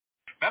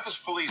Memphis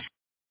police.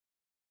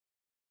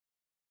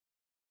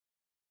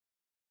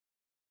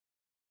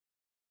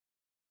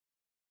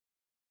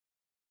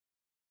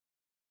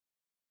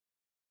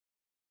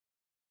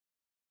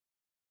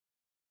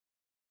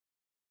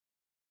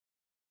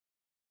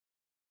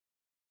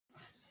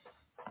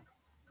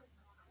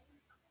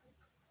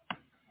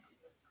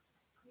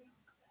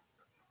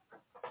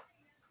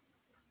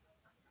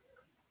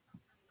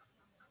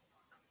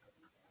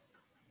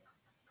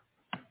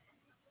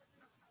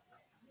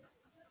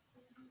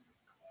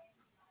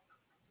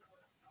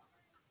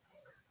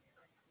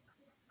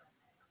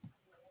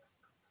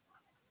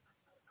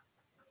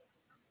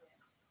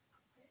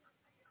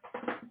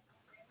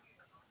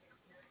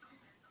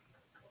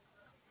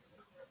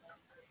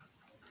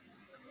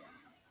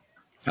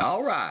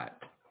 All right.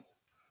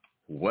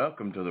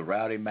 Welcome to the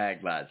Rowdy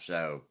Maglite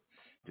Show.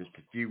 Just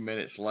a few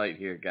minutes late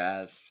here,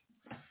 guys.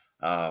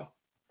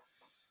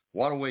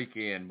 What a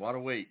weekend. What a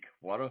week.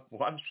 What a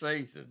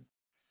season.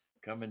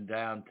 Coming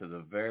down to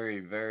the very,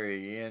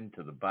 very end,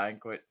 to the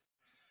banquet.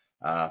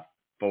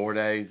 4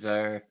 days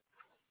there.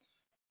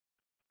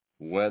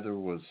 Weather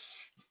was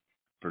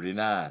pretty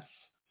nice.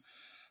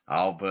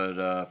 All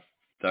but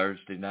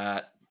Thursday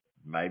night,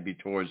 maybe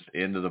towards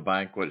the end of the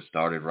banquet, it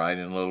started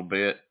raining a little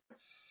bit.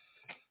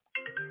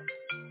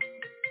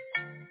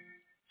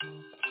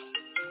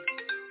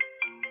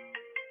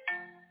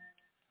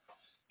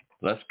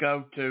 Let's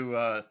go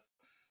to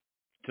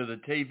the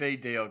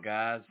TV deal,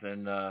 guys,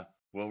 and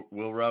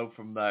we'll roll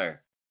from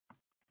there.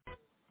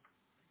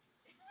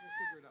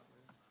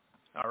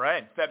 All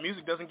right. If that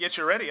music doesn't get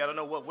you ready, I don't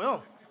know what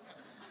will.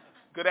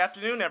 Good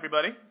afternoon,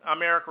 everybody.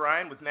 I'm Eric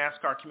Ryan with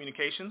NASCAR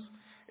Communications.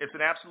 It's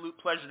an absolute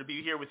pleasure to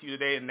be here with you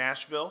today in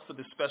Nashville for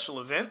this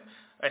special event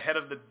ahead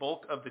of the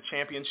bulk of the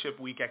championship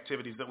week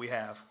activities that we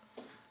have.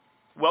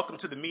 Welcome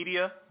to the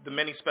media, the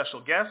many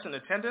special guests in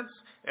attendance,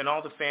 and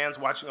all the fans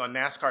watching on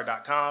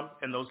NASCAR.com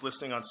and those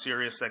listening on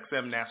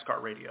SiriusXM NASCAR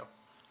Radio.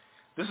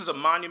 This is a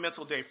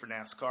monumental day for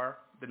NASCAR,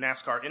 the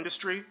NASCAR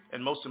industry,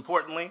 and most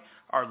importantly,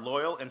 our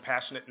loyal and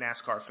passionate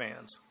NASCAR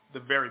fans, the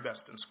very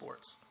best in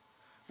sports.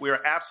 We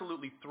are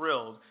absolutely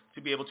thrilled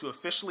to be able to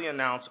officially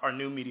announce our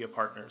new media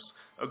partners,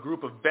 a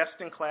group of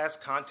best-in-class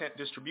content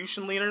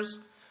distribution leaders,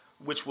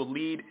 which will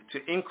lead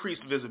to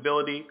increased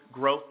visibility,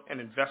 growth, and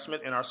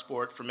investment in our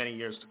sport for many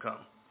years to come.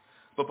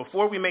 But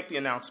before we make the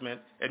announcement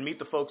and meet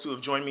the folks who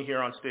have joined me here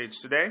on stage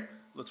today,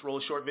 let's roll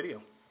a short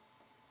video.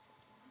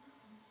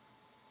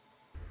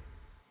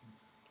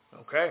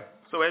 Okay,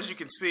 so as you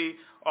can see,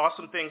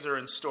 awesome things are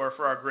in store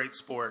for our great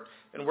sport.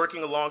 And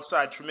working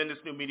alongside tremendous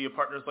new media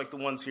partners like the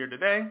ones here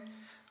today,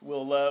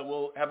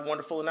 we'll have a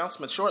wonderful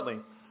announcement shortly.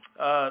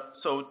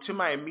 So to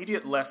my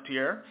immediate left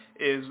here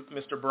is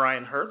Mr.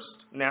 Brian Herbst,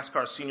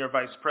 NASCAR Senior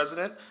Vice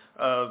President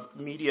of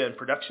Media and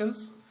Productions.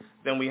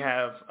 Then we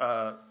have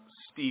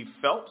Steve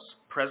Phelps,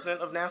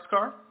 President of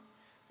NASCAR.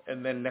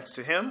 And then next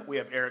to him, we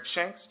have Eric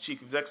Shanks,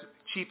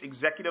 Chief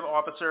Executive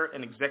Officer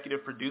and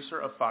Executive Producer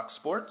of Fox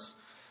Sports.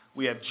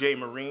 We have Jay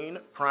Marine,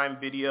 Prime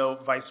Video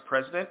Vice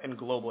President and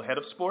Global Head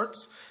of Sports,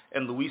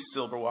 and Luis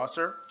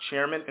Silberwasser,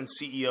 Chairman and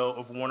CEO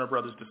of Warner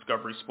Brothers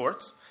Discovery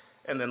Sports.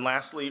 And then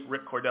lastly,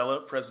 Rick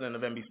Cordella, President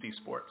of NBC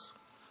Sports.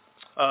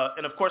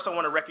 And of course, I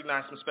want to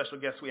recognize some special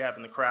guests we have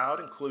in the crowd,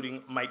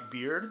 including Mike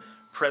Beard,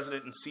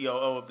 President and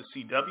COO of the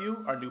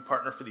CW, our new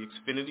partner for the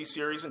Xfinity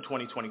Series in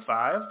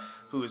 2025,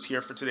 who is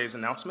here for today's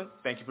announcement.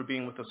 Thank you for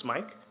being with us,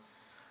 Mike.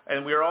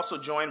 And we are also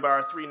joined by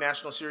our 3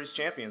 National Series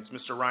champions,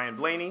 Mr. Ryan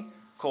Blaney,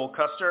 Cole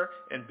Custer,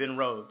 and Ben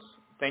Rhodes.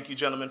 Thank you,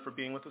 gentlemen, for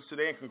being with us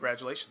today, and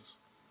congratulations.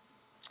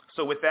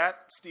 So with that,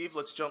 Steve,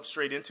 let's jump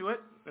straight into it,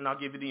 and I'll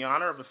give you the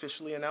honor of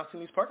officially announcing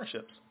these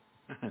partnerships.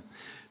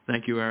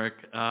 Thank you, Eric.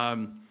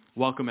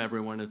 Welcome,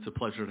 everyone. It's a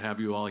pleasure to have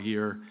you all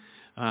here.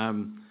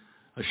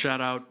 A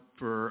shout-out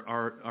for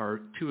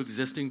our 2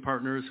 existing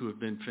partners who have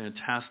been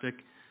fantastic,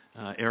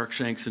 Eric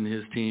Shanks and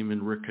his team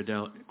and Rick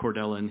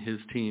Cordella and his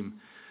team.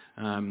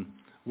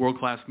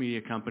 World-class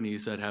media companies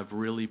that have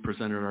really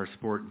presented our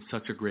sport in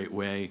such a great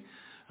way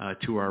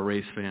to our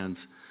race fans.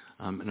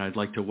 And I'd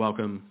like to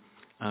welcome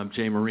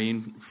Jay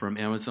Marine from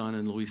Amazon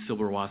and Luis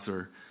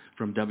Silberwasser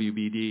from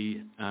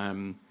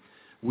WBD.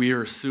 We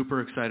are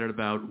super excited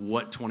about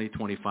what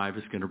 2025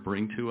 is going to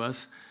bring to us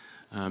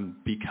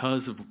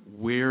because of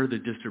where the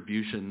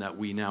distribution that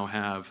we now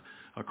have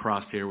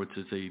across here, which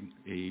is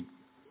a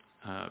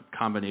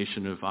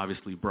combination of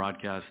obviously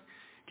broadcast,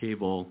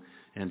 cable,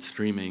 and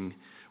streaming.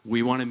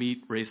 We want to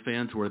meet race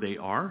fans where they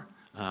are,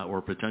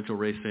 or potential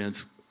race fans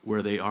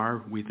where they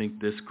are. We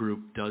think this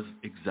group does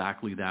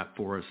exactly that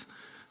for us.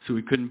 So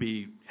we couldn't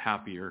be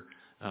happier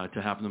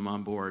to have them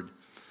on board.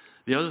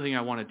 The other thing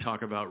I want to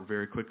talk about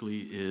very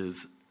quickly is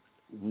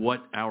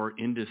what our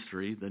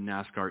industry, the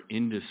NASCAR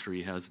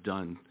industry, has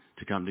done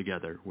to come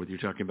together. Whether you're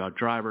talking about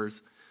drivers,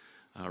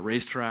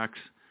 racetracks,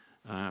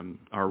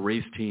 our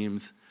race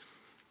teams,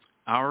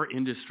 our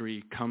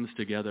industry comes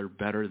together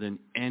better than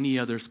any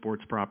other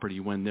sports property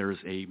when there's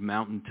a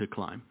mountain to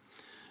climb.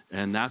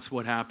 And that's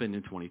what happened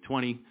in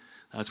 2020.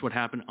 That's what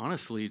happened,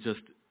 honestly,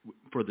 just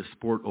for the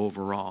sport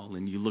overall.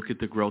 And you look at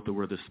the growth of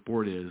where the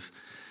sport is,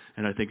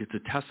 And I think it's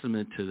a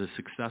testament to the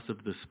success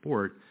of the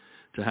sport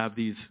to have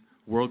these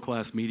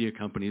world-class media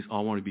companies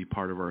all want to be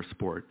part of our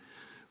sport,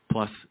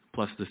 plus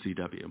the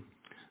CW.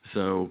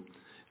 So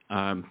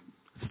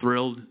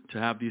thrilled to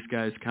have these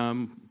guys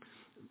come.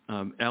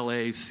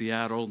 L.A.,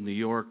 Seattle, New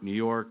York,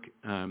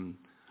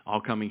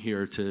 all coming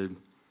here to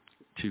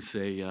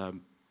say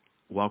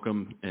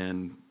welcome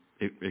and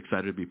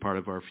excited to be part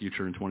of our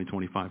future in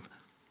 2025.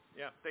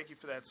 Yeah, thank you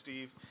for that,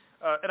 Steve.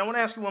 And I want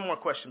to ask you one more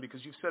question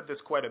because you've said this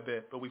quite a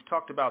bit, but we've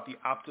talked about the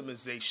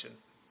optimization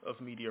of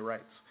media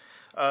rights.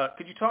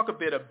 Could you talk a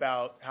bit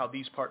about how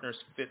these partners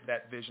fit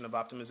that vision of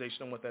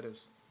optimization and what that is?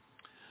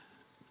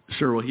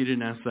 Sure. Well, he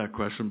didn't ask that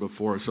question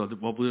before, so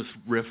we'll just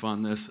riff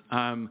on this.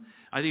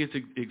 I think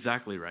it's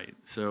exactly right.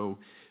 So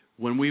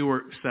when we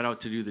were set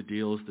out to do the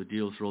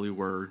deals really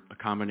were a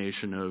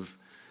combination of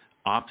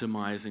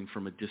optimizing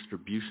from a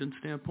distribution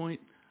standpoint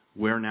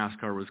where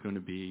NASCAR was going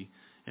to be,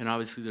 and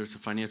obviously there's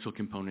a financial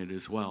component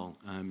as well.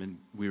 And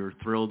we were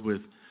thrilled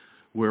with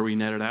where we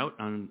netted out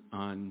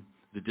on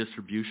the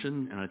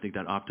distribution, and I think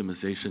that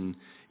optimization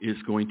is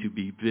going to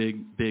be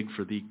big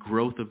for the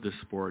growth of the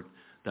sport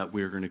that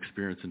we're going to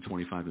experience in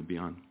 25 and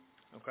beyond.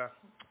 Okay.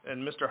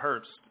 And Mr.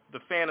 Herbst,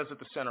 the fan is at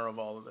the center of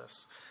all of this.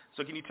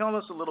 So can you tell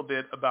us a little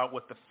bit about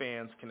what the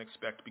fans can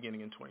expect beginning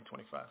in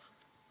 2025?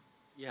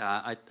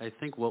 Yeah, I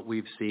think what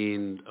we've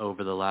seen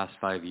over the last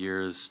 5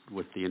 years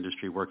with the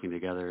industry working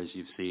together is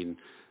you've seen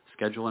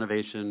schedule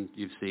innovation,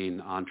 you've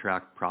seen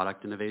on-track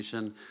product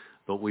innovation,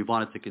 but we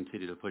wanted to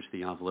continue to push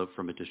the envelope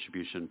from a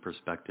distribution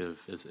perspective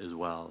as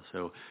well.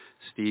 So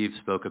Steve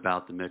spoke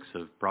about the mix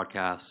of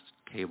broadcast,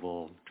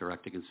 cable,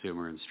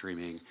 direct-to-consumer, and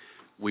streaming.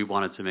 We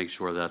wanted to make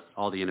sure that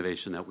all the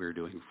innovation that we were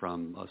doing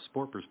from a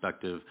sport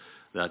perspective,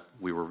 that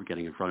we were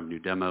getting in front of new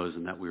demos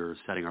and that we were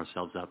setting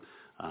ourselves up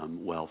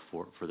well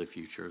for the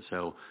future.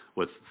 So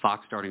with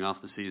Fox starting off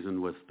the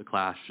season with the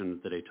Clash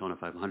and the Daytona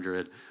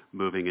 500,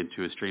 moving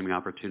into a streaming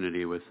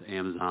opportunity with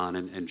Amazon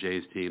and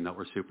Jay's team that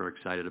we're super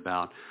excited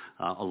about.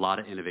 A lot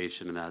of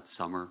innovation in that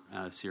summer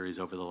series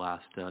over the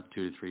last 2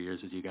 to 3 years,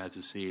 as you guys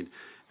have seen.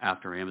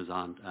 After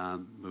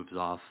Amazon moves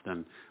off,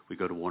 then we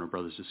go to Warner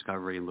Brothers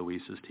Discovery and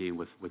Luis's team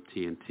with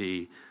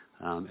TNT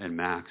and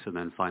Max, and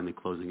then finally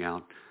closing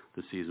out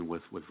the season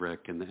with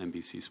Rick and the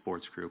NBC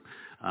Sports Group.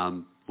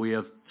 We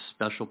have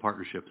special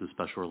partnerships and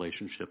special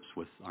relationships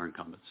with our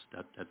incumbents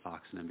at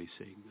Fox and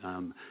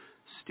NBC.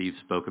 Steve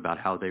spoke about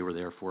how they were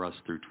there for us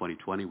through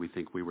 2020. We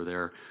think we were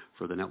there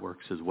for the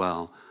networks as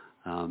well.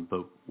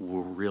 But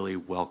we'll really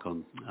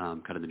welcome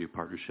kind of the new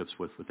partnerships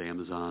with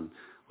Amazon,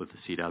 with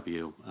the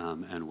CW,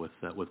 and with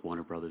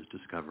Warner Brothers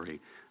Discovery.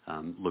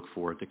 Look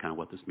forward to kind of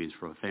what this means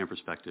from a fan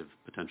perspective,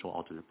 potential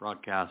alternate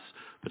broadcasts,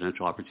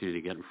 potential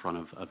opportunity to get in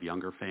front of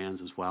younger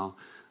fans as well.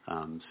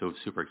 So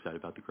super excited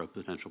about the growth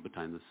potential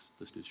behind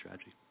this new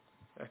strategy.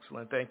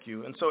 Excellent, thank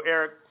you. And so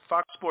Eric,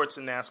 Fox Sports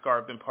and NASCAR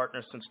have been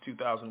partners since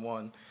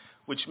 2001,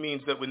 which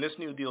means that when this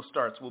new deal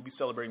starts, we'll be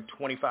celebrating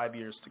 25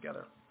 years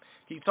together.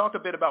 Can you talk a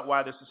bit about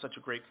why this is such a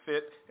great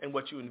fit and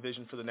what you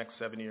envision for the next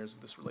 7 years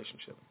of this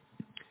relationship?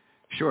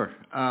 Sure.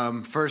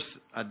 First,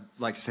 I'd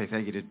like to say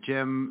thank you to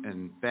Jim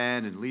and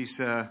Ben and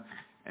Lisa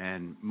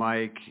and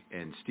Mike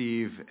and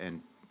Steve and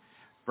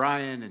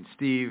Brian and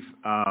Steve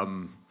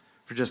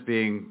for just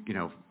being,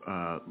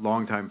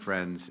 longtime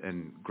friends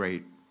and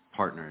great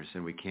partners.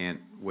 And we can't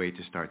wait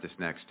to start this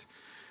next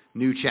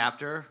new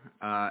chapter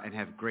and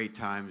have great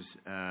times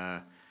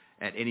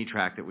at any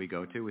track that we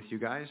go to with you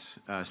guys,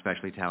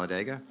 especially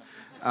Talladega.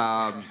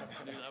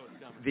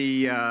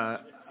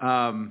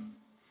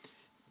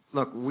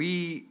 Look,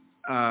 we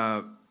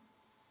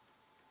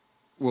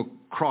will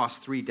cross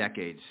 3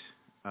 decades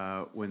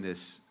when this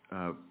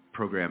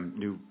program,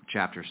 new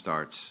chapter,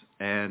 starts.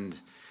 And,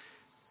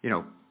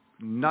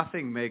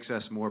 nothing makes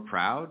us more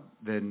proud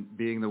than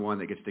being the one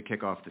that gets to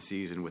kick off the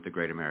season with the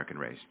Great American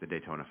Race, the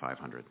Daytona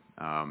 500.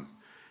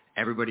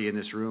 Everybody in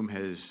this room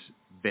has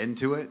been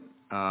to it,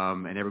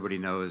 and everybody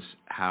knows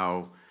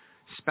how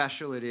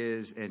special it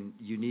is and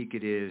unique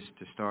it is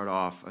to start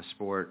off a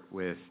sport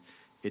with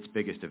its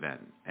biggest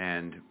event.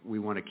 And we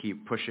want to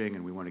keep pushing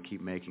and we want to keep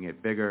making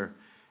it bigger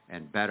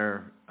and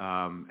better.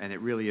 And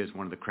it really is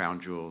one of the crown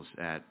jewels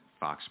at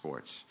Fox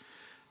Sports.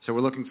 So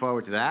we're looking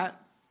forward to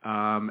that.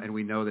 And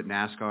we know that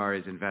NASCAR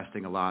is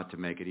investing a lot to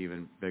make it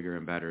even bigger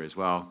and better as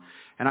well.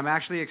 And I'm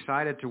actually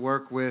excited to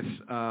work with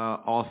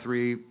all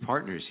 3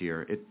 partners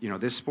here.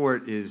 This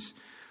sport is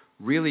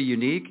really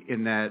unique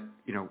in that,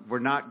 we're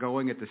not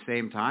going at the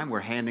same time.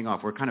 We're handing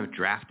off. We're kind of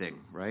drafting,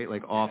 right?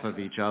 Like off of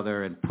each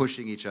other and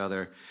pushing each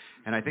other.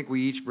 And I think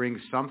we each bring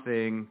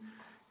something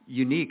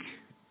unique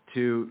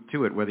to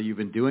it, whether you've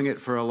been doing it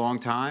for a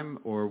long time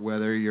or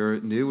whether you're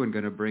new and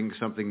going to bring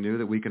something new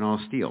that we can all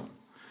steal.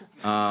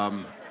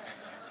 And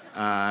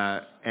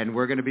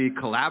we're going to be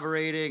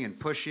collaborating and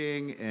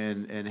pushing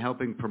and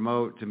helping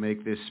promote to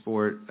make this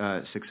sport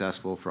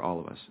successful for all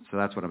of us. So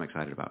that's what I'm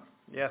excited about.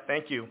 Yeah,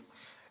 thank you.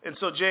 And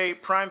so, Jay,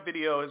 Prime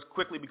Video has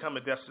quickly become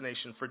a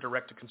destination for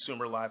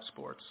direct-to-consumer live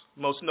sports,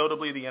 most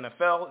notably the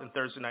NFL and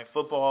Thursday Night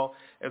Football,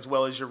 as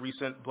well as your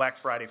recent Black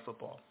Friday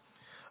football.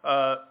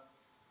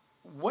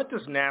 What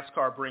does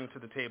NASCAR bring to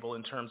the table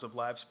in terms of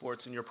live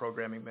sports in your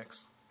programming mix?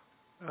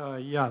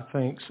 Yeah,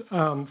 thanks.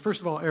 First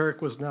of all,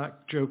 Eric was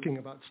not joking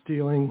about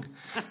stealing,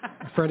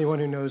 for anyone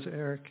who knows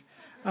Eric.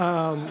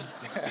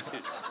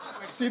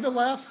 See the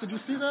laughs? Did you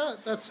see that?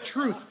 That's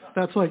truth.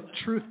 That's like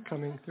truth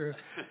coming through.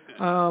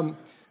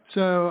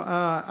 So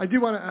I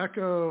do want to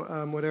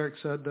echo what Eric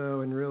said,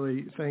 though, and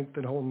really thank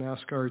the whole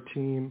NASCAR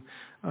team.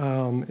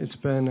 It's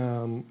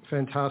been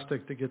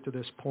fantastic to get to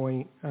this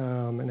point.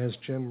 And as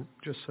Jim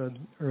just said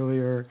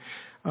earlier,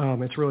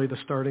 it's really the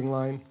starting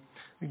line.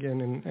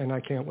 Again, and I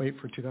can't wait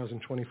for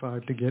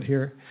 2025 to get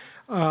here.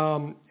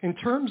 In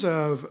terms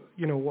of,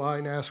 why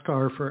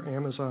NASCAR for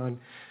Amazon,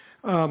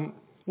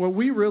 what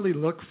we really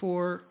look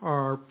for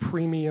are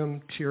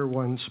premium Tier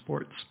 1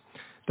 sports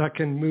that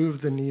can move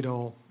the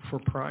needle for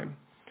Prime.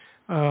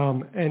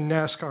 And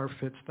NASCAR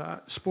fits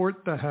that.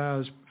 Sport that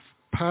has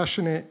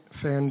passionate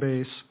fan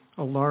base,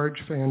 a large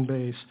fan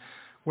base,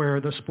 where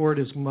the sport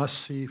is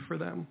must-see for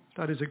them.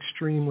 That is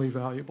extremely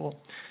valuable.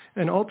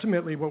 And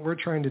ultimately, what we're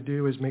trying to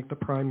do is make the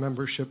Prime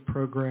membership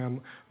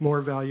program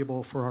more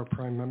valuable for our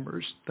Prime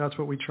members. That's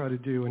what we try to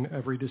do in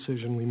every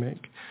decision we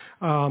make.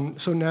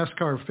 So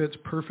NASCAR fits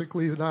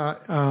perfectly with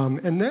that.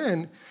 And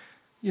then,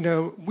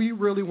 we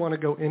really want to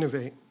go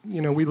innovate.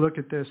 We look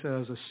at this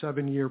as a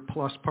 7-year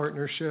plus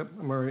partnership.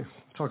 I'm already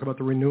talk about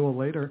the renewal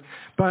later.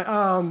 But,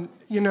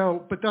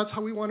 but that's how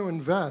we want to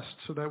invest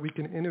so that we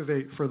can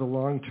innovate for the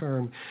long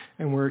term.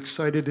 And we're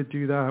excited to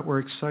do that. We're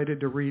excited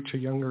to reach a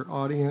younger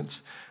audience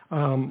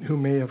who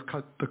may have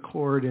cut the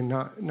cord and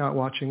not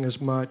watching as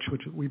much,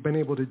 which we've been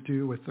able to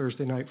do with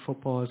Thursday Night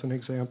Football as an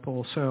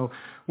example. So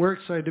we're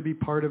excited to be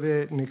part of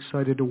it and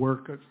excited to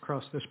work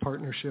across this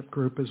partnership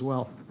group as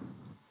well.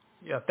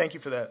 Yeah, thank you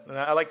for that. And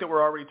I like that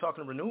we're already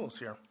talking renewals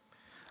here.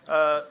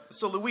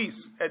 So Luis,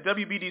 at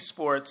WBD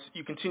Sports,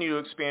 you continue to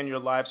expand your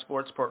live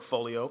sports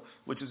portfolio,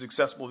 which is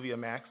accessible via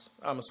Max.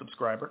 I'm a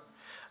subscriber,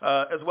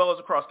 as well as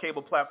across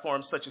cable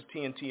platforms such as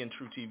TNT and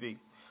True TV.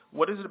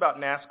 What is it about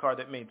NASCAR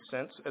that made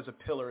sense as a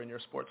pillar in your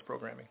sports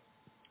programming?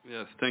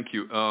 Yes, thank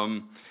you.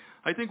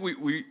 I think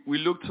we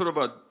looked sort of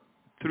at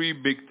three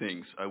big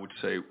things, I would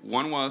say.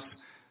 One was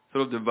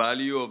sort of the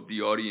value of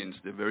the audience,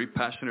 the very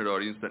passionate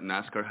audience that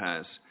NASCAR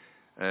has,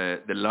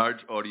 the large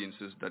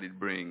audiences that it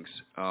brings.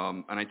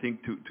 And I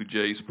think to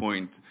Jay's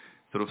point,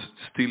 sort of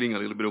stealing a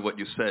little bit of what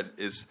you said,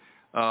 is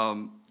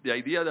the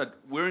idea that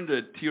we're in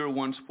the Tier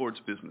 1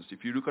 sports business.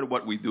 If you look at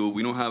what we do,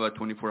 we don't have a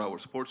 24-hour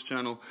sports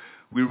channel.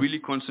 We really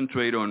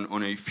concentrate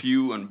on a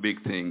few and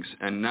big things.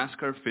 And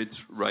NASCAR fits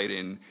right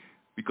in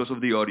because of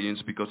the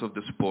audience, because of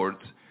the sport.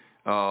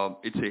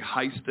 It's a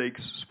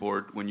high-stakes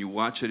sport. When you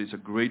watch it, it's a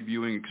great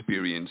viewing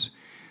experience.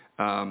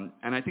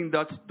 And I think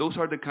those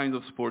are the kinds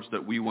of sports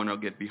that we want to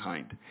get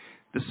behind.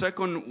 The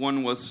second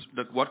one was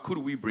that what could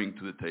we bring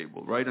to the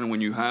table, right? And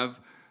when you have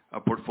a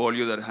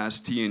portfolio that has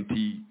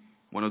TNT,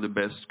 one of the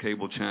best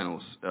cable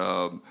channels,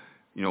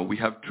 we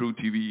have True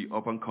TV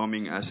up and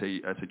coming as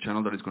a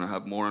channel that is going to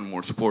have more and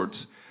more sports.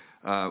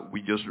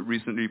 We just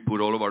recently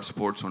put all of our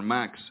sports on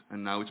Max,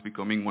 and now it's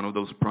becoming one of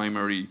those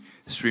primary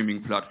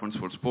streaming platforms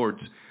for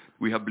sports.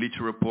 We have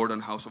Bleacher Report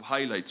and House of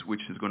Highlights,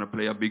 which is going to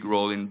play a big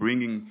role in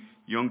bringing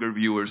younger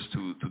viewers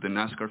to the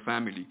NASCAR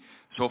family.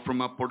 So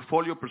from a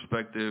portfolio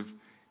perspective,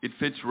 it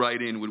fits right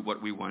in with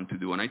what we want to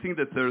do. And I think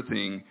the third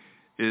thing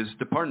is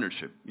the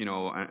partnership, and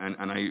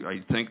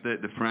I thank the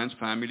France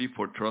family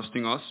for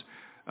trusting us.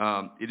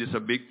 It is a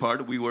big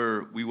part. We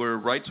were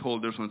rights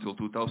holders until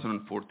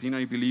 2014,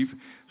 I believe.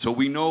 So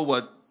we know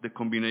what the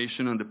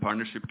combination and the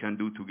partnership can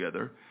do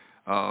together.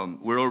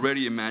 We're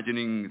already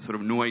imagining sort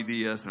of new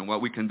ideas and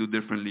what we can do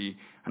differently.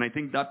 And I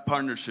think that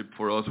partnership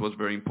for us was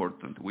very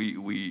important.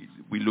 We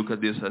look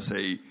at this as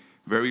a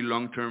very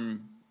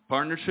long-term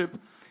partnership.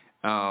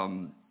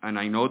 And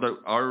I know that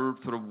our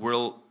sort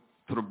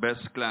of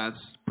best-class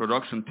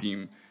production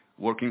team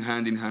working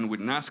hand in hand with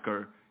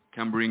NASCAR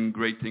can bring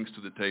great things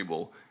to the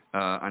table.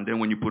 And then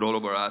when you put all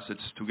of our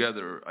assets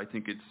together, I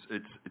think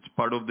it's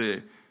part of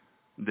the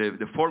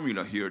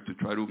formula here to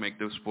try to make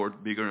the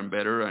sport bigger and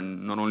better,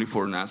 and not only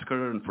for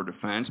NASCAR and for the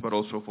fans, but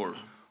also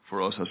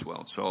for us as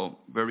well. So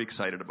very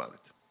excited about it.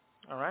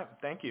 All right,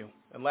 thank you.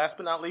 And last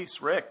but not least,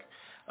 Rick,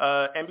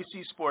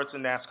 NBC Sports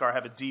and NASCAR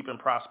have a deep and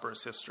prosperous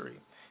history.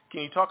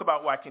 Can you talk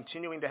about why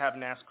continuing to have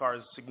NASCAR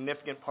as a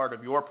significant part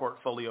of your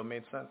portfolio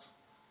made sense?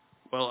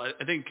 Well,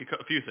 I think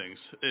a few things.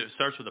 It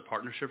starts with the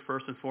partnership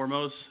first and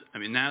foremost. I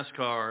mean,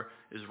 NASCAR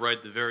is right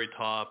at the very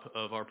top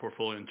of our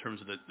portfolio in terms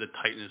of the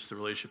tightness, the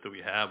relationship that we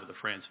have with the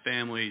France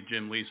family,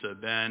 Jim, Lisa,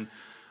 Ben,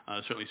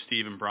 certainly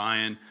Steve and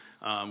Brian,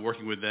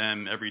 working with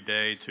them every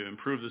day to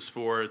improve the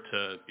sport,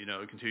 to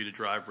continue to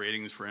drive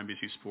ratings for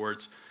NBC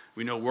Sports.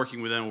 We know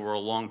working with them over a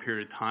long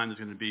period of time, there's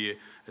going to be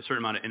a certain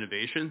amount of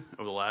innovation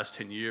over the last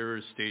 10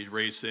 years, stage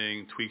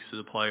racing, tweaks to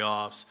the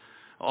playoffs.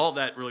 All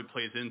that really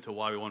plays into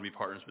why we want to be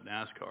partners with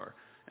NASCAR.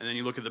 And then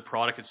you look at the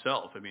product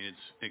itself. I mean, it's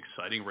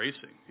exciting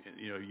racing.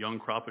 Young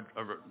crop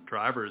of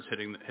drivers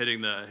hitting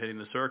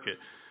the circuit.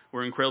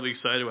 We're incredibly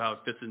excited about how it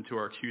fits into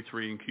our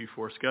Q3 and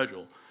Q4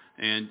 schedule.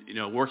 And,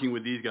 working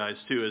with these guys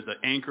too as the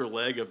anchor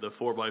leg of the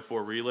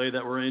 4x4 relay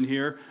that we're in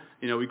here,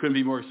 we couldn't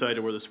be more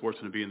excited where the sport's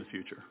going to be in the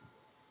future.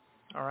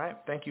 All right.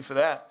 Thank you for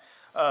that.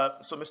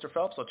 So Mr.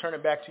 Phelps, I'll turn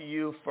it back to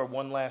you for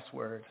one last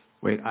word.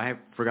 Wait, I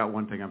forgot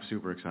one thing I'm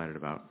super excited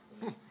about.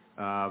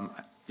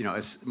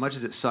 As much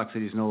as it sucks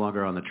that he's no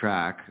longer on the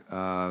track,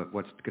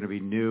 what's going to be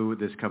new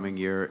this coming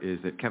year is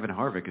that Kevin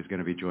Harvick is going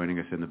to be joining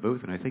us in the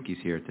booth, and I think he's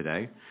here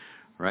today.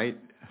 Right?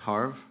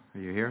 Harv, are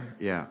you here?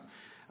 Yeah.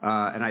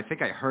 And I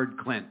think I heard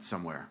Clint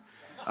somewhere.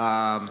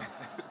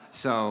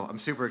 So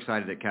I'm super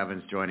excited that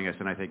Kevin's joining us,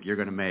 and I think you're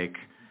going to make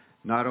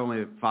not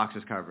only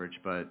Fox's coverage,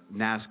 but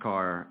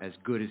NASCAR as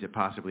good as it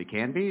possibly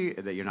can be,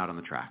 that you're not on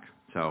the track.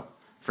 So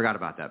forgot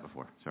about that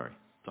before. Sorry.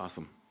 It's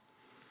awesome.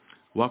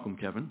 Welcome,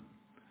 Kevin.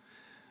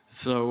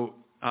 So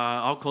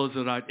I'll close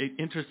it out.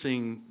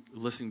 Interesting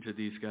listening to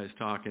these guys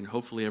talk, and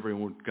hopefully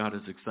everyone got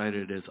as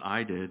excited as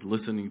I did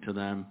listening to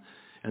them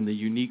and the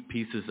unique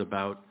pieces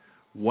about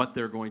what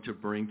they're going to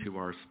bring to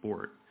our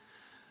sport.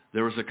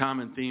 There was a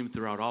common theme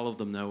throughout all of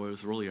them, though. It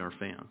was really our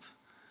fans.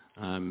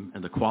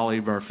 And the quality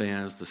of our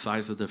fans, the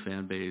size of the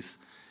fan base,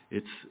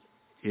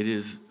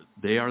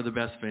 they are the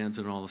best fans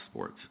in all the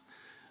sports.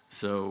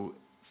 So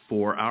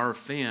for our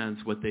fans,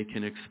 what they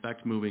can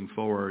expect moving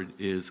forward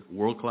is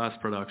world-class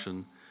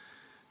production,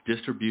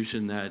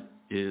 distribution that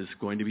is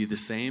going to be the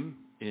same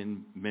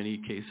in many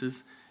cases,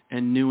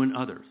 and new in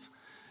others.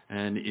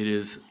 And it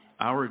is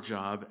our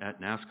job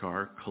at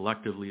NASCAR,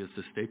 collectively as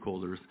the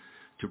stakeholders,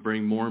 to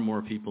bring more and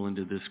more people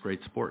into this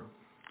great sport.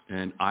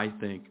 And I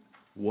think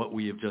what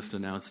we have just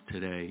announced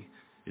today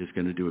is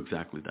going to do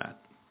exactly that.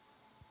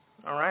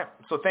 All right.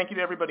 So thank you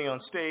to everybody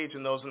on stage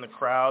and those in the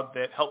crowd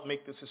that helped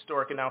make this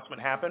historic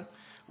announcement happen.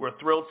 We're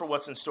thrilled for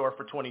what's in store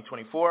for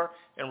 2024,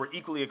 and we're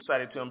equally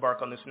excited to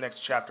embark on this next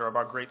chapter of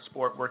our great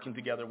sport working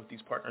together with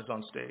these partners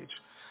on stage.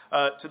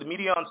 To the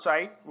media on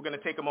site, we're going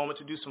to take a moment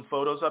to do some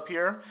photos up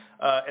here,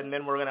 and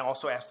then we're going to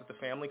also ask that the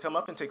family come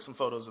up and take some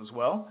photos as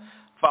well.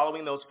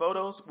 Following those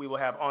photos, we will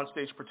have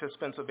on-stage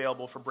participants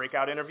available for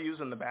breakout interviews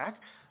in the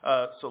back,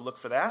 so look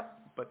for that.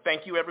 But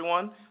thank you,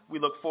 everyone. We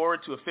look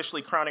forward to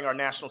officially crowning our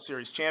National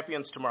Series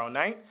champions tomorrow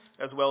night,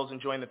 as well as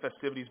enjoying the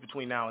festivities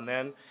between now and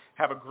then.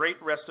 Have a great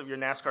rest of your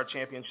NASCAR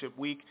Championship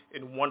week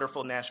in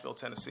wonderful Nashville,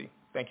 Tennessee.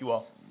 Thank you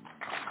all.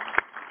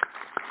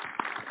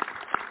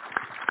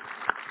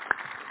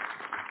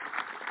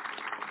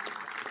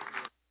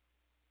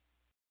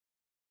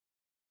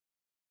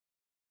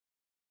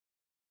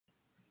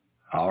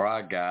 All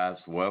right, guys,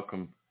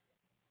 welcome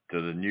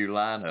to the new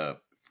lineup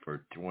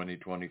for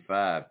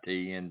 2025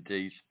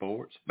 TNT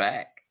Sports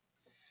back.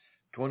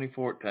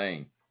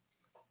 2014.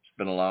 It's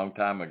been a long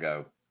time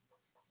ago,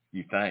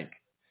 you think,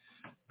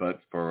 but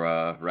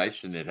for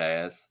racing it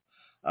has.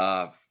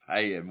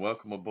 Hey, and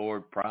welcome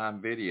aboard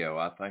Prime Video.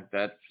 I think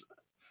that's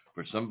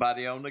for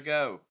somebody on the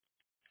go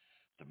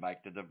to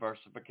make the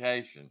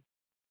diversification.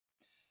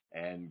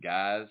 And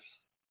guys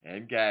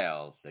and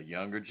gals, the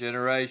younger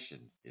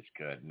generation is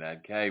cutting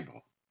that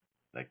cable.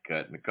 They're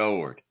cutting the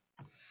cord.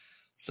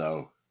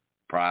 So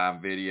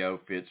Prime Video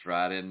fits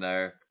right in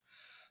there.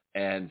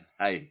 And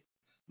hey,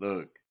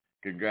 look,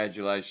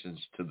 congratulations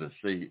to the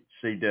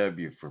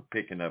CW for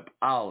picking up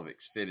all of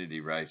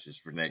Xfinity races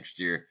for next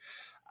year.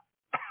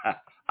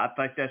 I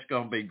think that's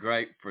going to be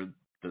great for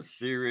the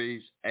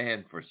series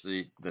and for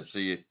the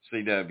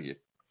CW.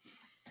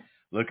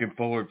 Looking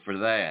forward for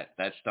that.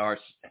 That's going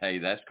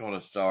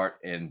to start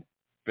in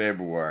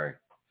February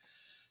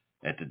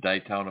at the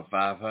Daytona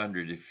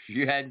 500. If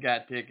you hadn't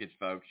got tickets,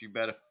 folks, you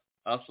better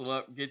hustle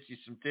up and get you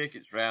some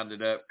tickets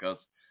rounded up, because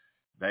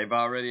they've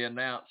already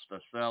announced a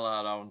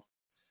sellout on,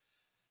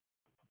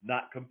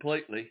 not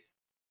completely,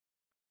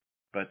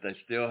 but they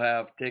still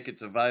have tickets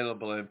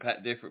available in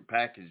different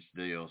package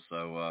deals.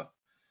 So,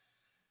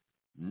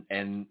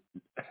 and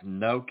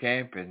no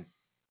camping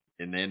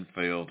in the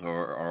infield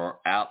or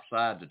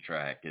outside the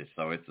track.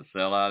 So it's a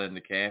sellout in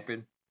the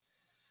camping.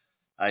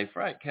 Hey,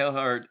 Frank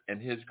Kelhard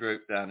and his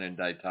group down in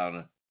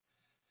Daytona,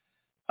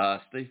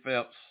 Steve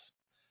Phelps,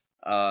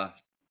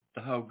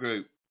 the whole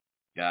group,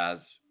 guys,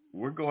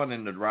 we're going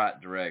in the right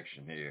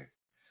direction here.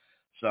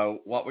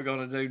 So what we're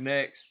going to do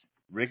next,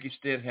 Ricky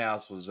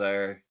Stenhouse was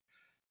there.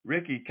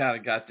 Ricky kind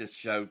of got this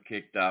show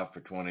kicked off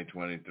for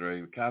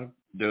 2023. We're kind of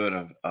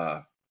doing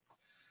a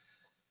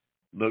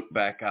look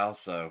back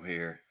also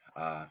here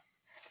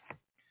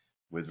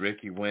with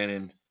Ricky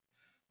winning.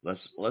 Let's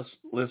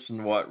listen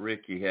to what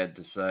Ricky had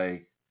to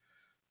say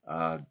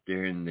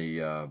during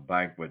the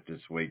banquet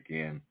this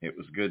weekend. It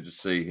was good to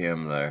see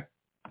him there.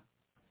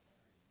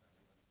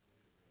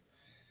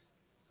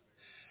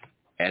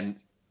 And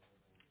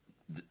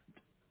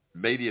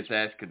media's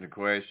asking the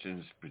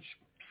questions, but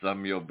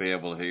some you'll be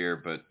able to hear,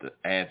 but the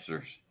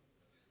answers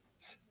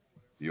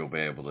you'll be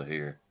able to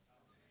hear.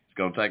 It's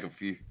going to take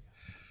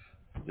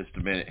just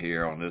a minute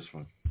here on this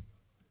one.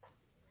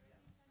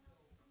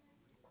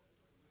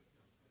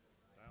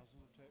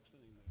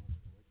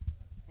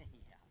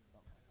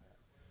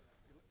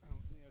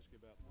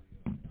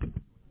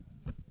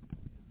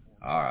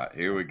 All right,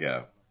 here we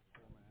go.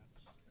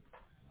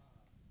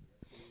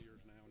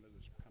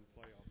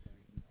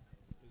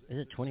 Is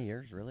it 20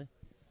 years, really?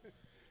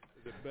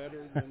 Is it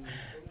better than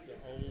the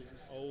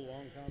old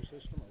long-time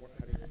system? Or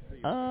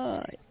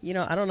how do you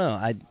know, I don't know.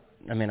 I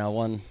mean, I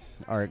won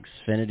our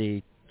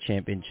Xfinity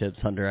championships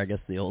under, I guess,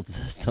 the old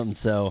system.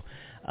 So,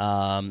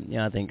 you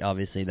know, I think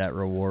obviously that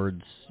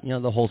rewards, you know,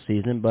 the whole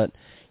season. But,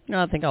 you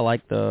know, I think I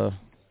like the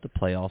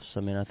playoffs. I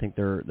mean, I think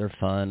they're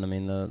fun. I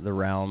mean, the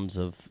rounds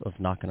of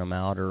knocking them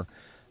out are,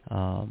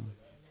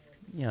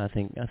 you know, I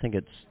think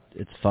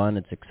it's fun.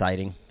 It's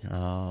exciting.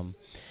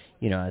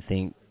 You know, I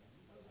think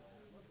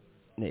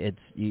it's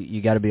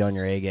you got to be on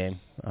your A game.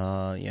 You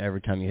know,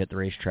 every time you hit the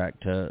racetrack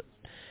to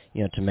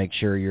make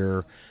sure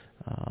you're,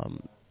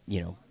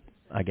 you know,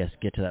 I guess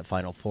get to that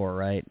Final Four,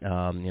 right? You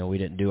know, we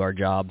didn't do our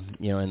job,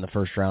 you know, in the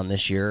first round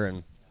this year,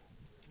 and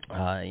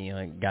you know,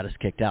 it got us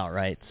kicked out,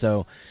 right?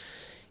 So,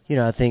 you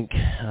know, I think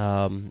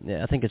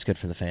it's good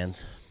for the fans.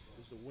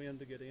 Is the win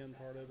to get in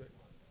part of it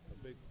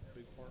a big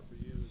part for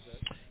you? Is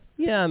that?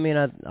 Yeah, I mean,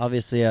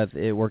 obviously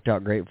it worked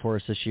out great for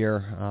us this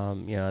year.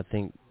 You know, I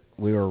think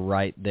we were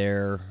right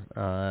there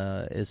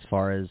as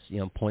far as, you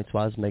know,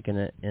 points-wise making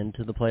it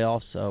into the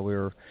playoffs. We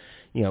were,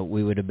 you know,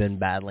 we would have been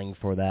battling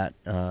for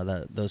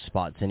those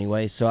spots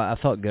anyway. So I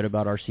felt good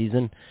about our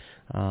season.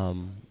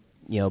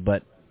 You know,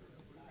 but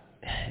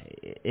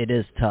it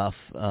is tough,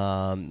 you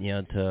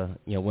know, to,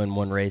 you know, win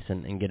one race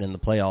and get in the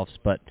playoffs.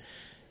 But,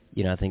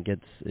 you know, I think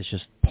it's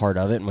just part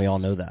of it, and we all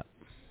know that.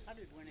 How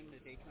did winning the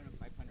Daytona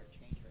 500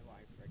 change your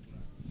life, Ricky?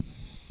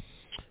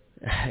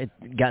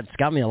 It's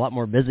got me a lot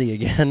more busy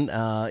again,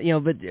 you know,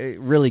 but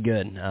really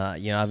good.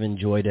 You know, I've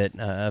enjoyed it.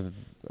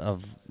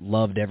 I've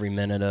loved every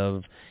minute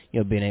of, you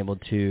know, being able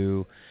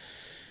to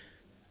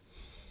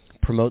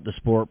promote the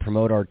sport,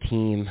 promote our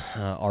team,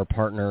 our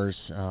partners.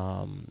 You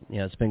know,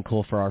 it's been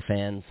cool for our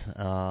fans,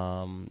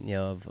 you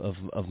know,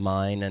 of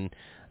mine.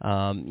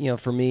 And, you know,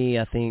 for me,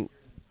 I think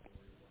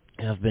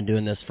I've been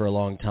doing this for a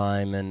long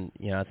time, and,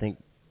 you know, I think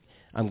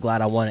I'm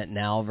glad I won it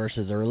now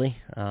versus early,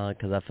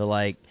 because I feel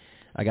like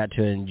I got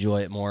to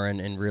enjoy it more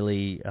and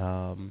really, you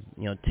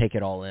know, take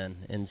it all in.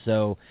 And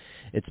so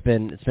it's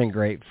been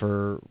great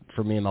for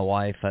me and my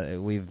wife.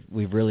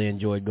 We've really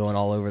enjoyed going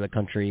all over the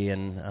country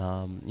and,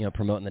 you know,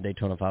 promoting the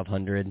Daytona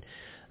 500.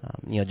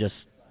 You know, just,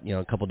 you know,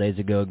 a couple days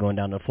ago going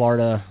down to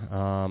Florida,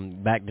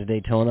 back to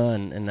Daytona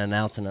and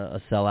announcing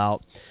a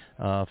sellout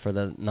for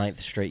the 9th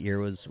straight year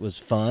was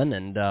fun.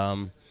 And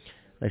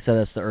they said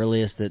that's the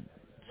earliest it's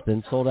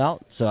been sold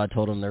out. So I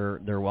told them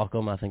they're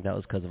welcome. I think that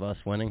was because of us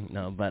winning.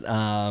 No, but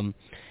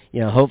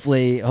you know,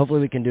 hopefully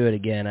we can do it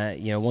again.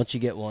 You know, once you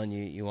get one,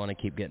 you want to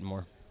keep getting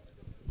more.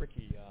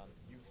 Ricky,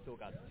 you've still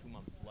got 2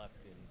 months left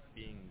in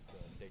being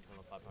the Daytona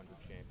 500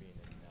 champion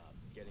and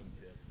getting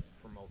to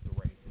promote the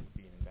race and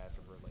be an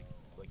ambassador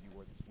like you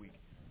were this week.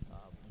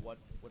 What's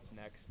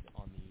next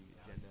on the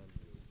agenda? And,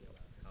 you know,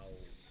 how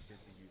busy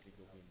you think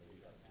you'll be in the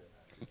lead up to?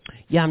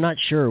 Yeah, I'm not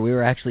sure. We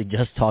were actually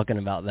just talking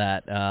about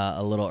that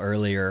a little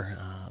earlier.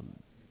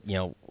 You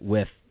know,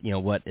 with, you know,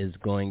 what is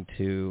going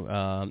to,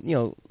 you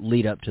know,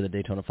 lead up to the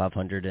Daytona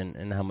 500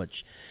 and how much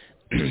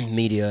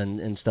media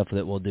and stuff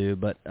that we'll do.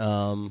 But,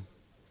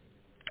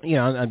 you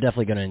know, I'm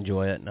definitely going to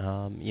enjoy it.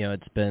 You know,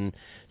 it's been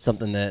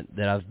something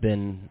that I've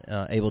been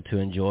able to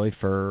enjoy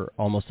for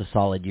almost a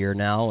solid year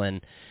now. And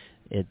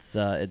it's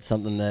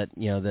something that,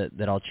 you know,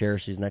 that I'll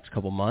cherish these next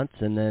couple months.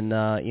 And then,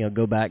 you know,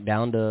 go back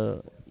down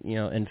to, you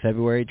know, in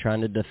February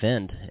trying to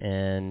defend.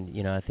 And,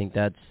 you know, I think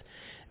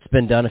it's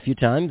been done a few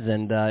times,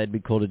 and it'd be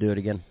cool to do it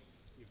again.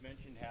 You've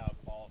mentioned how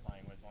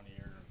qualifying was one of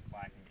your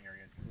lacking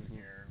areas this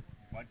year.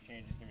 What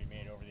changes can be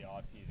made over the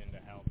offseason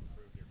to help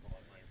improve your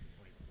qualifying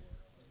for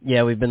 24?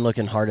 Yeah, we've been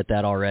looking hard at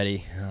that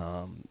already.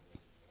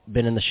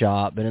 Been in the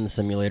shop, been in the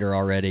simulator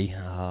already.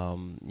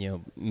 You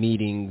know,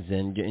 meetings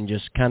and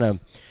just kind of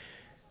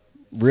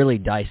really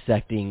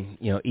dissecting,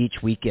 you know, each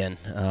weekend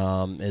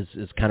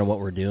is kind of what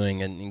we're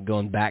doing and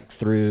going back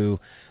through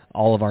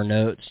all of our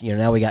notes. You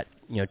know, now we got,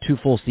 you know, 2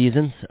 full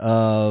seasons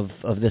of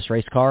this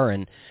race car,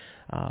 and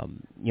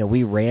you know,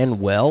 we ran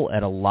well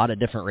at a lot of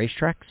different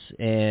racetracks,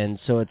 and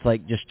so it's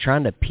like just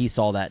trying to piece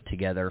all that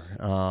together.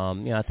 You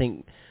know, I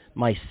think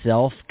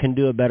myself can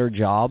do a better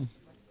job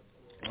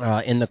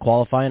in the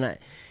qualifying.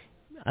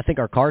 I think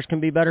our cars can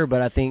be better,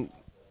 but I think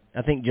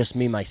just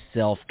me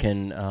myself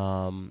can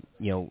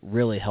you know,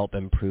 really help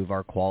improve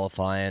our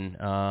qualifying.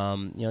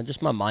 You know,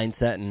 just my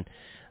mindset and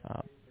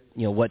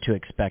you know, what to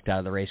expect out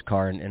of the race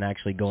car and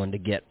actually going to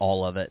get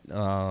all of it. You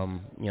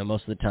know,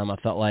 most of the time I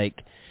felt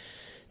like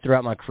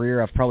throughout my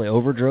career I've probably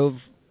overdrove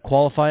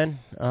qualifying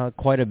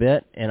quite a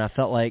bit, and I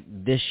felt like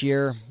this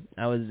year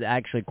I was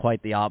actually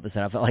quite the opposite.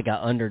 I felt like I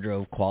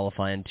underdrove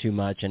qualifying too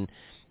much and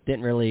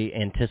didn't really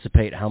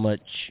anticipate how much,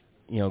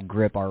 you know,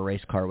 grip our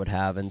race car would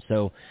have. And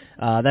so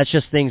that's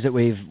just things that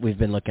we've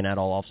been looking at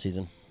all off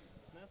season.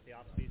 That's the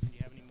off season. Do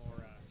you have any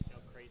more you know,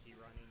 crazy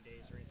running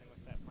days or anything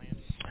like that planned?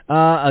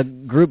 A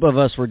group of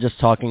us were just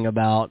talking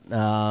about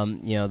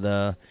you know,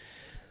 the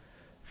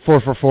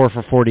 4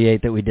 for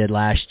 48 that we did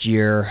last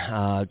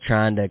year,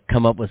 trying to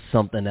come up with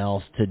something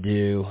else to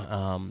do.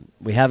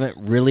 We haven't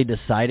really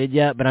decided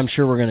yet, but I'm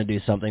sure we're going to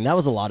do something. That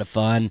was a lot of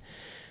fun.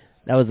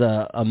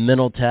 a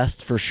mental test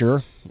for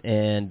sure.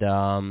 And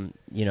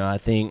I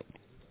think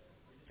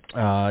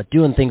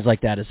doing things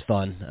like that is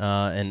fun,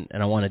 and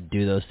I want to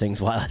do those things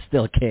while I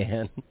still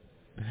can.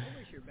 What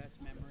was your best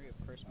memory of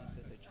Christmas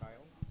as a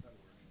child?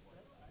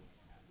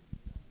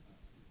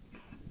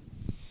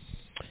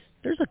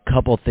 There's a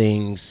couple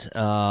things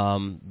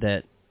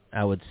that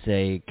I would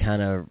say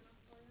kind of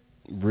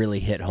really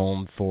hit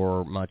home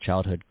for my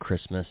childhood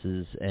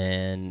Christmases,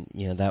 and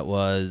that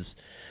was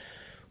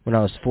when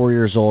I was 4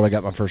 years old. I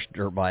got my first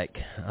dirt bike,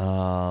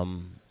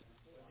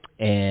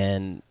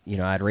 and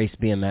I'd raced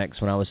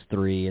BMX when I was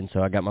 3, and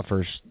so I got my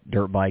first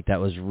dirt bike. That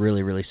was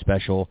really, really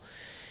special.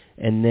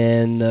 And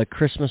then the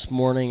Christmas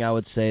morning, I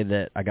would say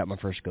that I got my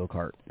first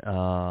go-kart.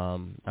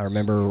 I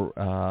remember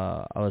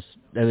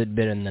it had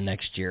been in the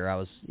next year. I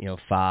was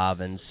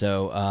 5, and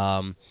so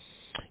I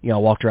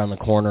walked around the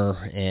corner,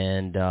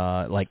 and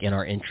like in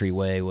our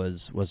entryway was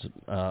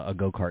a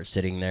go-kart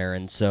sitting there.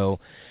 And so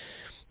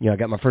I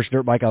got my first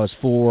dirt bike. I was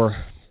 4,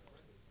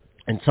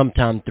 and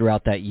sometime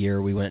throughout that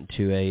year we went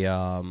to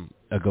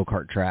a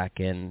go-kart track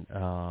and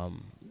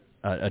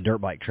a dirt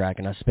bike track,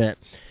 and I spent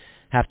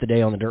half the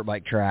day on the dirt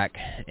bike track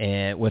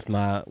and with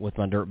my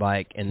dirt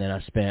bike, and then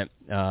I spent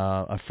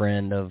a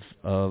friend of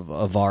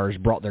ours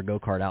brought their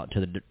go-kart out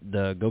to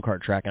the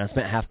go-kart track, and I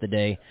spent half the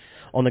day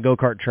on the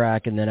go-kart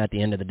track. And then at the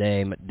end of the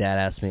day, my dad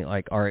asked me,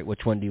 like, all right,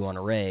 which one do you want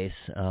to race?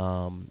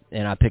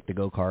 And I picked the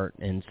go-kart.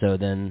 And so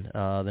then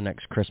the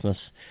next Christmas,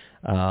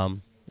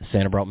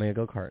 Santa brought me a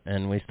go-kart,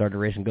 and we started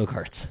racing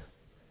go-karts.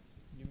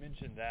 You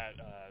mentioned that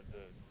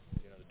the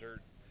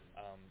dirt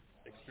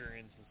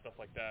experience and stuff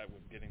like that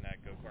with getting that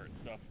go-kart and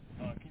stuff.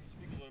 Can you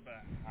speak a little bit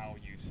about how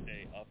you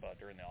stay up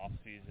during the off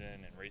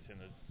season and racing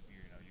those?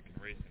 You can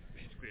race in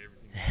basically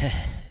everything.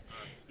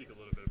 Speak a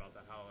little bit about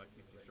that. How it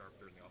keeps you sharp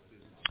during the off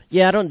season.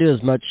 Yeah, I don't do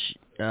as much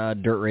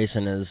dirt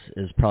racing as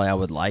probably I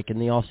would like in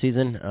the off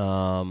season.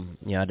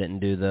 I didn't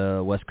do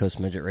the West Coast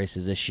midget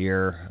races this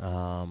year.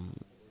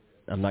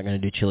 I'm not going to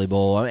do Chili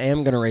Bowl. I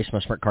am going to race my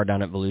sprint car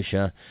down at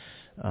Volusia.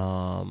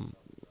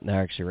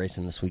 They're actually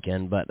racing this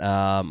weekend, but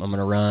I'm going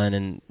to run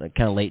in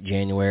kind of late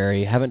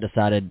January. Haven't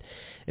decided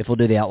if we'll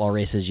do the outlaw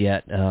races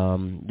yet.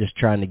 Just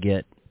trying to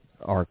get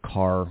our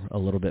car a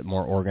little bit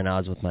more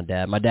organized with my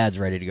dad. My dad's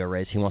ready to go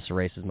race. He wants to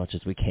race as much as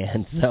we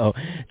can, so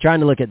trying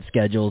to look at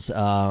schedules.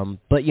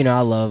 But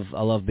I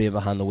love being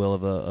behind the wheel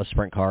of a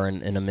sprint car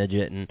and a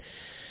midget and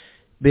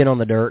being on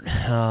the dirt.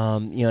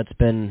 It's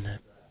been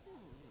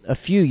a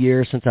few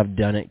years since I've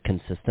done it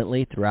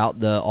consistently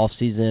throughout the off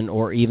season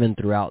or even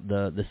throughout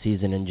the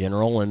season in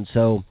general, and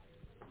so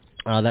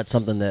that's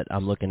something that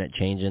I'm looking at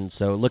changing.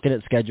 So looking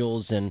at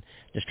schedules and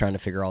just trying to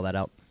figure all that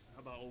out.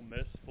 How about Ole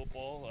Miss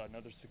football?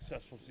 Another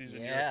successful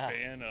season. Yeah.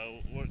 You're a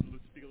fan. Let's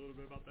speak a little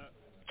bit about that.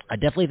 I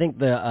definitely think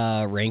the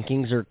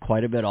rankings are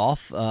quite a bit off,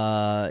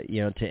 to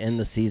end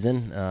the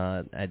season.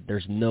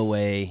 There's no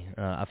way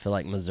I feel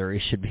like Missouri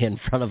should be in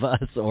front of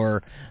us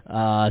or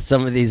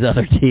some of these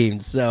other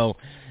teams. So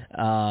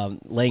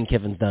Lane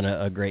Kiffin's done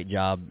a great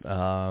job.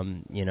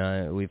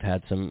 We've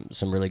had some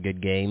really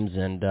good games,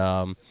 and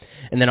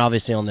then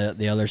obviously on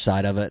the other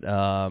side of it,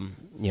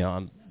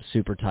 I'm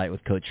super tight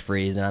with Coach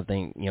Freeze, and I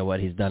think what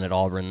he's done at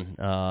Auburn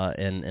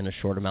in a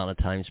short amount of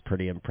time is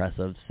pretty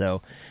impressive.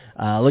 So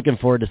looking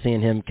forward to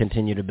seeing him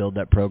continue to build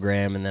that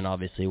program, and then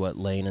obviously what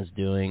Lane is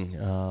doing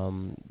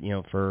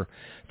for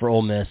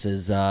Ole Miss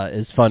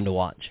is fun to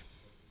watch.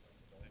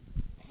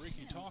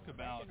 Ricky, talk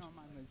about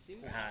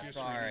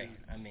sorry.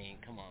 I mean,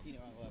 come on. I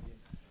love you.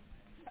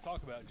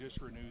 Talk about just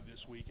renewed this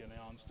week,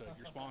 announced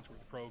your sponsor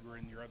with Kroger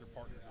and your other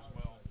partners as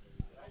well.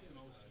 What's the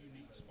most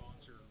unique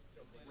sponsor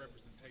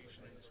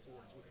representation in the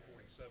sports with the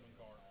 47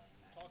 car?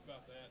 Talk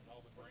about that and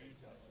all the brands.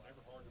 It's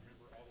never hard to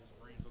remember all those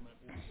brands on that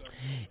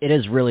 47. It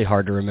is really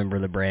hard to remember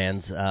the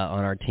brands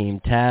on our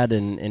team. Tad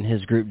and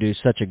his group do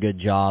such a good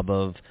job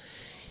of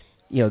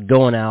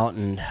going out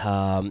and,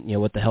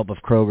 with the help of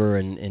Kroger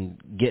and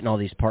getting all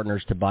these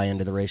partners to buy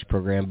into the race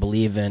program,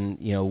 believe in,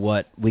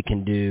 what we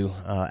can do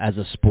as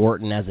a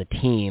sport and as a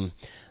team.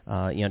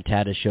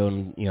 Tad has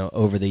shown,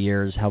 over the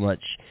years how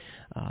much,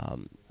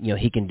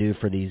 he can do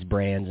for these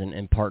brands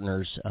and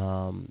partners,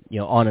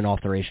 on and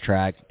off the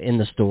racetrack, in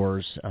the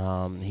stores.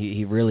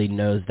 He really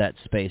knows that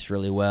space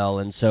really well.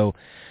 And so,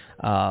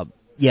 I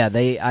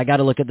got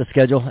to look at the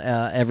schedule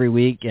every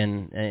week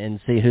and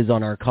see who's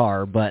on our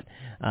car, but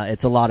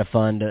it's a lot of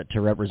fun to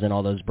represent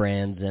all those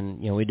brands, and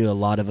we do a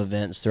lot of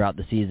events throughout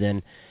the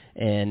season,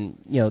 and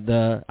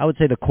I would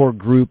say the core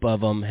group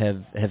of them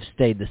have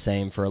stayed the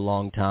same for a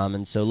long time,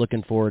 and so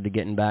looking forward to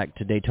getting back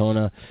to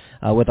Daytona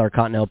with our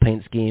Continental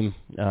paint scheme,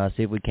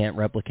 see if we can't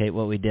replicate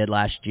what we did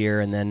last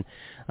year, and then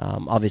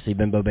obviously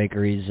Bimbo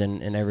Bakeries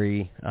and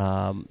every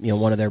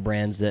one of their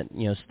brands that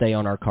stay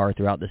on our car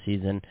throughout the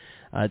season.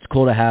 It's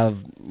cool to have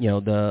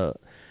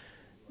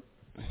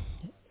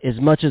as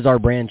much as our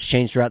brands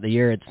change throughout the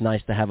year, it's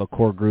nice to have a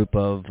core group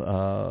of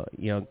our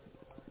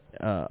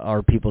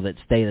people that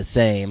stay the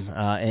same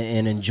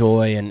and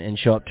enjoy and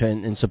show up to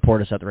and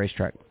support us at the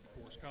racetrack. Of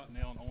course,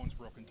 Continental in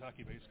Owensboro,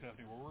 Kentucky-based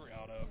company where we're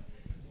out of.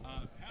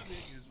 How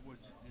big is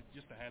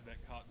just to have that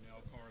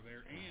Continental car there?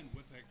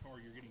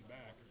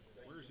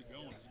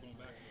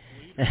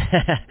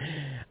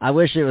 I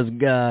wish it was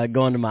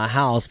going to my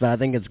house, but I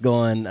think it's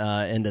going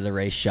into the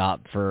race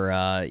shop for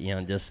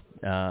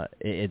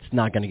it's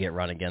not going to get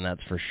run again,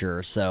 that's for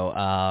sure. So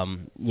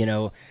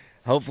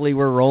hopefully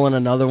we're rolling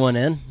another one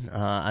in.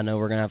 I know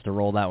we're going to have to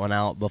roll that one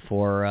out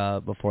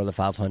before the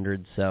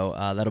 500, so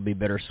that'll be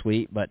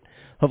bittersweet, but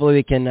hopefully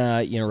we can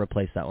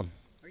replace that one.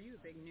 Are you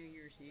a big New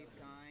Year's Eve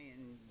guy,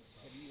 and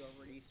have you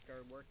already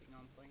started working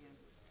on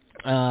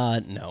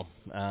plans? No.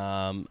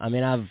 I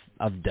mean,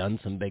 I've done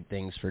some big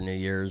things for New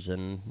Year's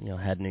and,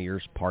 had New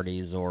Year's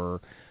parties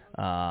or,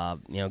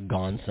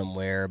 gone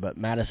somewhere. But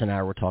Madison and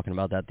I were talking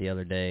about that the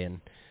other day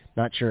and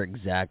not sure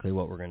exactly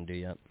what we're going to do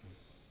yet.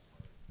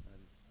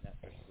 At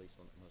least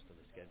on most of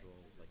the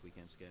schedules, like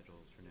weekend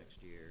schedules for next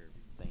year,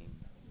 same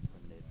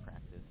limited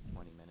practice,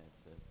 20 minutes.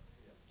 Do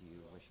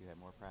you wish you had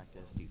more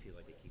practice? Do you feel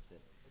like it keeps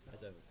it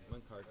as a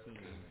one-car team?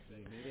 Do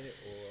you need it,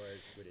 or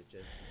would it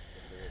just,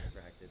 if there is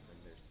practice and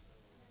there's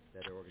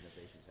better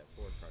organizations have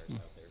 4 cars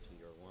out there to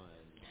your one,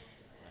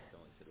 not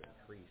going to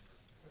increase?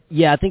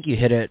 Yeah, I think you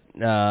hit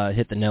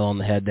the nail on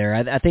the head there.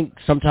 I think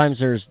sometimes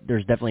there's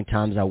definitely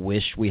times I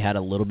wish we had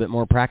a little bit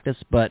more practice,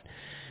 but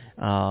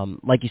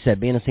like you said,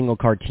 being a single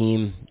car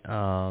team,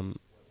 20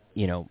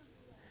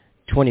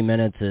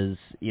 minutes is,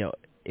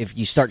 if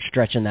you start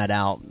stretching that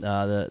out,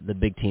 the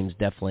big teams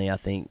definitely, I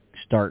think,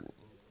 start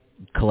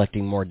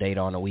collecting more data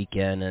on a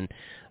weekend and,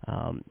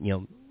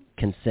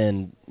 can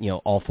send,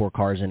 all 4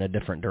 cars in a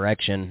different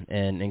direction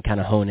and kind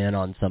of hone in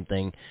on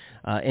something.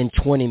 In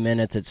 20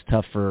 minutes, it's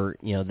tough for,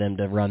 them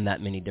to run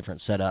that many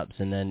different setups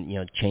and then,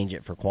 change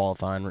it for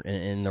qualifying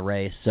in the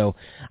race. So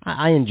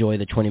I enjoy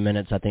the 20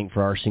 minutes, I think,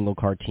 for our single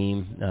car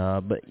team.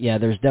 But yeah,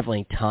 there's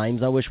definitely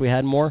times I wish we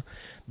had more,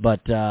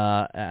 but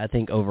I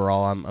think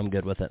overall I'm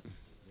good with it.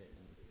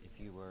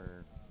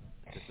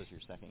 If this was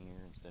your second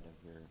year instead of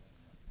your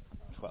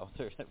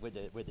 12th,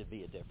 would it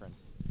be a difference?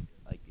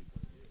 Like,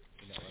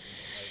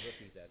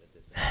 rookies at a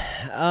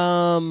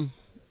disadvantage?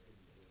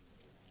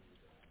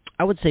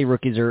 I would say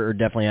rookies are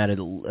definitely at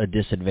a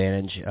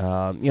disadvantage,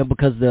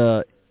 because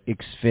the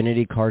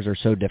Xfinity cars are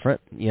so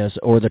different,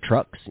 or the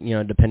trucks,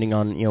 depending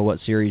on, what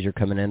series you're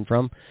coming in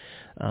from.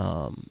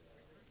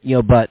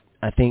 But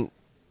I think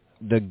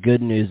the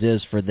good news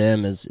is for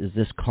them is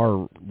this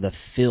car, the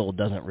field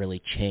doesn't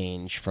really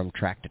change from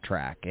track to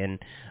track. And,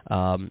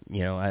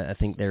 I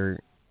think they're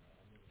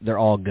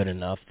all good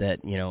enough that,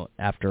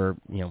 after,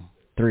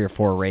 3 or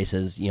 4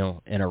 races,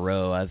 in a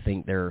row, I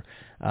think they're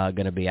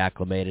going to be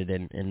acclimated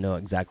and know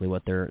exactly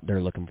what they're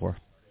looking for.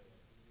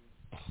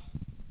 Got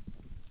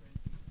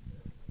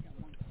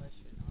one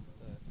question off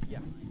the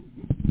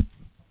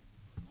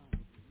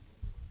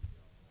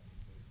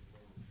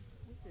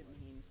What does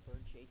it mean for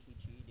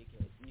JTG to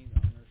get new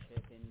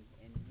ownership and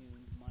new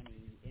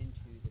money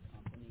into the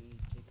company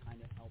to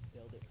kind of help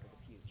build it for the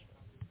future?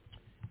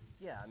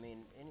 Yeah, I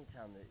mean,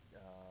 anytime that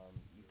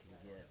you can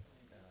get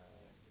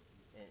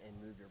and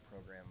move your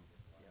program,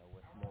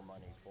 with more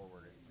money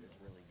forward is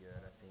really good.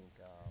 I think,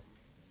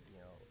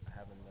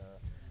 having the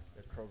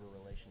Kroger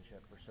relationship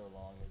for so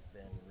long has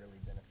been really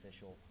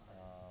beneficial,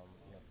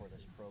 for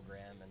this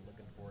program, and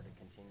looking forward to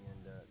continuing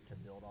to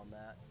build on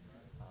that.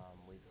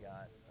 We've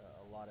got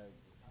a lot of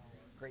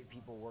great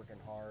people working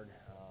hard.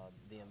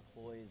 The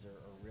employees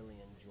are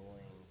really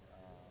enjoying,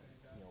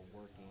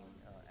 working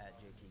at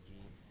JTG,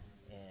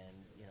 and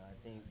I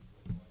think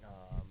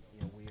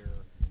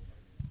we're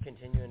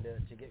continuing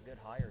to get good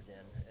hires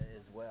in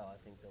as well. I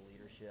think the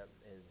leadership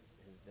has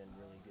been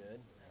really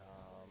good.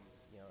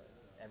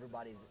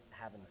 Everybody's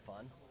having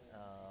fun,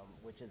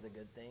 which is a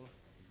good thing.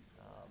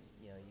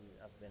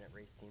 I've been at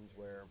race teams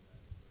where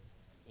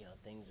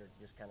things are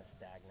just kind of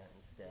stagnant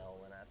and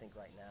stale, and I think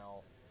right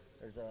now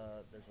there's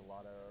a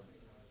lot of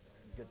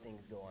good things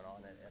going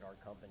on at our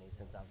company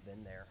since I've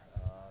been there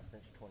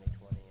since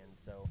 2020, and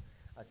so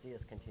I see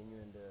us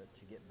continuing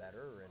to get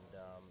better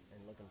and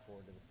looking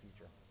forward to the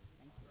future.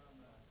 Thank you.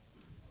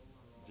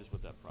 Just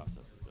what that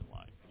process has been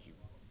like, because you've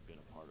been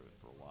a part of it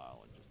for a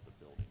while, and just the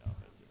building of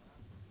it.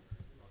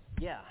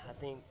 Yeah, I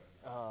think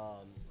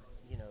I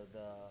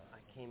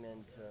came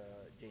into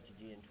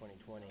JTG in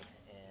 2020,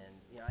 and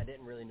I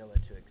didn't really know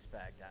what to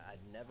expect. I'd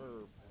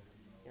never,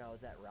 I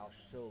was at Roush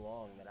so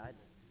long that I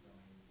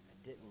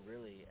didn't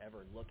really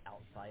ever look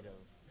outside of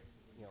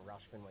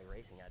Roush Fenway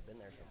Racing. I'd been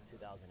there since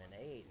 2008,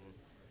 and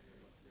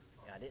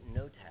I didn't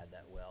know Tad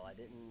that well. I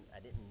didn't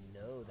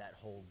know that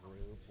whole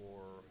group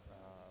or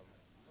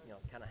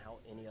kind of how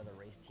any other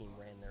race team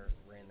ran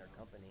their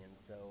company, and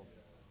so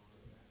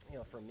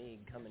for me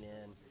coming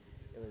in,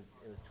 it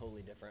was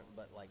totally different.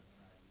 But like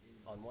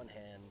on one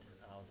hand,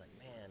 I was like,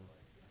 man,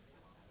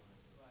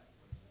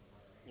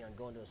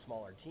 going to a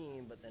smaller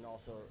team, but then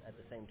also at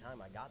the same time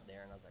I got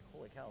there and I was like,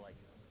 holy cow, like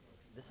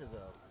this is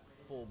a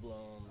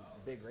full-blown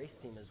big race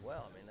team as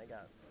well. I mean, they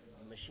got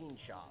machine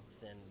shops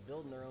and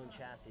building their own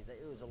chassis.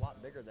 It was a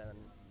lot bigger than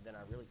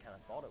I really kind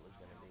of thought it was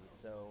going to be.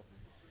 So,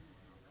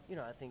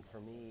 I think for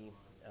me,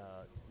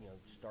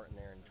 starting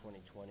there in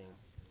 2020,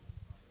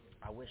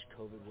 I wish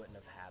COVID wouldn't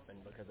have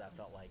happened, because I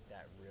felt like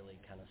that really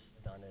kind of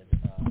stunted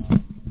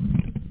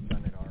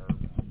our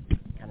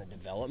kind of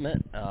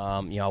development.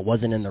 I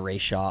wasn't in the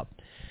race shop,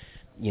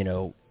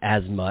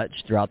 as much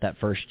throughout that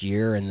first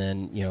year. And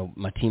then,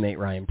 my teammate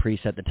Ryan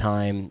Preece at the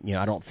time,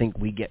 I don't think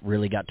we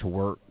really got to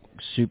work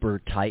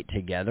super tight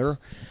together.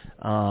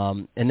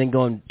 And then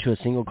going to a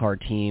single car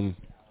team,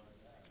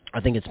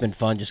 I think it's been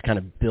fun just kind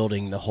of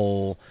building the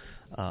whole,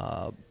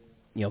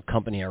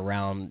 company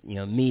around,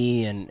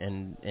 me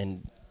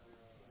and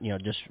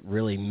just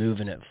really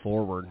moving it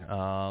forward,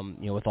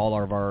 with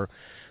all of our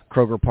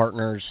Kroger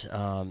partners,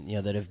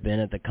 that have been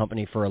at the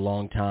company for a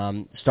long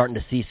time, starting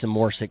to see some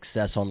more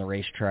success on the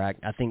racetrack.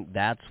 I think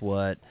that's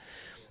what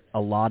a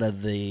lot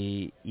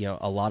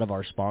of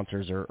our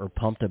sponsors are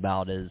pumped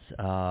about is,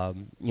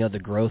 the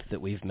growth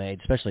that we've made,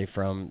 especially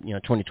from,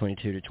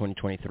 2022 to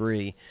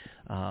 2023.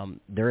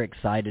 They're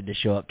excited to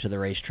show up to the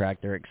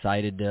racetrack. They're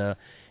excited to,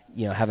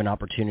 have an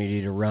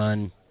opportunity to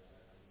run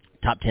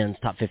top 10s,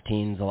 top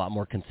 15s, a lot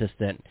more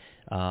consistent,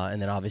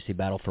 and then obviously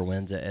battle for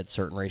wins at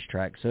certain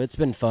racetracks. So it's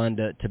been fun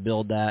to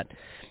build that.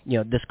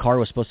 This car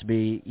was supposed to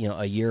be,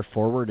 a year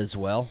forward as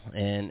well,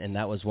 and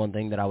that was one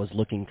thing that I was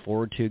looking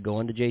forward to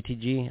going to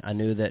JTG. I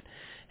knew that,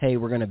 hey,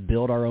 we're going to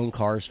build our own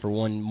cars for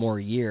one more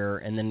year,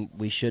 and then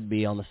we should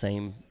be on the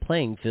same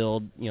playing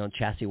field,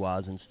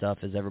 chassis-wise and stuff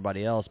as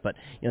everybody else. But,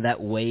 that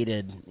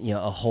waited,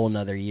 a whole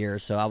nother year,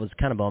 so I was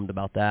kind of bummed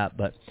about that.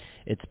 But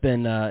it's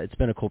been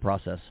a cool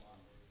process.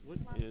 What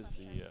is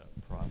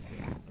the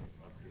process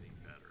of getting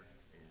better?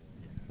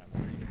 And I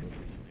read a book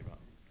recently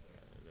about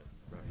that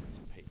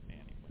referenced Peyton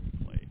Manning when he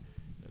played.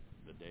 That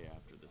the day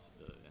after the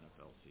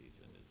NFL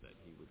season is that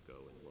he would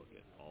go and look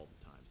at all the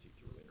times he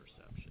threw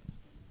interceptions,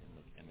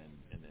 and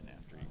then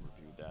after he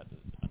reviewed that to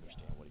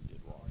understand what he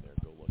did wrong there,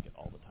 go look at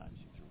all the times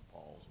he threw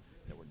balls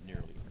that were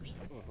nearly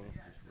intercepted.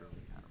 Just really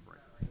kind of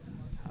break.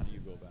 How do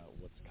you go about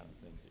what's kind of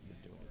things that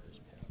you're doing at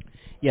this point?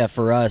 Yeah,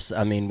 for us,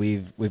 I mean,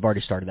 we've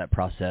already started that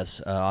process.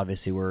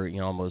 Obviously, we're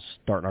almost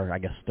starting our,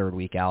 third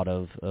week out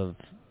of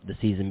the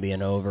season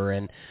being over,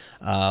 and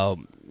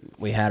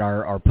we had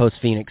our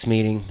post-Phoenix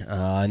meeting,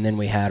 and then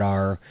we had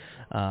our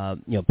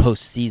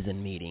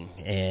post-season meeting,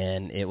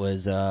 and it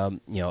was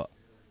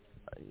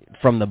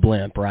from the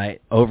blimp,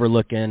 right,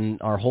 overlooking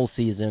our whole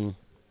season,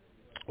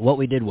 what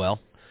we did well.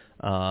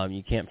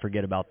 You can't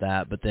forget about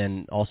that, but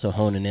then also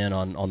honing in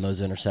on those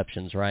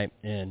interceptions, right?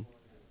 And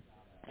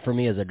for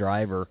me as a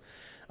driver,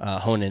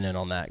 honing in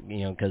on that,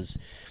 because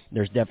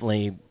there's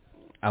definitely,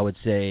 I would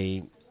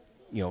say,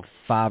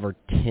 5 to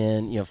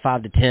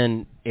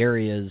 10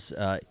 areas,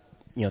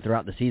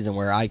 throughout the season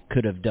where I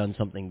could have done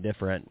something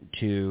different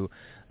to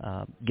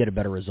get a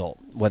better result,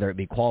 whether it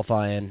be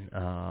qualifying,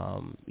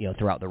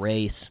 throughout the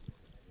race,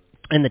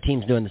 and the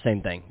team's doing the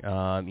same thing.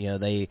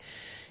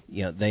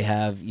 They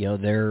have,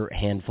 their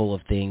handful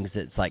of things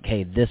that's like,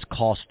 hey, this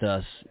cost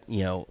us,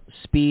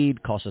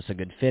 speed, cost us a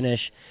good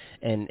finish,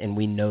 and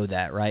we know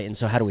that, right? And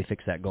so how do we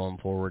fix that going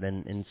forward?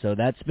 And so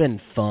that's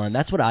been fun.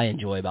 That's what I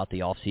enjoy about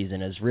the off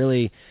season is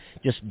really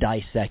just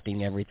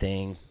dissecting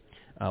everything.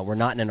 We're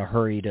not in a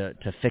hurry to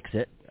fix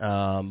it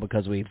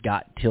because we've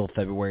got till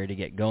February to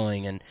get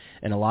going, and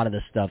a lot of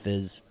this stuff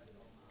is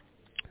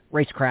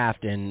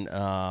racecraft and,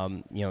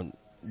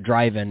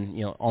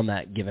 driving, on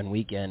that given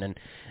weekend,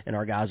 and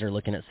our guys are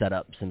looking at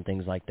setups and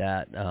things like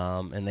that,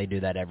 and they do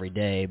that every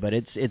day. But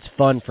it's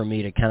fun for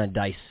me to kind of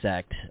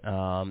dissect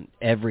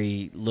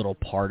every little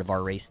part of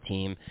our race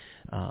team,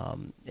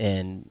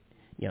 and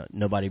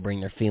nobody bring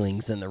their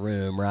feelings in the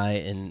room,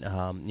 right? And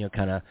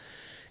kind of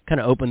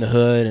open the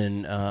hood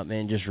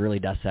and just really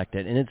dissect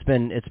it. And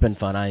it's been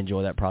fun. I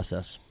enjoy that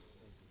process.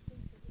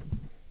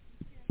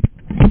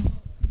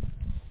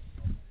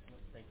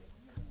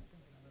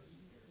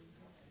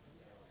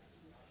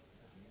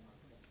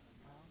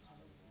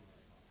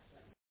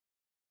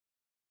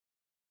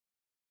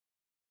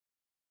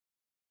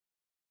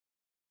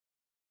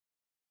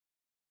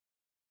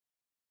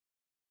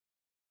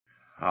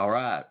 All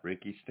right,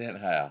 Ricky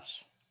Stenthouse,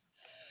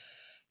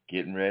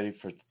 getting ready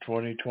for the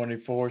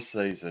 2024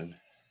 season.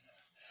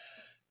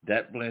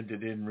 That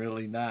blended in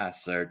really nice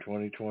there,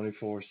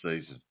 2024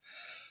 season.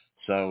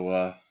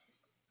 So,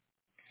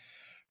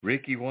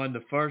 Ricky won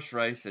the first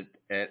race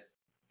at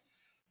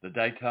the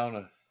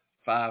Daytona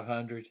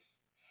 500,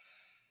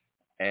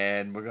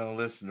 and we're going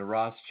to listen to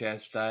Ross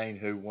Chastain,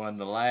 who won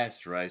the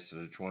last race of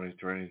the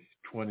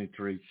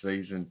 2023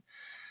 season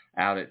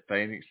out at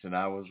Phoenix, and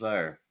I was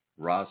there.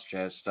 Ross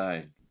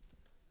Chastain.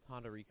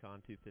 Honda Recon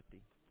 250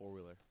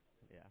 4-wheeler.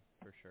 Yeah,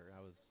 for sure.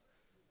 I was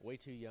way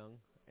too young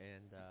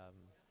and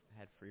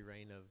had free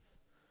reign of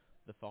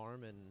the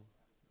farm and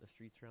the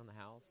streets around the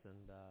house,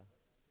 and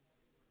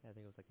I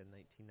think it was like a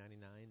 1999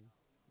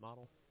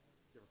 model.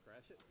 Did you ever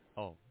crash it?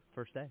 Oh,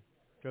 first day.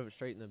 Drove it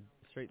straight in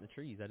the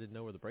trees. I didn't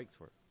know where the brakes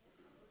were.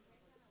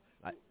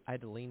 I had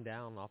to lean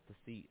down off the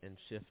seat and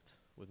shift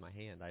with my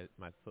hand.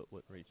 My foot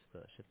wouldn't reach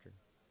the shifter.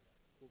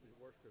 What was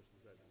the worst Christmas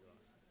present you got?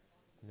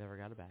 Never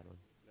got a bad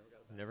one.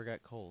 Never got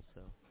cold,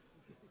 so.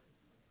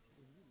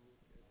 When you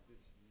look at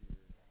this year,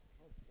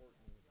 how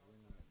important is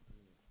winning at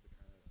Phoenix to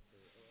kind of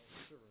say,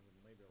 sort of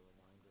maybe a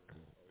reminder of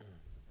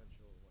the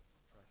potential and what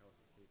Trackhouse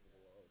is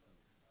capable of, and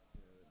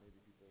that maybe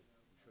people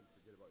shouldn't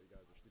forget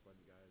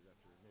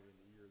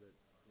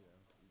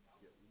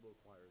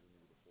acquire than you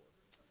were before?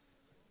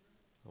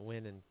 A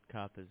win in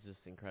Cup is just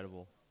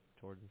incredible,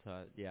 Jordan.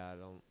 So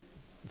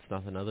it's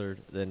nothing other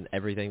than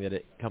everything that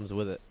it comes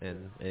with it,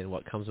 and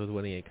what comes with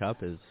winning a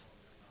Cup is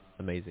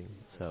amazing.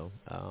 So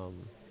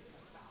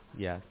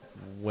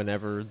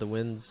whenever the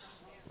wins,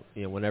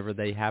 whenever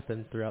they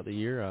happen throughout the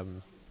year,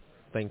 I'm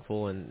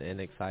thankful and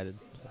excited.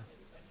 So.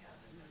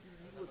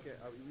 You look at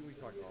we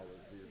talked all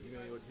this year. You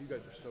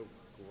guys are so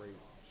great,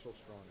 so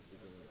strong at the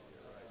beginning of the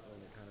year, right? And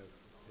then it kind of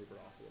tapered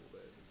off a little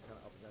bit. It's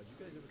kind of up and down. Did you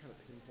guys ever kind of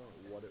pinpoint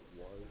what it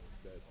was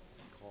that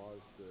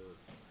caused the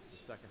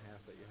second half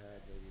that you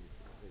had? Maybe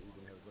that you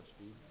didn't have as much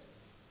speed.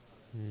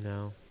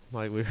 No,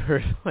 like we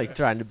were like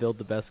trying to build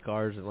the best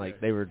cars, and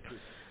like they were,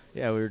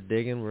 we were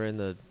digging. We're in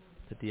the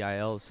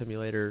DIL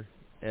simulator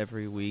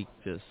every week,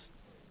 just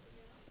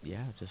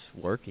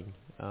working.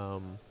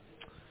 No,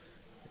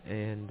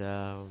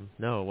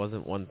 it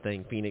wasn't one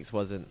thing. Phoenix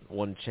wasn't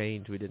one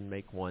change. We didn't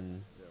make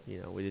one,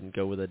 we didn't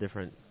go with a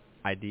different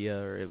idea,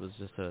 or it was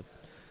just a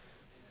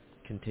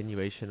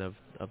continuation of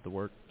the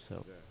work.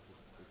 So,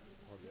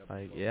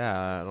 I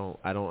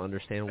don't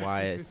understand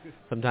why.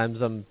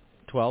 Sometimes I'm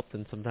 12th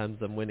and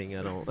sometimes I'm winning.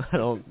 I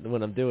don't.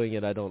 When I'm doing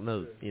it, I don't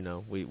know.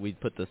 We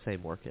put the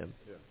same work in.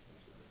 Yeah.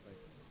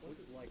 What's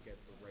it like at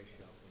the race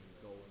shop when you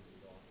go into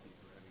the off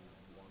season, having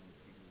won the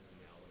season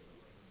finale?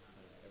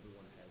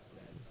 Everyone has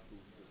that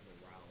boost of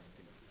morale and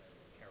can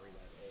carry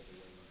that all the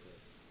way into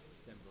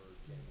December,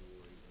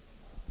 January.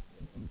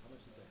 How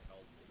much does it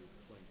help the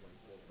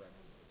 2024 prep,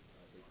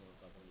 Daytona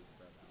 500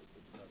 prep?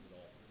 It does it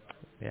all.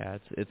 Yeah,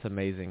 it's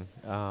amazing.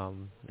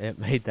 It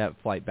made that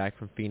flight back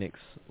from Phoenix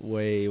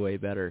way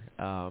better.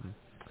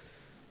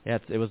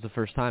 It was the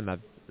first time I've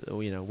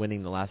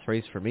winning the last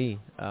race for me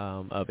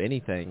of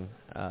anything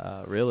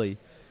really,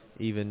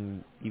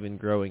 even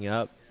growing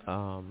up.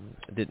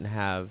 Didn't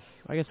have,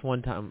 I guess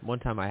one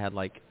time I had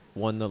like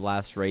won the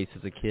last race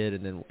as a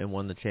kid and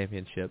won the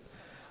championship.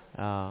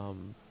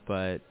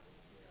 But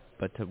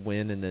to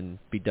win and then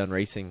be done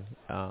racing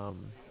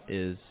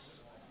is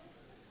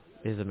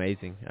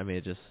amazing. I mean,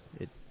 it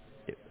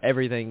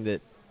everything that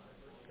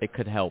it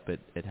could help, it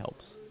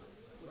helps.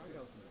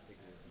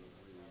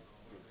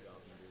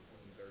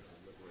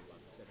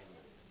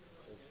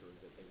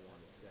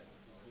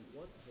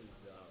 What is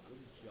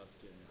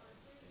Justin and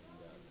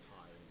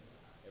Ty and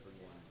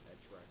everyone at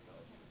Track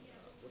House?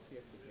 What's the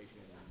expectation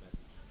and the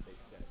message they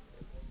set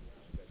as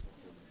you guys look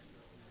forward to next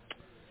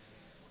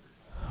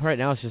year? Right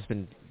now, it's just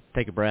been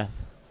take a breath.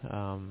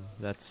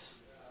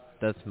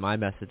 That's my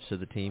message to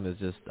the team is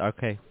just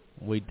okay.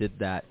 We did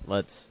that.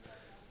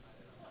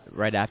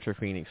 Right after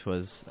Phoenix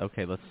was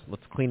okay. Let's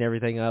clean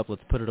everything up.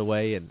 Let's put it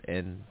away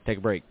and take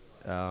a break.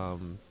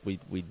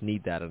 We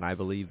need that, and I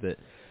believe that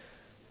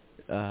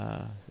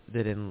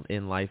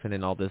in life and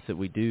in all this that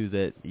we do,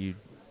 that you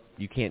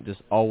can't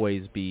just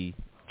always be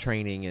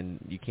training and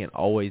you can't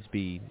always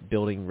be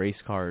building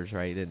race cars,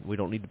 right? And we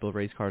don't need to build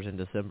race cars in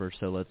December.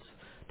 So let's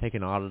take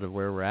an audit of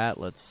where we're at.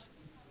 Let's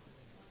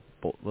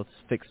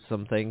fix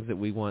some things that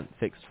we want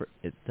fixed for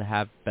it to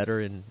have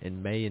better in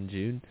May and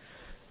June.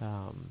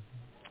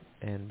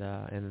 And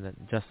then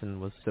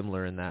Justin was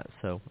similar in that.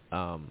 So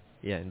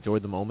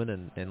enjoyed the moment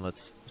and let's.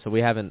 So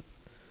we haven't.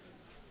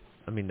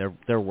 I mean,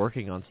 they're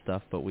working on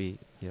stuff, but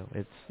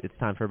it's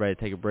time for everybody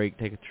to take a break,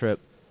 take a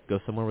trip, go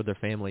somewhere with their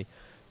family,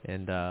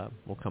 and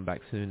we'll come back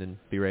soon and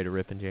be ready to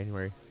rip in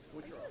January. Are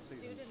you a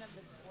student of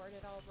the sport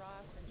at all,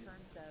 Ross, in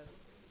terms of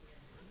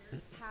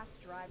past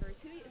drivers?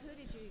 Who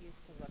did you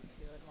used to look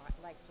to and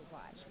like to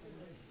watch when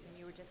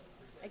you were just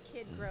a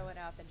kid growing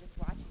up and just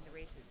watching the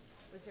races?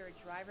 Was there a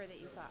driver that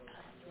you thought, oh,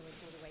 that's really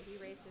cool the way he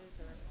races?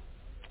 Or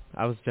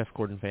I was a Jeff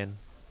Gordon fan.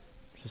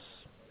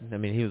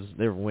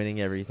 They were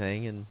winning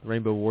everything and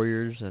Rainbow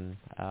Warriors and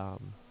I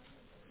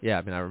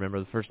remember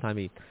the first time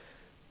he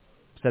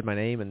said my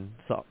name and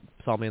saw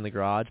me in the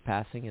garage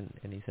passing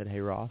and he said, "Hey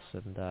Ross,"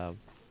 and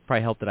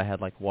probably helped that I had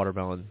like a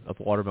watermelon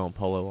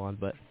polo on,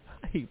 but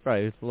he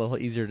probably was a little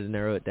easier to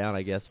narrow it down,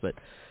 I guess. But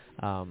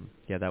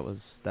that was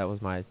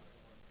my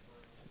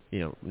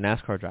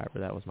NASCAR driver.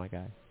 That was my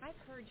guy. I've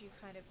heard you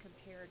kind of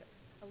compared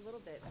a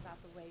little bit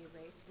about the way you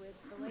race with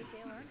the late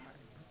Dale Earnhardt.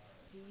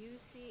 Do you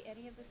see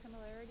any of the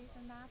similarities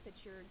in that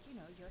you're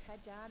head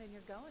down and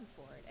you're going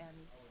for it, and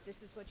this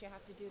is what you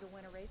have to do to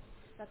win a race?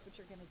 That's what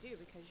you're going to do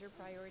because your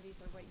priorities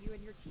are what you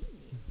and your team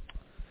need.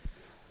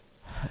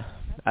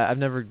 I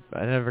never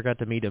got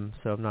to meet him,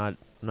 so I'm not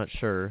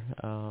sure.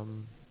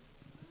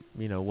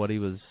 What he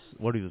was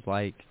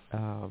like.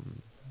 I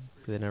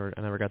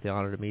never got the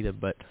honor to meet him,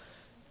 but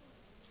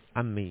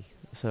I'm me.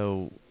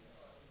 So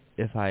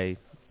if I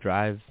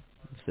drive,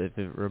 if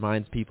it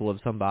reminds people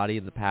of somebody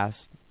in the past,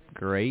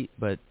 great,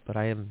 but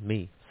I am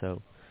me.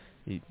 So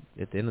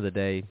at the end of the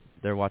day,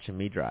 they're watching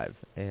me drive,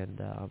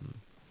 and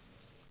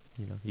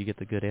you get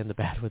the good and the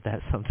bad with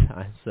that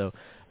sometimes. So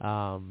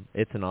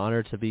it's an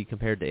honor to be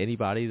compared to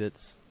anybody that's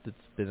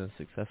been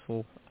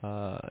successful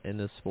in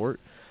this sport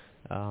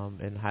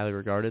and highly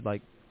regarded,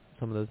 like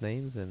some of those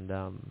names. And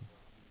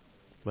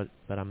but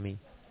I'm me.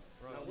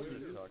 Ron, what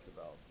you talked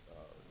about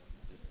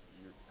just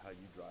how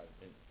you drive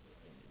and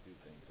do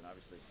things, and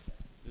obviously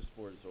this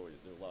sport is always,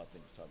 there are a lot of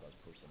things to talk about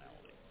is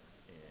personality.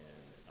 And,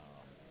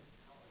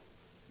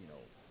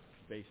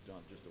 based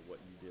on just what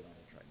you did on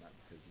the track, not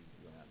because you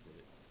went out and did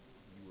it,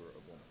 you were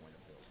at one point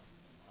a villain.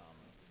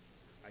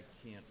 I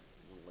can't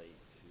relate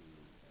to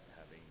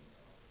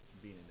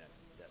being in that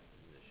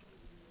position.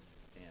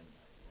 And,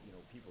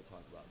 people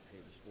talk about, hey,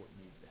 the sport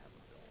needs to have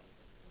a villain.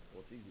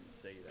 Well, it's easy to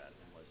say that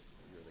unless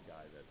you're the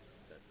guy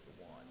that's the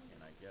one.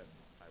 And I guess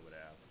I would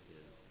ask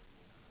is,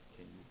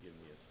 can you give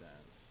me a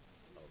sense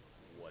of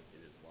what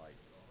it is like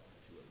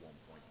to at one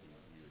point be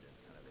viewed as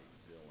kind of a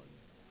villain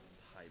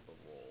type of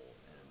role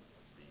and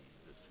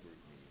the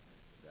scrutiny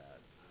that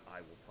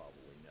I will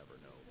probably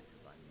never know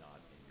because I'm not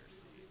in your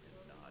seat and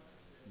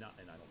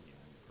and I don't mean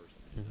you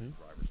personally, in the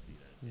driver's seat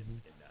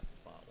in that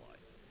spotlight.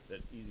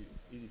 That's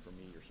easy for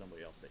me or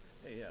somebody else to say,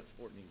 hey, yeah, the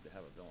sport needs to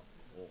have a villain.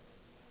 Well,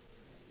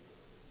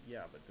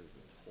 yeah, but there's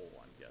a toll,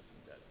 I'm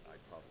guessing, that I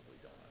probably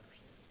don't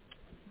understand.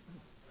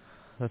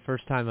 The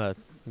first time a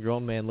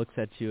grown man looks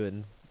at you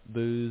and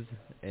boos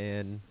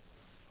and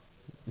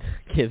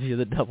gives you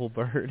the double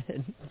bird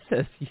and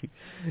says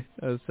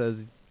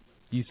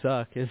you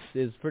suck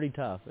is pretty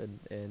tough.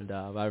 And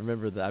I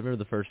remember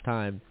the first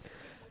time.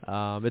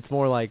 It's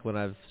more like when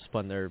I've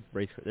spun their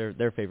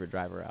favorite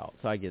driver out,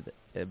 so I get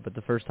it. But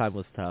the first time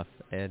was tough,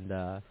 and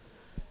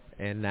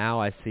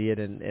now I see it,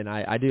 and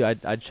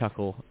I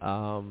chuckle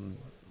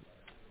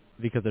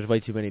because there's way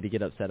too many to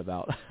get upset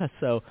about.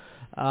 So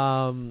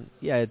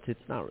yeah, it's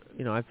not,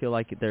 I feel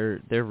like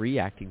they're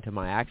reacting to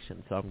my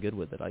actions, so I'm good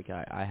with it. Like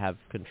I have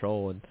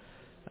control,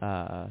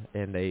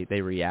 and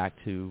they react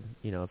to,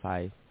 if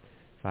I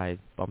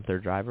bump their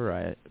driver,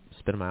 I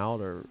spin them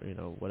out or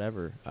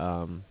whatever.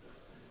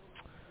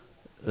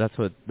 That's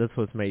what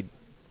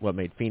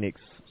made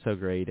Phoenix so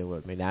great and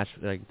what made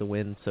the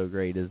win so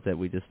great is that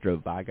we just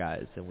drove by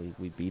guys and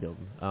we beat them.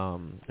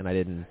 And I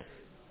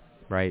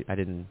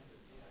didn't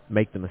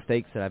make the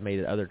mistakes that I've made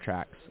at other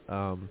tracks.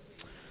 So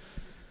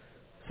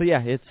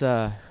yeah, it's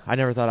I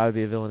never thought I would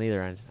be a villain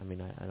either.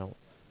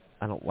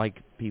 I don't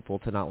like people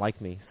to not like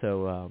me.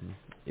 So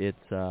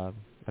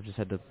I've just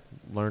had to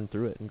learn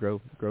through it and grow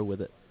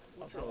with it.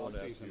 What I want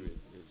to ask you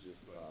is just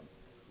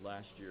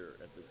last year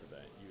at this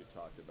event, you had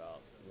talked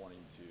about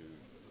wanting to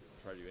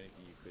try to do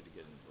anything you could to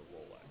get into the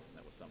Rolex, and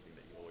that was something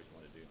that you always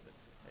wanted to do. That,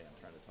 hey, I'm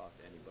trying to talk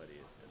to anybody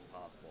as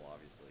possible.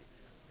 Obviously,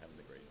 having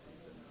the great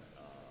season,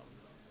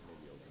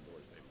 maybe open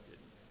doors, maybe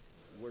didn't.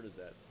 Where does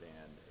that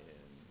stand in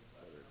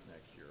whether it's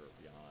next year or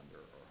beyond,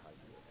 or how do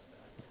you look at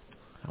that?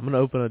 I'm going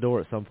to open a door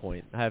at some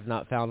point. I have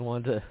not found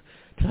one to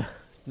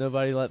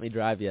nobody let me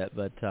drive yet,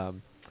 but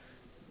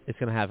it's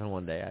going to happen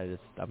one day.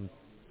 I'm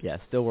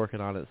still working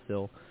on it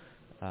still.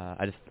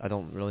 I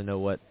don't really know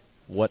what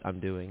I'm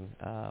doing.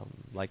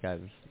 Like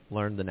I've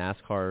learned the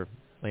NASCAR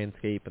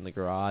landscape and the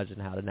garage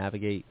and how to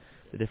navigate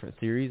the different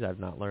series. I've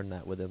not learned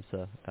that with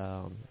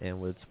IMSA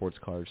and with sports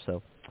cars.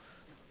 So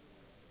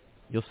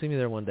you'll see me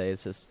there one day.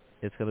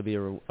 It's going to be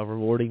a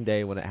rewarding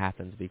day when it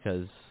happens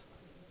because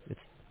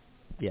it's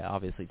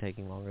obviously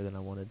taking longer than I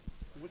wanted.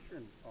 What's your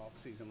off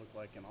season look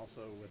like, and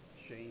also with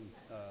Shane,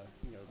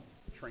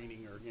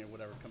 training or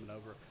whatever coming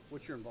over?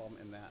 What's your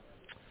involvement in that?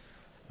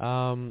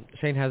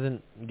 Shane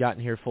hasn't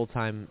gotten here full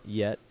time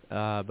yet,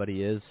 but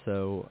he is.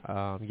 So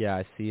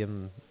I see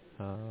him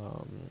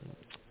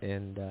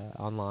and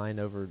online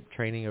over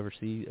training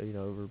overseas,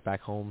 over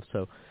back home.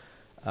 So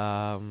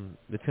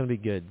it's going to be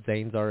good.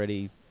 Zane's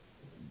already,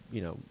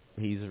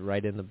 he's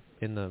right in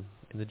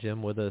the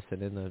gym with us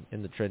and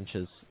in the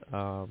trenches.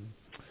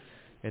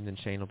 And then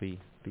Shane will be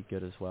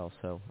good as well.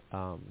 So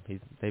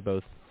they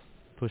both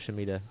pushing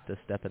me to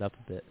step it up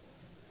a bit.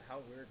 How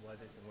weird was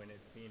it to win at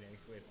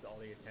Phoenix with all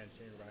the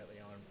attention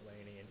rightly on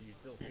Blaney, and do you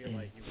still feel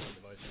like you won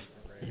the most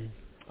recent race?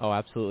 Oh,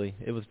 absolutely.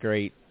 It was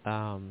great.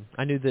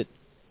 I knew that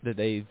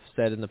they've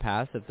said in the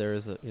past that there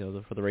is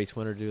for the race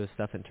winner to do his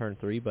stuff in turn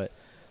 3, but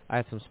I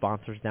had some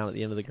sponsors down at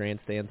the end of the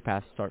grandstands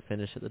past start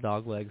finish at the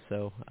dog leg,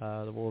 so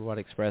the Worldwide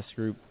Express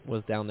group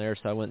was down there,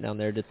 so I went down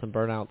there, did some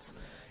burnouts,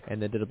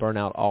 and then did a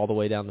burnout all the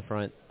way down the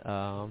front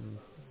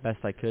best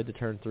I could to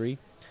turn 3.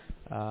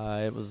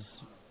 It was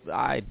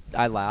I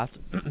laughed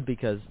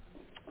because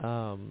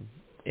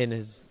in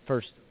his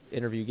first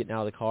interview getting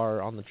out of the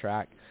car on the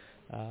track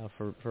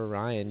for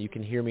Ryan, you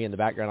can hear me in the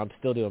background. I'm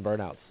still doing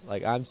burnouts.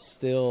 Like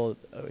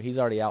he's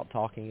already out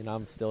talking, and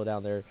I'm still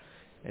down there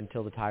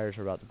until the tires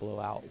are about to blow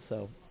out.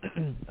 So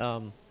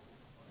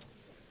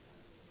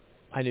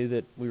I knew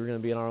that we were going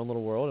to be in our own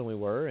little world, and we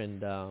were.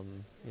 And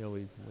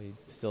we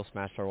still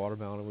smashed our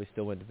watermelon, and we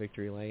still went to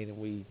victory lane,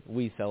 and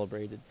we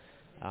celebrated.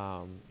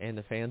 And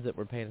the fans that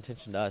were paying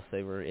attention to us,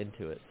 they were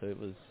into it. So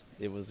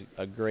it was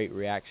a great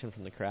reaction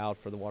from the crowd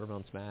for the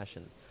watermelon smash,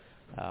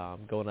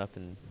 and going up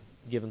and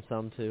giving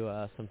some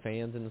to some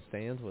fans in the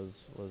stands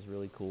was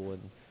really cool,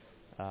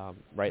 and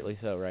rightly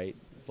so, right?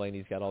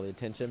 Blaney's got all the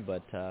attention,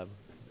 but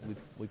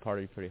we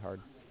partied pretty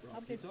hard.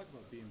 Rob, can you talk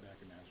about being back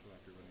in Nashville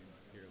after winning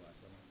here last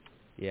summer?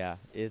 Yeah,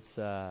 it's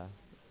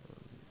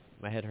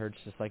my head hurts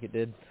just like it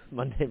did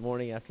Monday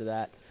morning after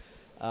that.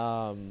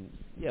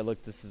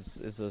 Look, this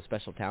is a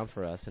special town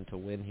for us, and to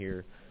win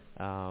here,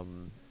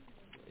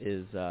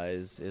 is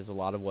a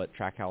lot of what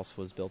Trackhouse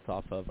was built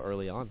off of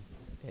early on,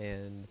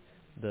 and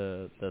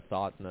the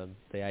thought and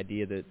the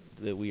idea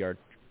that we are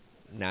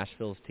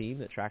Nashville's team,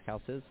 that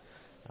Trackhouse is.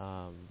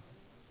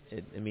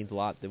 It means a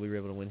lot that we were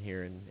able to win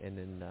here, and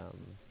then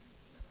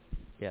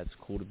yeah, it's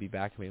cool to be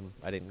back. I mean,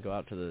 I didn't go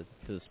out to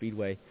the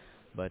Speedway,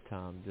 but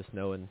just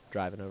knowing,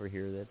 driving over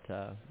here,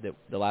 that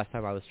the last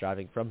time I was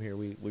driving from here,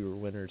 we were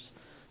winners,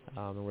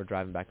 and we're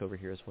driving back over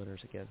here as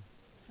winners again.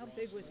 How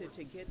big was it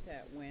to get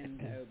that win,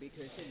 though,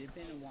 because it had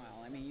been a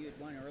while? I mean, you had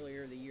won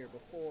earlier the year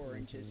before,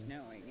 and just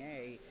knowing,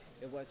 hey,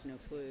 it wasn't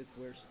a fluke,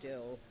 we're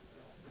still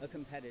a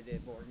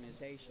competitive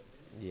organization.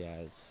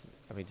 Yeah,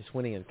 just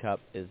winning a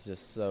Cup is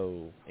just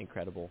so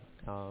incredible,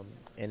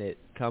 and it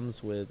comes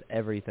with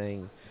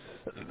everything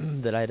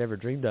that I'd ever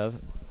dreamed of,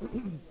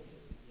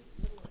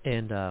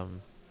 and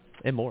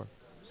more.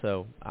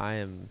 So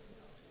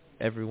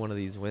every one of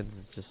these wins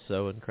is just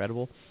so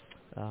incredible.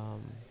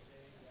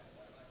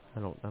 I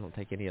don't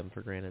take any of them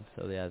for granted.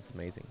 So yeah, it's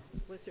amazing.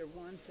 Was there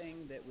one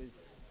thing that was,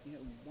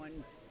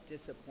 one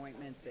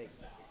disappointment that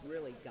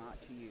really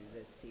got to you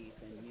this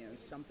season?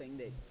 Something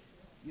that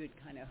you had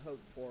kind of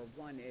hoped for,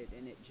 wanted,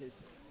 and it just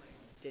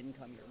didn't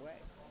come your way?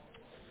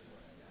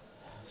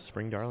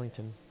 Spring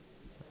Darlington.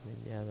 I mean,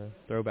 yeah, the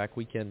throwback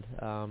weekend.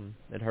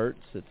 It hurts.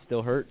 It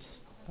still hurts.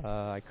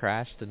 I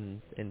crashed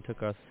and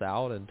took us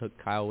out and took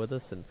Kyle with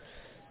us. And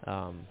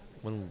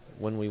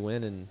when we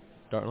win in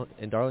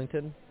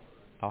Darlington,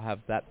 I'll have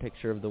that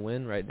picture of the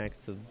win right next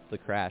to the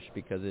crash,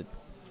 because it's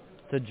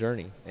a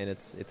journey, and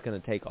it's going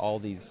to take all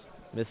these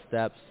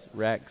missteps,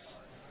 wrecks,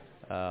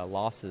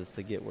 losses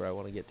to get where I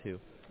want to get to.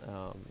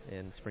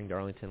 And Spring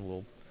Darlington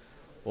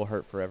will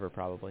hurt forever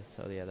probably.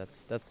 So yeah,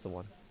 that's the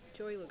one.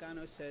 Joey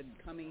Logano said,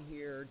 coming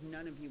here,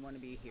 none of you want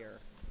to be here.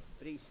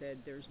 But he said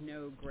there's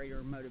no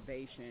greater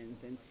motivation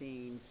than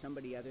seeing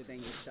somebody other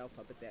than yourself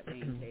up at that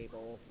main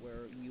table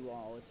where you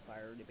all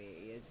aspire to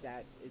be.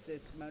 Is this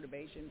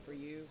motivation for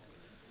you?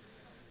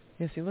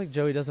 Yeah, it seems like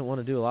Joey doesn't want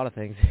to do a lot of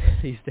things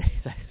these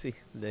days.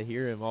 I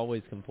hear him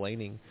always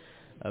complaining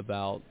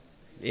about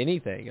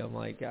anything. I'm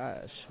like,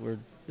 gosh, you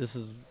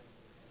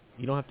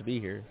don't have to be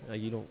here.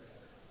 You don't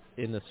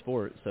in the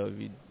sport. So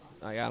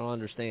I don't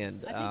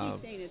understand. I think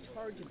he's saying it's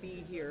hard to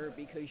be here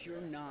because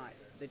you're not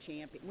the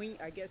champion.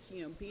 I guess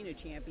being a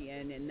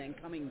champion and then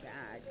coming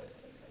back.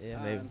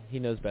 Yeah, maybe he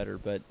knows better.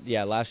 But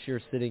yeah, last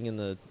year sitting in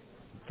the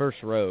first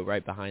row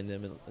right behind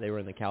them, and they were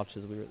in the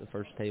couches. We were at the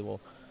first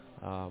table.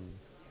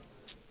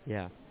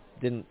 Yeah,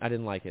 I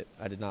didn't like it.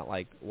 I did not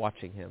like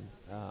watching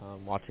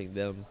watching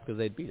them, because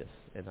they'd beat us,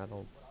 and I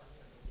don't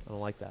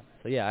like that.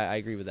 So yeah, I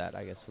agree with that.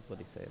 I guess with what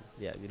he's saying.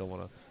 Yeah, you don't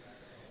want to.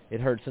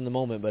 It hurts in the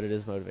moment, but it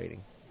is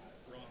motivating.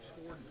 Ross,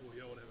 Ford and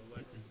Toyota have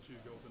elected to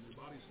go with a new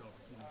body style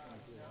for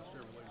 2024.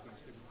 Chevrolet's going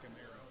to stick with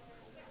Camaro.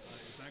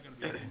 Is that going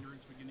to be a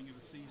hindrance beginning of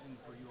the season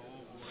for you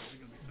all, or is it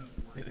going to be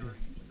something where you're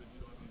already used to it,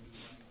 you don't have any new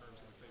learning curves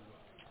like they will?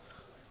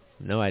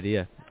 No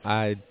idea.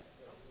 I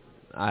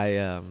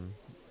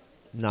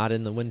not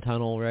in the wind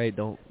tunnel, right?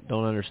 Don't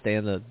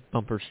understand the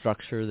bumper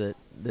structure that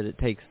it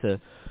takes to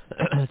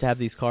to have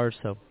these cars.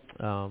 So,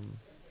 not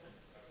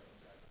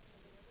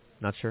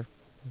sure.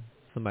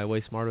 Somebody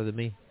way smarter than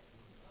me.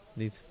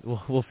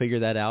 We'll figure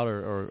that out,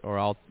 or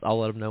I'll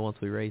let them know once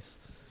we race.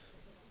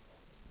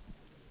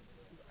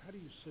 How do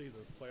you see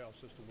the playoff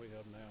system we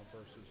have now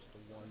versus the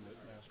one that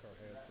NASCAR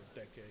had for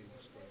decades,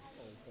 the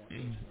old point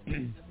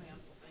system?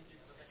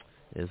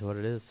 It is what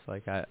it is.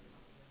 Like I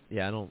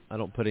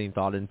don't put any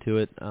thought into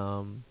it.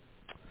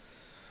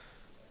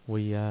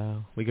 We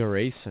go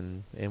race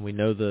and we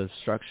know the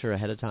structure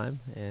ahead of time,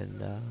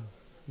 and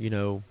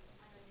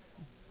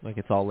like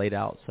it's all laid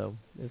out. So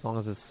as long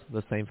as it's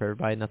the same for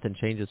everybody, nothing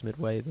changes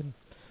midway, then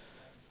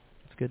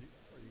it's good.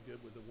 Are you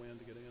good with the win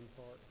to get in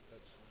part?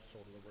 That's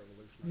sort of the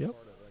revolutionary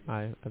part of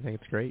it. I think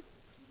it's great.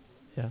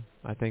 Yeah,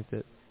 I think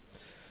that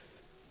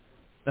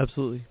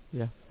absolutely.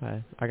 Yeah,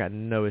 I got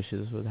no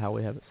issues with how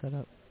we have it set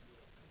up.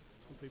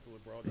 Some people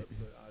have brought up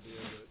the idea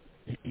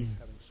that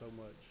having so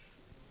much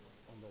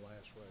on the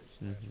last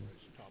race,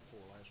 top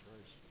four last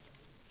race,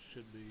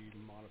 should be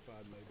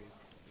modified, maybe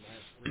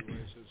last three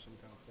races, some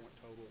kind of point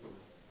total or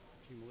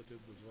cumulative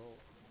result.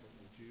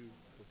 Would you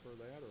prefer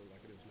that, or like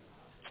it is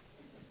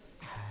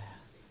now?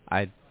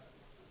 I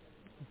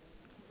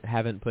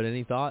haven't put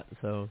any thought,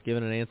 so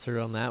giving an answer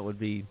on that would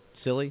be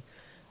silly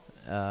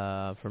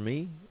for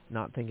me,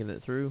 not thinking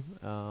it through.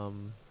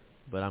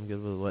 But I'm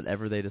good with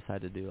whatever they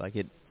decide to do. Like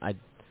I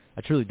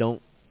truly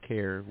don't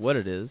care what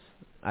it is.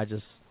 I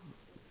just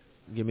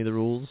give me the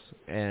rules,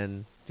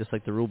 and just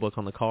like the rule book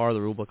on the car,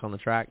 the rule book on the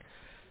track,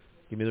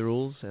 give me the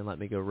rules and let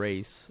me go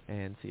race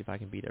and see if I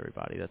can beat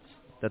everybody.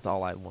 That's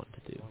all I want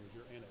to do.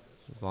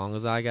 As long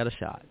as I got a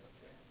shot.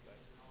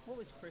 What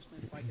was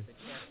Christmas like at the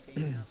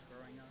Chastain house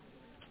growing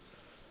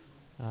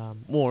up?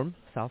 Warm,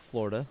 South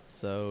Florida.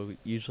 So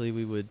usually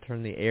we would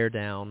turn the air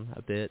down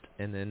a bit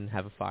and then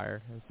have a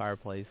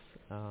fireplace,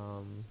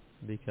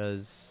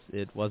 because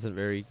it wasn't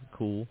very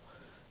cool.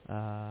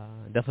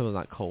 Definitely was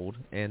not cold.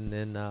 And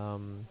then,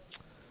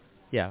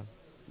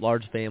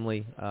 large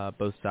family,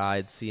 both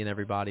sides, seeing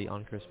everybody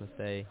on Christmas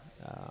Day.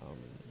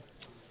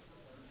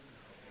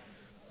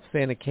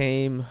 Santa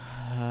came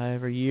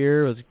every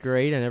year. It was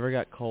great. I never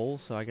got cold,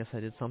 so I guess I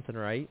did something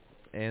right.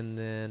 And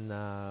then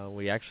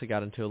we actually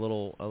got into a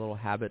little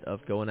habit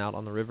of going out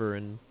on the river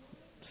and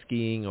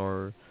skiing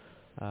or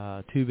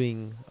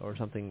tubing or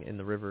something in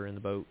the river in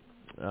the boat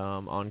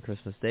on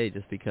Christmas Day,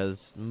 just because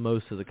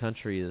most of the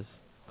country is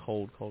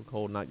cold,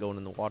 not going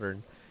in the water.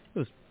 And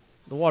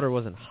the water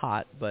wasn't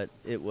hot, but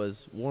it was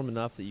warm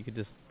enough that you could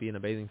just be in a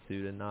bathing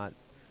suit and not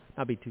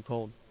be too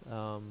cold.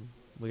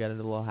 We got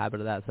into a little habit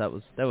of that,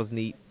 so that was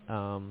neat.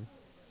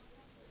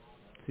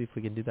 See if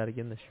we can do that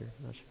again this year.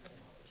 Not sure.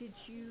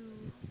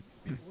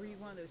 Were you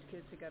one of those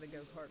kids that got a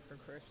go-kart for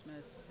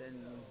Christmas? And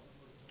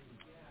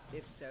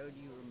if so,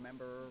 do you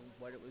remember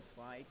what it was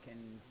like,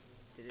 and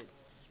did it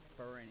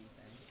spur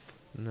anything?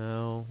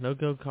 No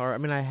go-kart. I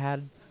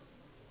mean,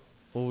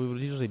 we would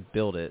usually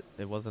build it.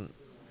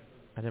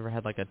 I never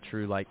had like a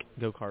true like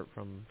go-kart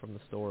from the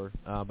store,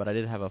 but I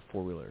did have a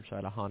four-wheeler. So I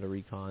had a Honda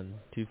Recon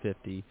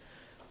 250.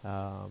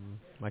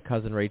 My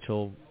cousin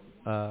Rachel,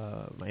 my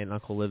aunt and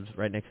uncle lives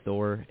right next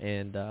door,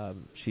 and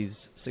she's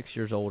 6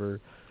 years older.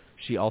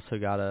 She also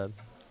got a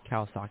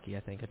Kawasaki, I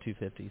think, a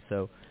 250.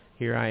 So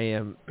here I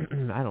am.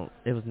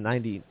 It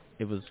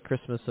was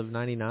Christmas of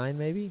 '99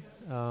 maybe.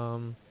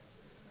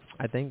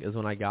 I think is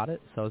when I got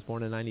it. So I was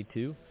born in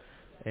 '92,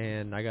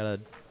 and I got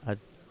a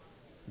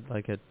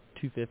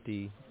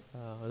 250.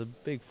 A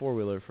big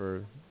four-wheeler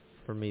for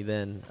me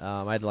then.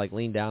 I had to like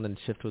lean down and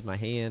shift with my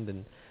hand,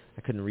 and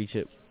I couldn't reach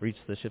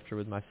the shifter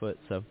with my foot.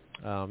 So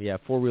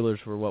four-wheelers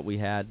were what we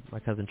had. My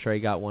cousin Trey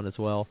got one as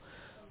well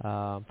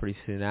pretty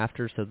soon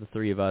after. So the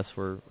three of us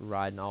were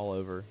riding all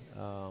over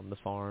the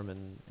farm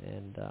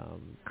and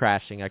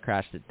crashing. I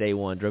crashed it day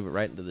one, drove it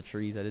right into the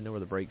trees. I didn't know where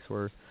the brakes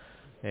were,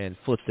 and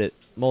flipped it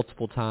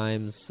multiple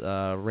times.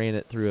 Ran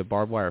it through a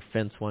barbed wire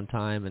fence one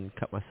time and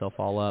cut myself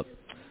all up.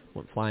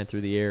 Went flying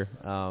through the air.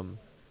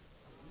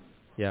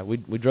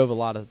 We drove a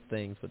lot of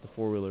things, but the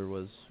four-wheeler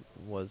was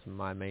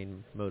my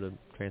main mode of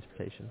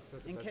transportation.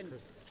 Is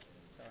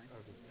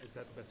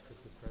that the best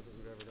Christmas present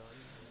we've ever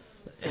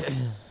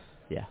done?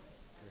 Yeah.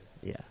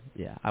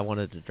 I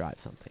wanted to drive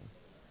something.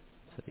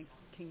 So.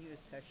 Can you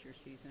assess your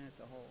season as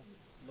a whole,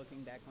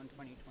 looking back on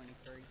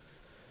 2023?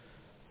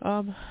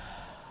 I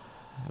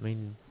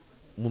mean,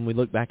 when we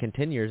look back in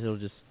 10 years, it'll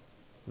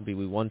be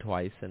we won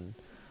twice, and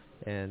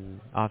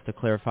I'll have to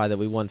clarify that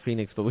we won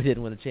Phoenix, but we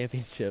didn't win a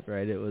championship,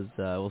 right? It was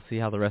we'll see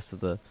how the rest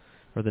of the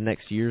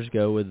next years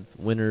go with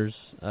winners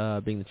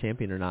being the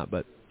champion or not,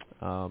 but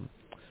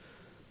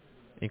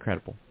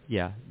incredible.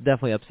 Yeah,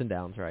 definitely ups and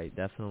downs, right?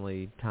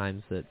 Definitely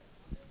times that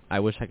I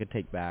wish I could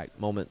take back,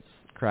 moments,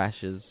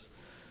 crashes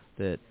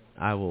that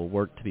I will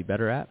work to be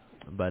better at,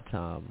 but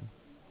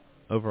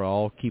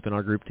overall, keeping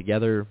our group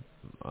together,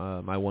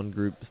 my one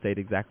group stayed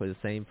exactly the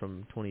same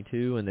from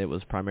 22, and it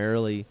was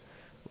primarily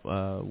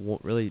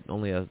really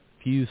only a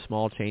few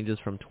small changes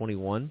from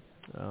 21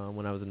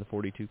 when I was in the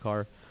 42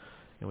 car,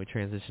 and we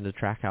transitioned to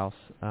Trackhouse.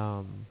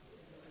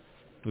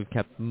 We've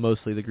kept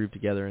mostly the group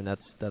together, and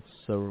that's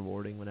so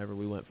rewarding. Whenever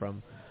we went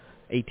from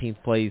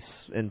 18th place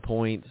in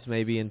points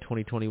maybe in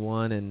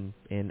 2021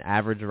 and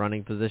average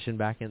running position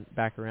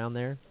back around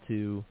there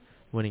to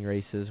winning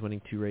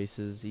 2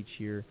 races each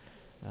year,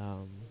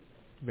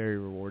 very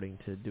rewarding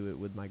to do it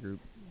with my group.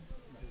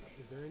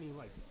 Is there any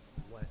less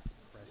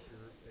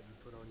pressure that you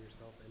put on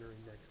yourself entering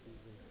next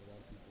season? Because a lot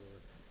of people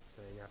are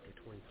saying after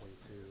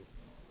 2022,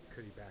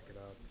 could he back it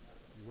up?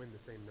 You win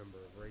the same number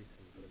of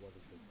races, but it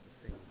wasn't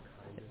the same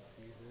kind of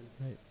season.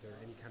 Right. Is there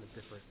any kind of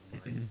different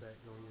mindset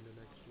going into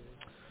next year?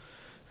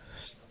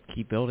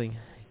 Keep building,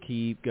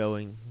 keep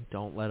going,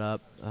 don't let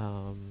up.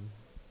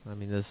 I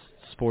mean, this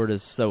sport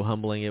is so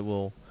humbling, it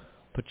will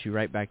put you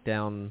right back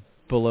down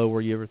below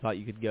where you ever thought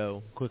you could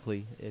go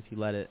quickly if you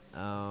let it.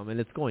 And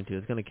it's going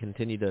to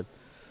continue to.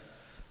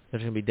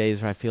 There's going to be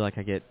days where I feel like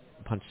I get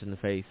punched in the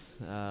face,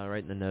 right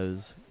in the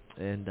nose,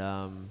 and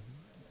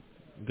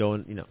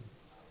going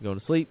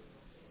to sleep,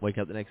 wake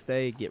up the next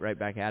day, get right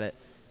back at it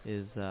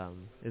is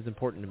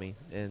important to me,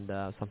 and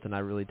something I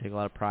really take a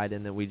lot of pride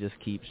in, that we just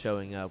keep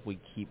showing up, we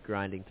keep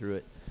grinding through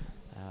it.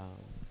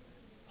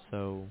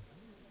 So,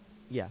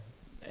 yeah,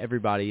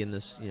 everybody in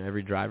this,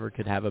 every driver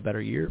could have a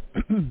better year.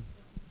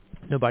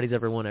 Nobody's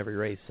ever won every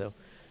race, so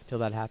until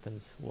that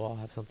happens, we'll all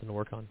have something to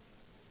work on.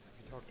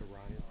 You talked to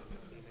Ryan from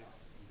Phoenix,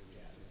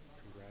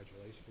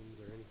 congratulations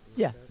or anything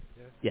Yeah. like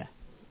that?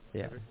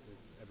 Yeah.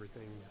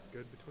 Everything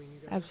good between you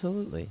guys?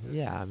 Absolutely.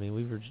 Yeah. I mean,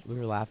 we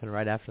were laughing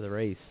right after the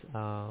race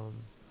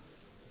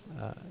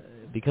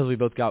because we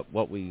both got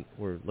what we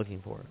were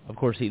looking for. Of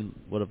course, he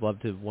would have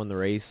loved to have won the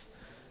race.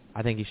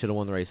 I think he should have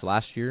won the race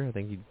last year. I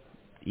think he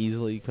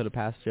easily could have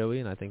passed Joey,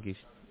 and I think he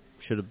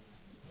should have.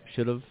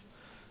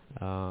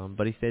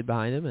 But he stayed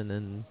behind him, and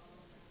then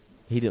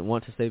he didn't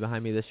want to stay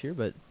behind me this year,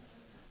 but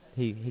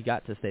he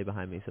got to stay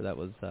behind me, so that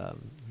was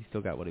he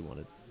still got what he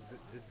wanted.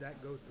 Does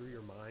that go through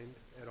your mind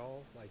at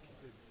all? Like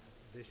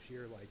this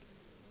year, like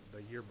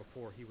the year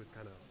before he was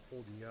kind of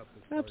holding you up.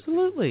 As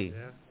Absolutely.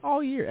 Far as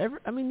all year.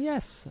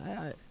 Yes.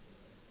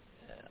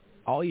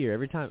 All year,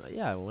 every time.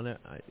 Yeah.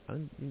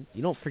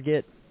 You don't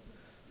forget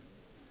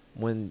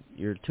when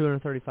you're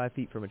 235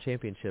 feet from a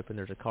championship and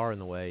there's a car in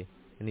the way,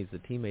 and he's the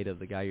teammate of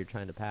the guy you're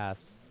trying to pass,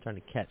 trying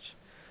to catch,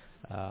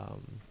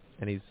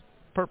 and he's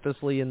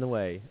purposely in the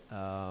way.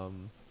 I'll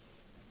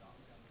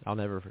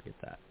never forget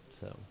that.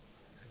 So.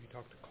 Have you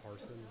talked to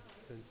Carson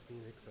since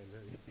Phoenix? I know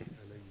you've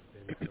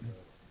been kind of a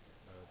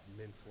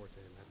mentor to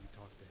him. Have you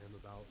talked to him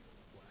about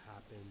what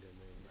happened? And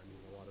then, I mean,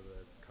 a lot of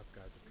the Cup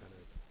guys have kind of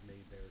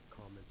made their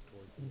comments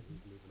towards him. He's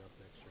moving up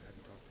next year. Have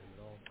you talked to him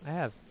at all? I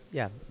have,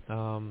 yeah.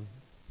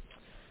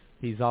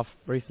 He's off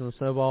racing the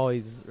snowball.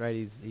 He's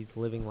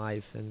living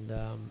life, and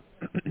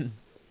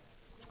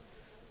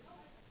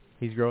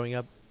he's growing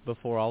up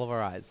before all of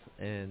our eyes,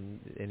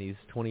 and he's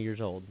 20 years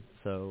old.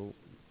 So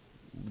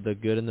the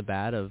good and the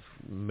bad of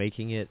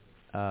making it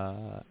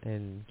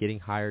and getting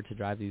hired to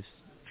drive these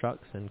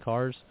trucks and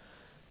cars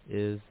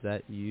is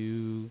that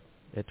you,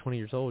 at 20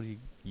 years old,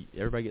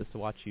 everybody gets to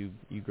watch you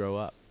grow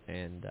up,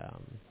 and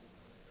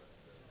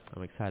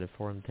I'm excited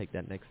for him to take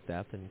that next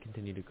step and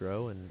continue to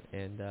grow and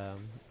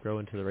grow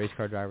into the race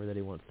car driver that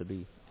he wants to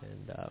be,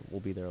 and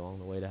we'll be there along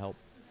the way to help.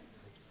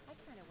 I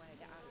kind of wanted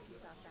to ask you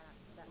about that,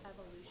 the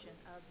evolution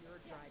of your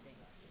driving.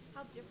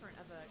 How different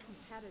of a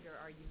competitor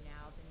are you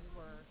now than you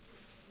were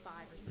 5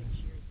 or 6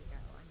 years ago?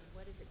 I mean,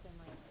 what has it been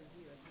like for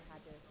you? Have you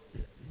had to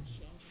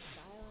change your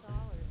style at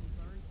all, or have you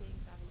learned things,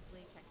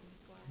 obviously,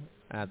 technique-wise?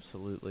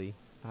 Absolutely.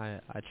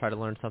 I try to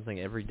learn something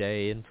every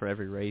day and for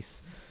every race.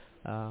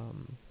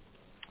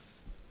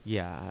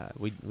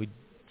 We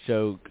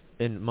joke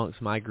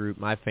amongst my group,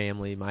 my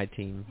family, my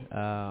team,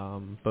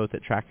 both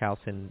at Trackhouse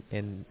and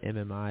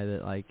MMI,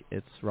 that like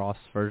it's Ross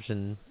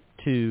version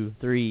 2,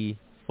 3,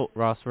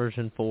 Ross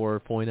version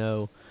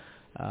 4.0,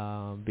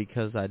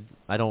 because I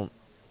don't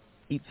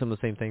eat some of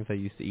the same things I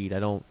used to eat. I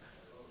don't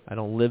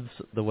live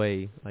the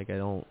way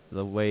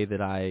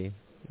that I,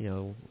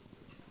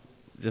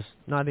 just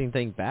not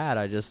anything bad.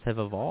 I just have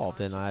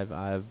evolved, and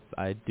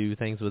I do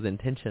things with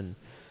intention.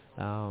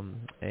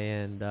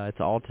 And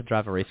it's all to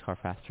drive a race car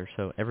faster.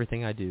 So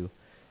everything I do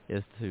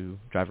is to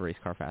drive a race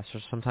car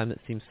faster. Sometimes it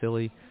seems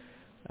silly,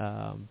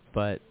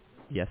 but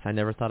yes, I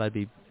never thought I'd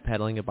be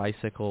pedaling a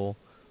bicycle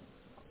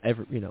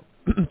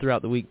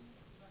throughout the week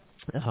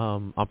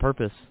on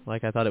purpose.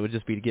 Like I thought it would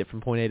just be to get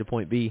from point A to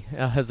point B.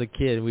 As a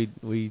kid,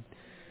 we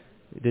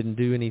didn't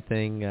do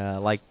anything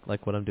like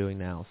what I'm doing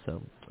now.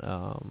 So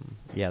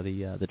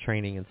the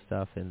training and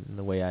stuff, and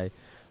the way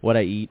what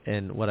I eat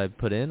and what I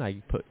put in, I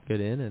put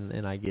good in,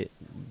 and I get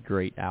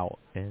great out.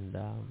 And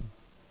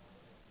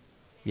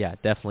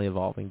definitely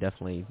evolving,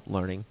 definitely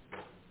learning. All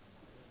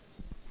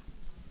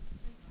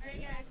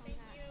right, guys, thank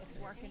you. It's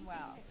working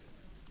well.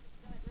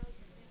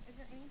 Is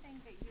there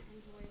anything that you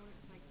enjoy when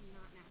it's like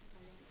not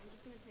NASCAR? I'm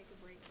just going to take a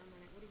break for a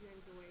minute. What do you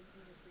enjoy in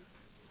your free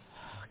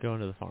time? Going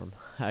to the farm.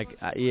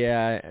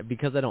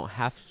 Because I don't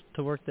have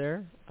to work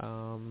there.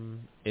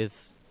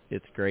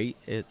 It's great.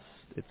 It's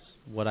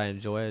what I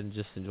enjoy, and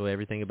just enjoy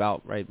everything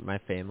about my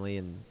family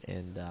and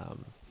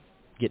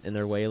getting in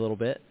their way a little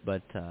bit.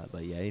 But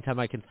anytime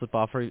I can slip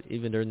off, or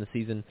even during the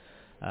season,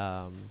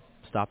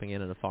 stopping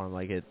in at a farm,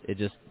 it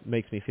just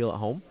makes me feel at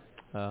home.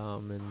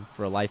 And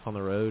for a life on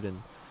the road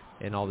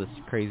and all this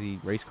crazy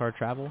race car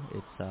travel,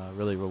 it's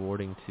really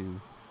rewarding to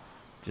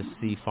just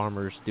see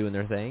farmers doing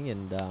their thing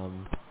and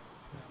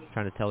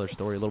trying to tell their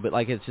story a little bit.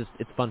 It's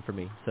fun for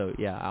me. So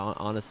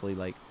honestly,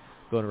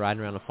 going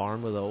riding around a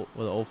farm with an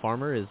old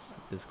farmer is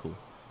cool.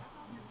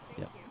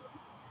 Yeah.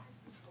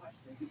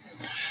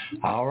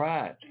 All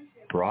right,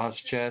 Ross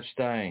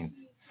Chastain.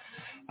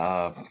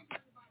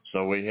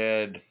 So we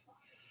had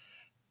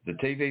the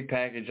TV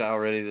package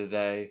already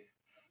today.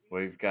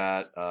 We've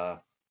got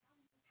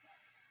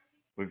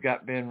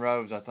Ben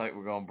Rose. I think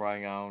we're gonna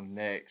bring on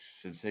next,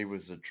 since he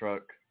was the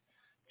truck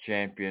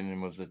champion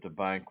and was at the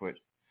banquet.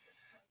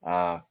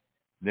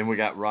 Then we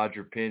got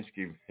Roger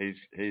Penske.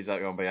 He's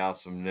going to be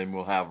awesome. And then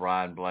we'll have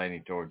Ryan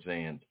Blaney towards the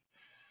end.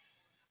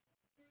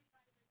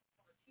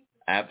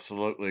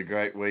 Absolutely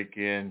great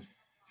weekend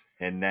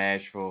in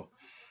Nashville.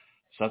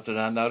 Something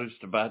I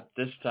noticed about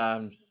this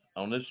time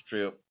on this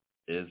trip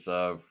is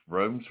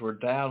rooms were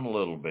down a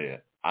little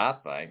bit, I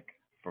think,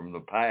 from the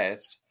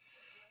past.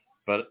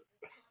 But it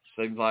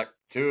seems like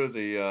 2 of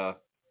the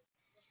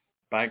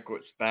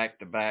banquets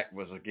back-to-back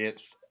was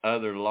against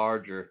other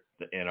larger.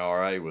 The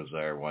NRA was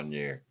there one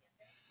year.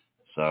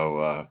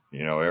 So,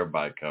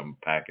 everybody come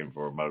packing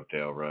for a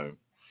motel room,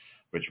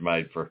 which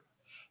made for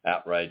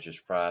outrageous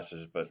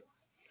prices. But,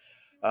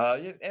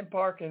 and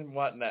parking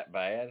wasn't that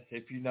bad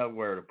if you know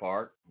where to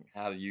park,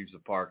 how to use the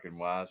parking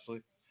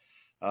wisely.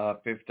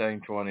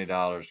 $15,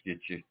 $20 get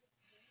you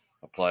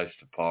a place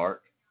to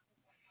park.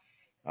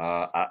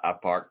 I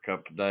parked a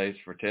couple of days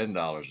for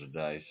 $10 a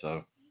day.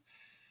 So,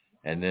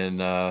 and then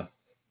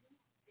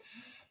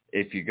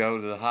if you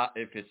go to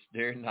if it's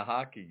during the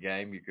hockey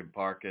game, you can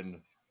park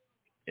in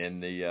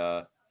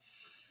the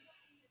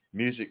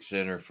music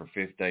center for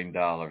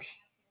 $15.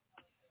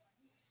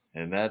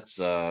 And that's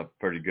a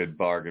pretty good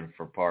bargain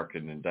for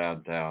parking in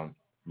downtown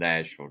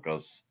Nashville,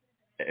 because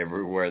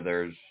everywhere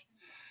there's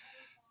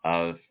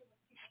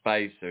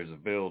space, there's a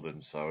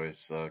building, so it's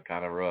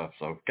kind of rough.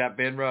 So got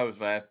Ben Rose,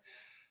 man.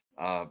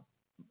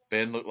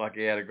 Ben looked like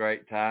he had a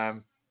great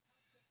time.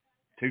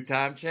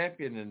 2-time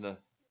champion in the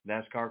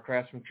NASCAR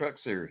Craftsman Truck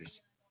Series.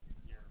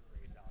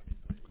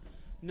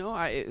 No,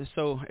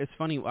 so it's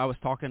funny. I was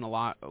talking a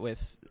lot with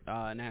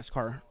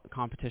NASCAR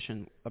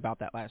competition about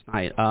that last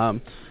night.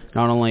 Not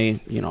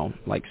only,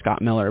 like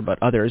Scott Miller,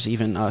 but others,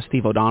 even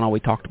Steve O'Donnell.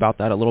 We talked about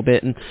that a little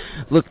bit. And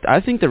look,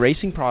 I think the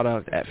racing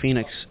product at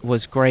Phoenix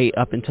was great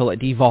up until it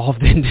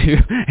devolved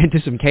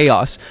into some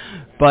chaos.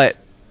 But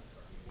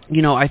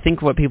I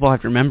think what people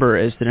have to remember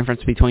is the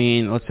difference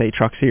between, let's say,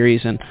 Truck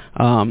Series and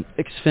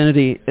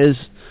Xfinity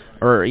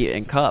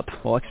and Cup.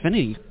 Well,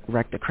 Xfinity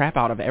wrecked the crap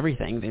out of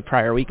everything the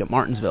prior week at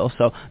Martinsville,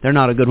 so they're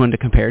not a good one to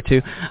compare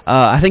to.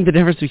 I think the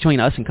difference between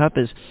us and Cup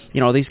is,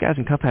 these guys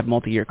in Cup have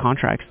multi-year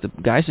contracts. The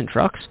guys in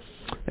Trucks,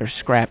 they're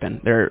scrapping.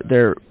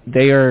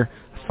 They are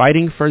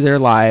fighting for their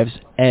lives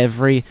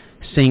every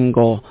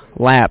single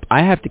lap.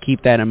 I have to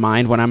keep that in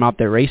mind when I'm out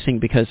there racing,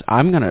 because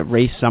I'm going to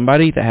race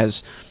somebody that has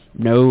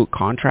no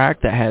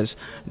contract, that has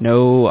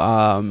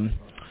no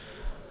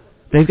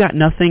they've got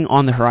nothing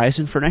on the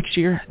horizon for next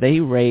year. They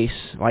race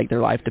like their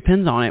life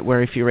depends on it,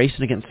 where if you're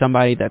racing against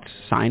somebody that's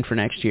signed for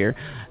next year,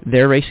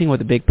 they're racing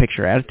with a big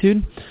picture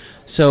attitude.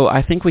 So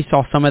I think we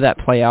saw some of that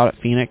play out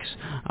at Phoenix.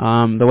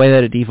 The way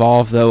that it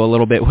devolved, though, a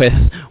little bit with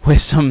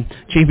some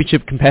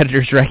championship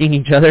competitors wrecking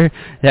each other,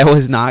 that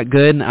was not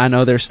good. I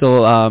know there's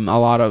still a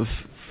lot of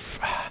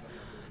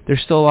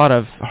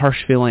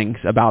harsh feelings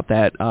about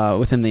that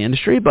within the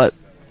industry, but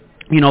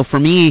for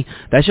me,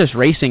 that's just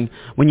racing.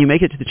 When you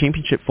make it to the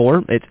championship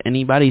 4, it's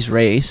anybody's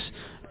race,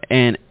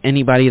 and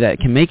anybody that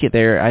can make it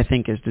there, I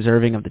think, is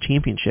deserving of the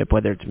championship,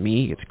 whether it's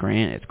me, it's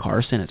Grant, it's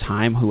Carson, it's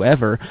Heim,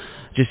 whoever.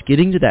 Just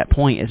getting to that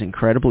point is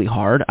incredibly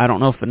hard. I don't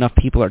know if enough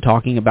people are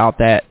talking about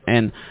that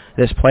and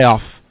this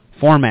playoff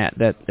format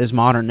that is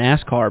modern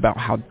NASCAR, about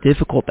how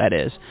difficult that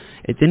is.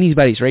 It's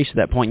anybody's race at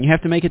that point. You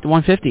have to make it to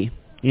 150.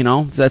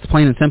 That's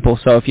plain and simple.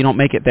 So if you don't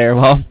make it there,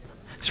 well,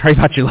 sorry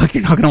about your luck.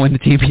 You're not going to win the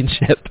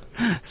championship.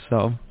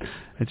 So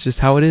it's just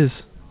how it is.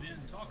 Ben,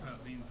 talk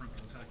about being from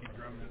Kentucky,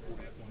 driving that Ford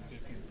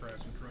F-150 in the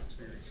Craftsman Truck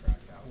Series track,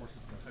 of course,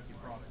 it's Kentucky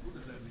product. What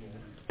does that mean?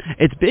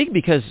 It's big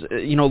because,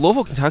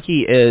 Louisville,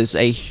 Kentucky is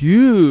a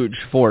huge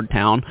Ford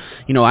town.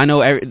 I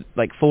know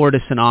Ford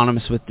is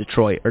synonymous with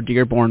Detroit or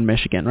Dearborn,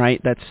 Michigan,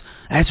 right?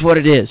 That's what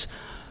it is.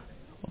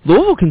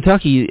 Louisville,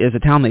 Kentucky is a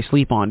town they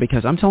sleep on,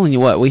 because I'm telling you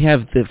what, we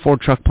have the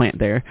Ford truck plant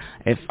there.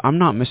 If I'm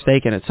not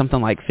mistaken, it's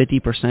something like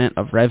 50%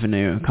 of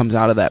revenue comes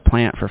out of that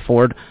plant for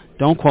Ford.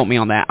 Don't quote me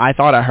on that. I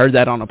thought I heard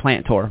that on a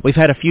plant tour. We've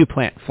had a few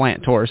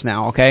plant tours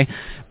now, okay?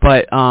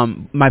 But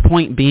my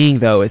point being,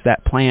 though, is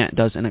that plant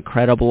does an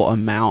incredible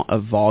amount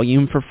of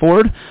volume for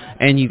Ford.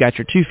 And you got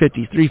your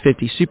 250,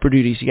 350 Super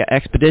Duties, you got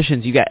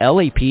Expeditions, you got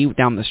LAP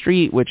down the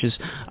street, which is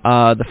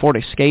the Ford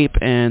Escape,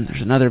 and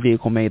there's another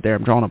vehicle made there.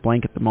 I'm drawing a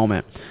blank at the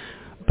moment.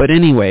 But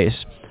anyways,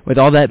 with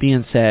all that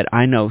being said,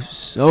 I know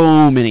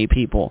so many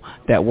people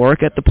that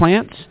work at the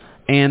plants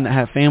and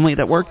have family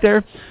that work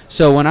there.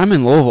 So when I'm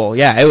in Louisville,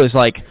 it was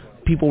like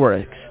people were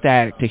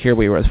ecstatic to hear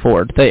we were with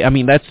Ford.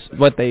 That's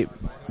what they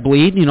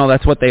bleed.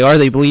 That's what they are.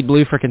 They bleed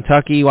blue for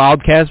Kentucky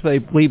Wildcats, but they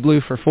bleed blue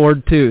for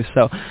Ford too.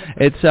 So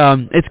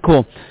it's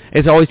cool.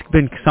 It's always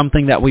been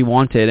something that we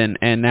wanted,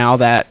 and now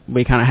that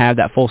we kind of have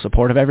that full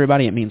support of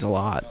everybody, it means a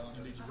lot.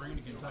 Did you bring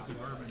the Kentucky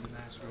bourbon to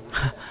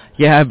Nashville?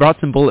 Yeah, I brought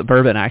some Bullet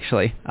Bourbon,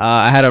 actually.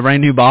 I had a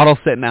brand new bottle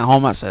sitting at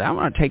home. I said, I'm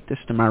going to take this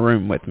to my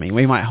room with me.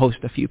 We might host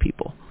a few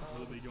people.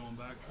 Will it be going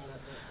back for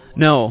it?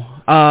 No.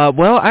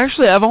 Well,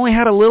 actually, I've only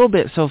had a little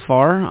bit so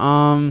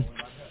far.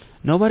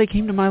 Nobody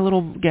came to my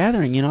little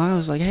gathering. I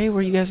was like, hey,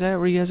 where you guys at?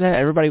 Where you guys at?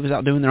 Everybody was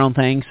out doing their own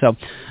thing, so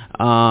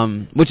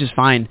which is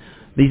fine.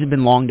 These have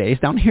been long days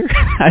down here.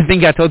 I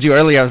think I told you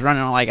earlier I was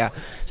running on like a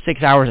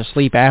 6 hours of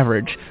sleep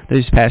average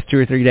these past 2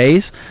 or 3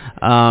 days.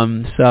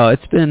 So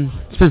it's been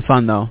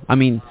fun, though. I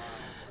mean,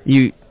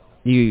 you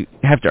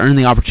have to earn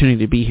the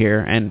opportunity to be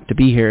here, and to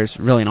be here is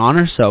really an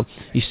honor. So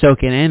you soak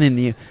it in, and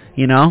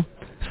you know,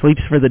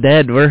 sleep's for the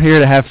dead. We're here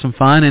to have some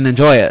fun and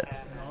enjoy it.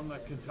 On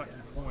that Kentucky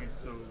point,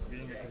 so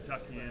being a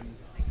Kentuckian,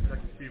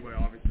 Kentucky Speedway,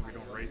 obviously we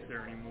don't race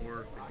there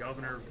anymore. The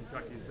governor of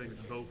Kentucky has been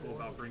vocal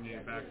about bringing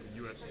it back. The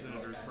U.S.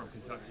 senators from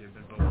Kentucky have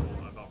been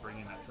vocal about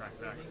bringing that track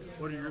back.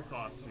 What are your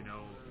thoughts?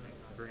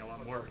 Bring a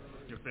lot more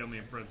family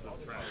and friends to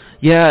the track.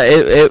 Yeah,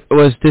 it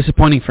was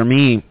disappointing for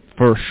me,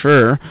 for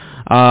sure.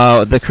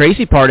 The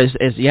crazy part is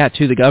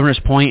to the governor's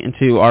point and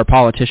to our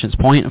politicians'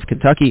 point of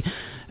Kentucky,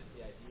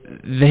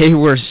 they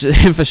were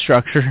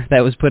infrastructure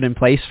that was put in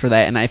place for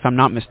that. And if I'm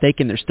not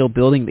mistaken, they're still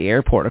building the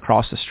airport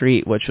across the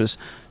street, which was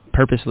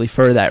purposely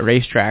for that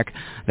racetrack.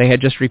 They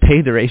had just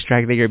repaid the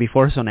racetrack the year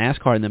before, so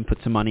NASCAR and then put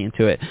some money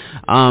into it.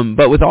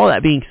 But with all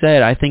that being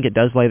said, I think it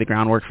does lay the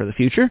groundwork for the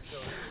future.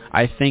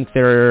 I think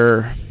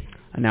they're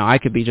Now, I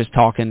could be just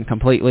talking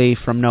completely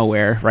from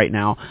nowhere right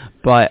now,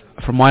 but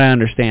from what I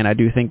understand, I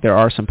do think there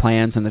are some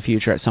plans in the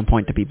future at some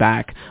point to be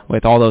back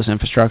with all those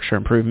infrastructure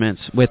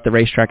improvements with the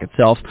racetrack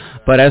itself.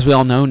 But as we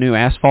all know, new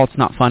asphalt's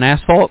not fun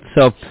asphalt,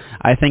 so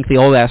I think the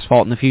old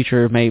asphalt in the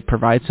future may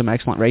provide some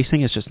excellent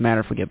racing. It's just a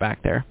matter if we get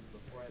back there.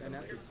 And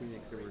after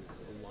Phoenix, there was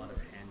a lot of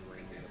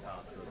hand-wringing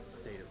about the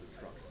state of the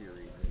truck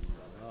series. And,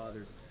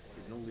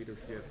 there's no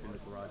leadership in the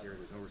garage area.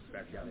 There's no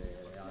respect, yada,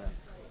 yada, yada.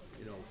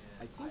 You know,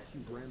 I think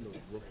you ran those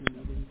rookie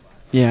meetings.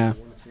 Yeah.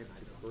 You won the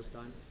championship the first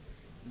time.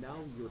 Now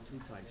you're a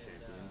two-time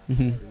champion.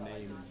 Mm-hmm. Your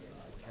name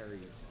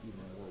carries even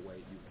more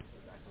weight. You've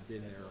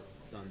been there,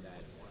 done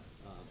that.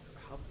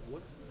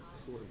 What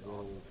sort of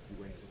role do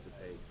you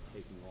anticipate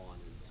taking on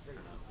and kind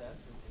of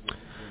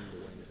winning the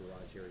way in the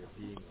garage area,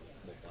 being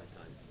a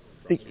multi-time?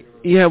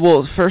 Yeah,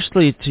 well,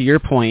 firstly, to your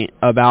point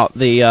about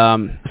the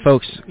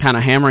folks kind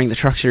of hammering the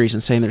truck series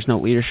and saying there's no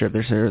leadership,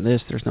 there's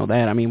this, there's no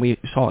that. I mean, we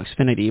saw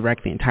Xfinity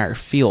wreck the entire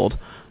field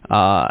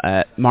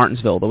at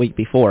Martinsville the week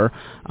before.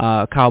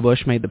 Kyle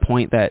Busch made the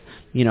point that,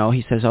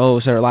 he says,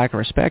 is there a lack of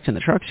respect in the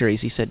truck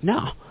series? He said,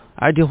 no.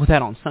 I deal with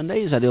that on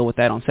Sundays, I deal with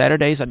that on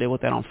Saturdays, I deal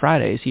with that on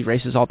Fridays. He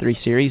races all three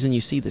series, and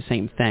you see the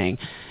same thing.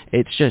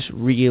 It's just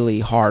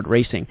really hard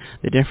racing.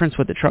 The difference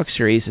with the truck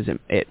series is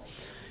it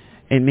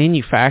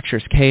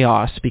manufactures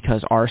chaos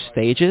because our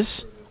stages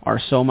are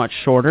so much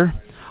shorter.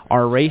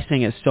 Our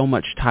racing is so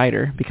much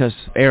tighter because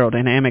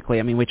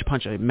aerodynamically, we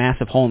punch a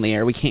massive hole in the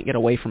air. We can't get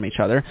away from each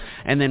other.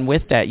 And then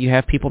with that, you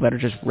have people that are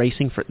just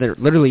they're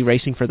literally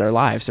racing for their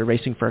lives. They're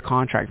racing for a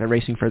contract. They're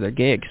racing for their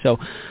gig. So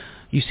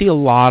you see a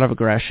lot of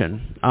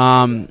aggression.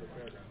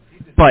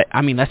 But,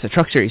 that's the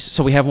truck series.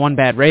 So we have one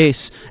bad race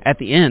at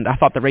the end. I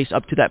thought the race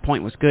up to that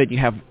point was good. You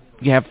have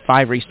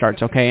 5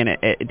 restarts, okay, and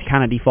it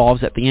kind of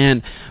devolves at the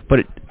end.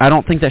 But I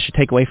don't think that should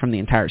take away from the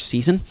entire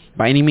season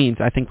by any means.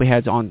 I think we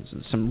had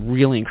on some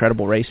really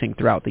incredible racing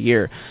throughout the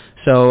year.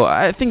 So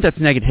I think that's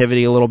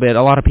negativity a little bit.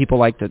 A lot of people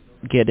like to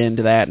get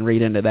into that and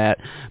read into that.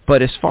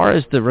 But as far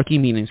as the rookie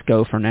meetings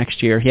go for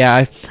next year,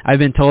 yeah, I've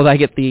been told I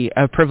get the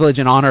privilege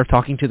and honor of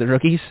talking to the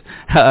rookies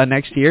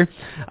next year.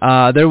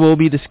 There will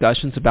be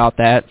discussions about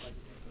that.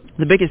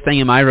 The biggest thing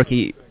in my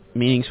rookie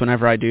meetings,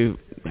 whenever I do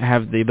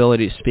have the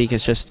ability to speak,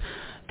 is just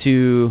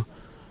to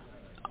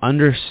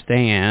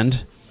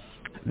understand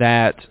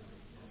that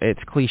it's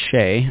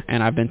cliche,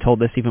 and I've been told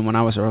this even when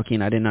I was a rookie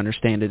and I didn't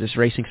understand it. Is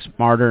racing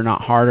smarter,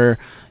 not harder?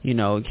 You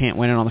can't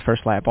win it on the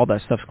first lap. All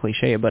that stuff's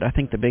cliche, but I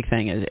think the big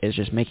thing is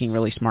just making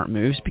really smart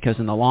moves, because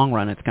in the long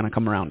run, it's going to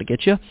come around to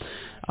get you.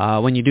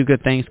 When you do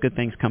good things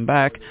come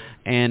back,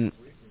 and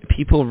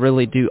people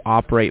really do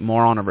operate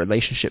more on a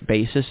relationship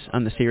basis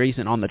on the series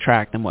and on the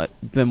track than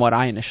what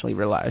I initially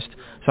realized.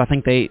 So I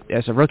think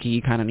as a rookie,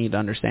 you kind of need to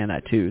understand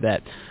that too,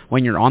 that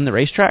when you're on the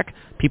racetrack,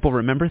 people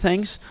remember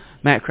things.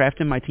 Matt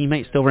Crafton, my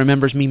teammate, still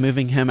remembers me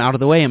moving him out of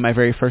the way in my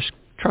very first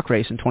truck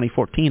race in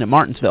 2014 at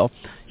Martinsville.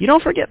 You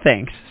don't forget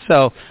things.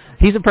 So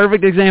he's a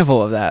perfect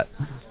example of that.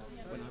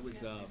 When I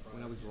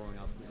was growing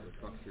up in the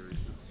truck series,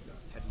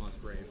 Ted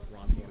Musgrave,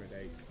 Ron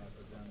Hornaday,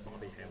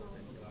 Bobby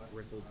Hamilton,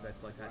 grizzled vets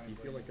like that. Do you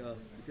feel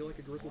like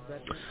a grizzled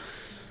vet?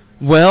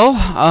 Well,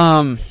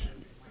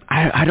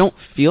 I don't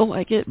feel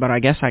like it, but I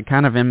guess I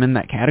kind of am in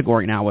that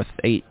category now with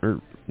 8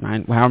 or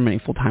 9, however many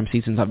full-time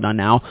seasons I've done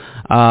now.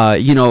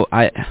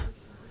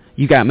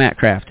 You got Matt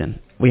Crafton.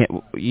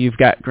 You've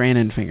got Grant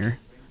Enfinger.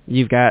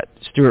 You've got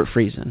Stuart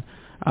Friesen.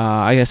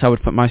 I guess I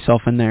would put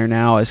myself in there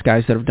now as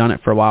guys that have done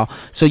it for a while.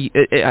 So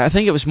I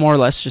think it was more or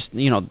less just,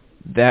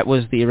 that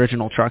was the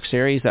original truck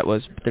series.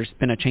 There's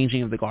been a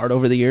changing of the guard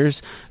over the years.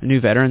 New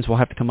veterans will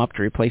have to come up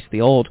to replace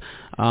the old.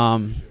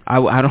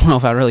 I don't know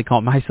if I really call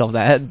myself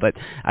that, but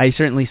I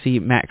certainly see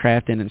Matt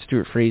Crafton and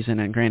Stuart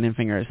Friesen and Grant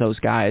Enfinger as those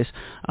guys.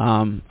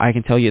 I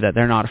can tell you that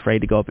they're not afraid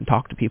to go up and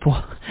talk to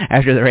people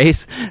after the race.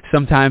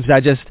 Sometimes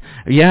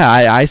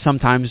I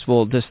sometimes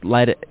will just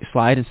let it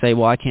slide and say,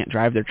 well, I can't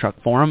drive their truck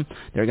for them.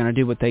 They're going to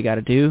do what they got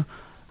to do.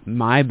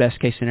 My best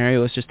case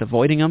scenario is just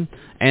avoiding them,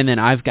 and then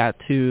I've got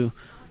to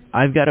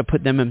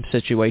put them in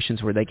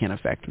situations where they can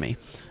affect me.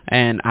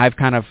 And I've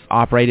kind of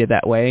operated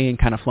that way and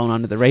kind of flown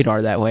under the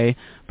radar that way.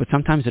 But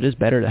sometimes it is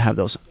better to have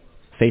those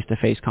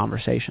face-to-face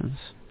conversations.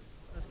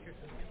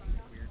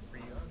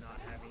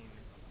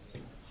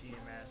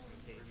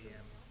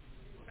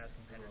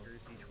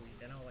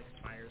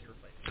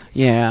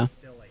 Yeah.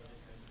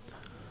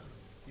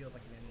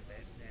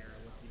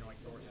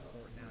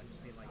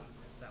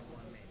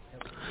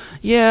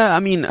 Yeah,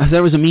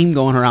 there was a meme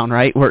going around,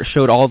 right, where it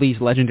showed all these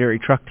legendary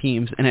truck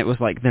teams, and it was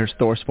like, there's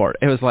ThorSport.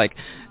 It was like,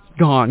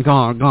 gone.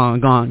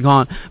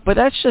 But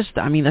that's just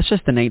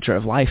the nature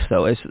of life,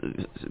 though. It's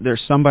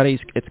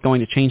going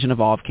to change and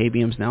evolve.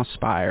 KBM's now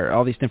Spire,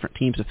 all these different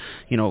teams of,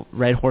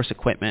 Red Horse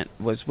Equipment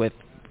was with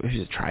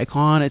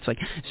Tricon. It's like,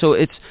 so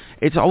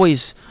it's always,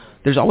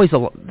 there's always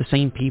the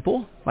same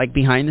people, like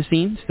behind the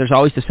scenes. There's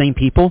always the same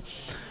people.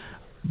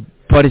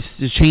 but it's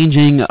the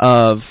changing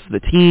of the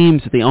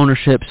teams, the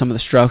ownership, some of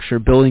the structure,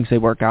 buildings they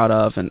work out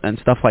of, and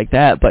stuff like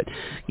that. But,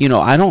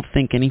 I don't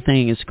think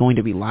anything is going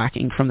to be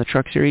lacking from the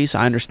Truck Series.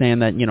 I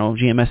understand that,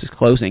 GMS is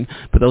closing,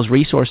 but those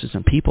resources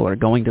and people are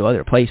going to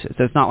other places.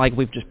 It's not like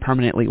we've just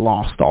permanently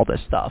lost all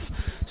this stuff.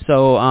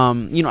 So,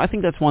 I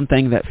think that's one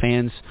thing that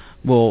fans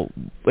will,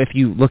 if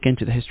you look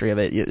into the history of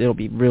it, it'll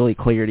be really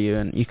clear to you,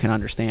 and you can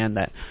understand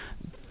that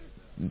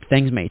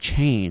things may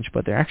change,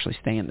 but they're actually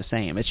staying the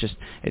same. It's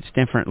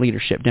different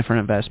leadership,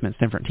 different investments,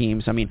 different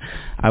teams. I mean,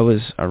 I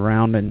was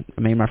around and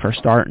made my first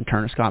start in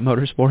Turner Scott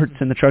Motorsports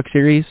in the Truck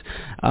Series.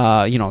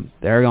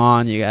 They're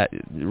gone. You got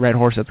Red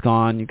Horse that's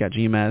gone. You got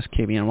GMS,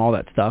 KBM, all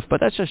that stuff. But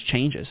that just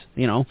changes,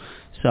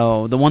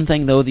 So the one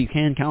thing, though, that you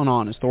can count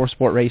on is Thor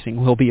Sport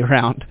Racing will be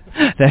around.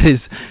 That is,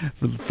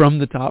 from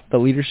the top, the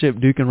leadership,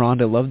 Duke and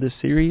Rhonda love this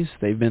series.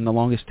 They've been the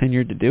longest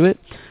tenured to do it,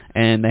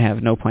 and they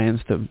have no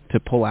plans to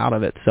pull out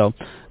of it. So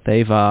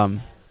they've,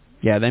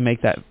 they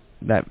make that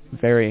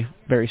very,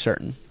 very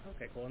certain.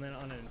 Okay, cool. And then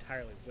on an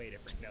entirely way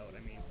different note,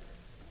 I mean,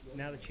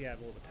 now that you have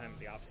a little bit of time in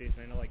the off season,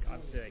 I know,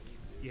 obviously,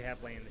 you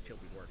have land that you'll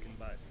be working,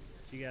 but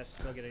do you guys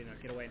still get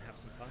away and have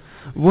some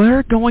fun?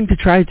 We're going to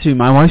try to.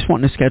 My wife's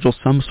wanting to schedule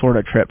some sort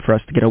of trip for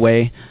us to get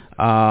away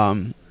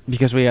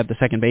because we have the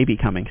second baby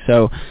coming.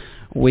 So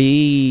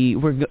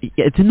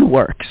it's in the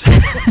works.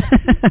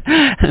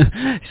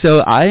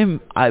 So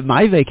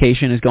my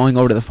vacation is going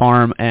over to the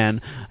farm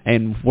and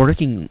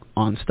working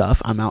on stuff.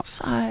 I'm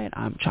outside.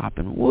 I'm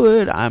chopping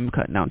wood. I'm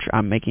cutting down.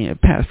 I'm making a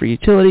path for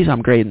utilities.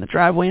 I'm grading the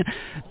driveway.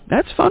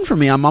 That's fun for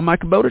me. I'm on my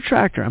Kubota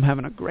tractor. I'm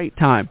having a great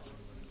time.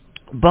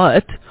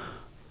 But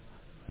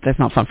that's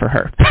not fun for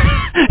her.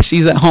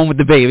 She's at home with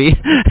the baby.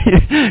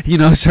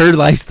 Her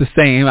life's the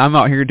same. I'm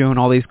out here doing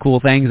all these cool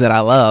things that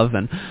I love,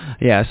 and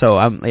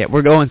so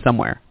we're going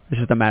somewhere. It's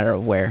just a matter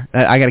of where.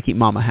 I got to keep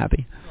Mama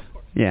happy.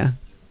 Yeah.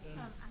 I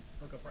had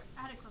a quick question.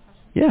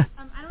 Yeah.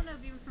 I don't know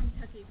if you were from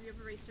Kentucky. Have you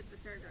ever raced at the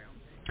fairgrounds?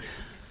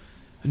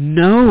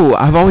 No,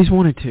 I've always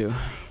wanted to.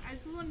 I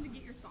just wanted to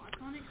get your thoughts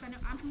on it because I know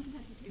I'm from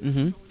Kentucky too.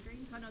 Mm-hmm.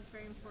 So I know it's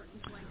very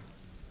important to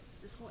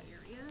this whole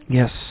area.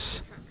 Yes.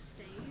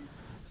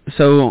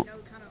 So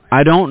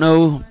I don't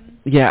know.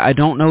 Yeah, I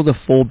don't know the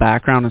full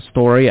background and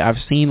story. I've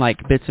seen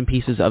bits and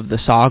pieces of the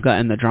saga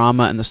and the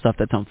drama and the stuff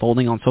that's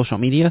unfolding on social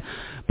media,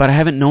 but I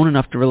haven't known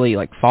enough to really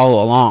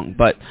follow along.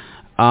 But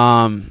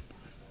I'm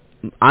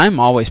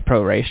always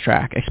pro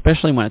racetrack,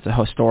 especially when it's a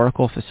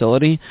historical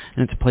facility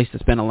and it's a place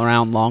that's been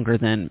around longer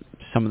than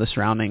some of the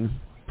surrounding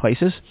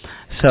places.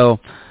 So,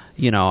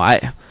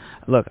 I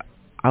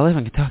live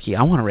in Kentucky.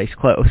 I want to race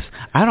close.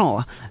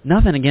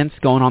 Nothing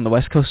against going on the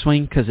West Coast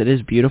swing because it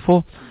is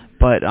beautiful,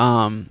 but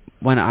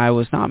when I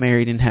was not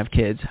married and have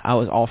kids, I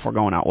was all for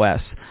going out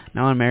west.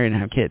 Now I'm married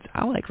and have kids.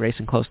 I like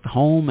racing close to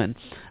home, and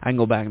I can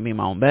go back and be in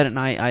my own bed at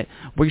night.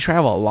 We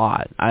travel a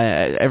lot.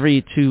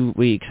 Every 2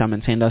 weeks, I'm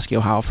in Sandusky,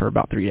 Ohio for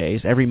about 3 days.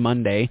 Every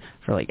Monday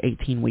for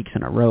 18 weeks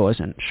in a row, I was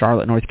in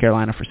Charlotte, North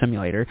Carolina for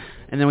simulator,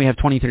 and then we have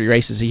 23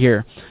 races a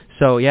year.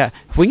 So yeah,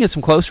 if we can get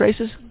some close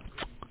races,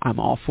 I'm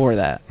all for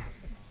that.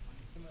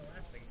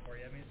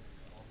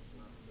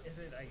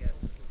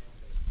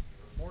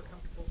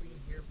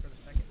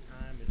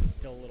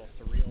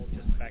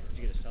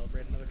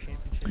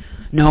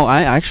 No,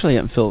 I actually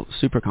feel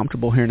super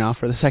comfortable here now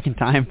for the second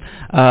time.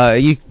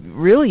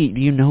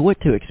 You know what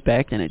to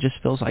expect, and it just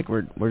feels like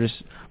we're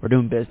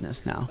doing business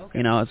now. Okay.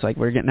 It's like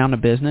we're getting down to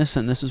business,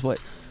 and this is what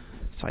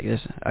it's like.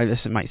 This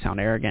might sound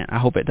arrogant. I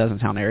hope it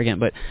doesn't sound arrogant,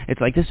 but it's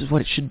like this is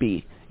what it should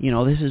be.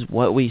 This is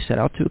what we set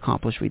out to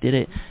accomplish. We did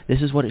it.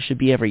 This is what it should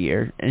be every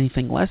year.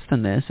 Anything less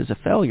than this is a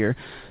failure.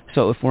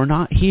 So if we're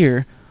not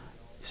here,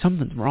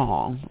 something's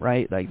wrong,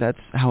 right? That's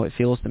how it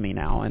feels to me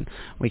now. And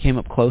we came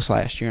up close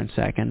last year in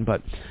second,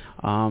 but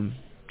I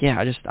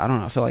don't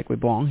know. I feel like we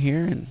belong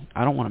here, and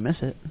I don't want to miss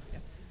it. Yeah.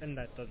 And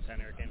that doesn't sound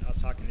arrogant. I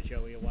was talking to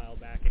Joey a while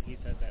back, and he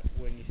said that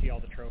when you see all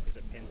the trophies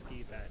at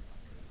Penske, that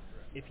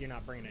if you're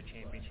not bringing a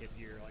championship,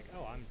 you're like,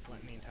 oh, I'm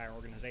letting the entire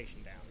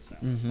organization down.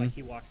 So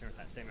he walks in with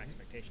that same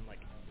expectation,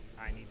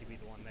 I need to be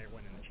the one there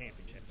winning the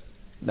championships.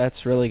 That's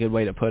a really good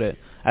way to put it.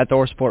 At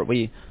Thorsport,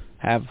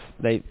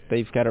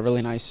 they've got a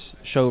really nice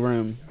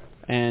showroom,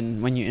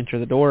 and when you enter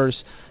the doors,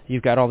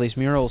 you've got all these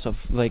murals of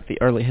the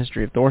early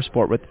history of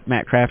Thorsport with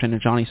Matt Crafton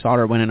and Johnny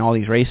Sauter winning all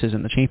these races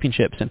and the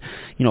championships. And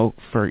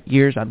for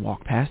years I'd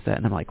walk past that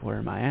and I'm like, where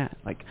am I at?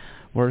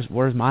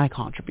 Where's my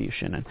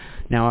contribution? And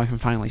now I can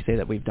finally say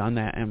that we've done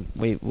that, and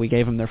we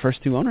gave them their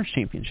first 2 owners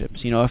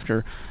championships.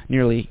 After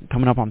nearly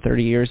coming up on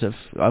 30 years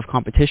of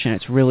competition,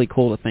 it's really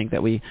cool to think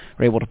that we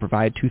were able to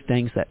provide 2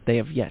 things that they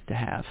have yet to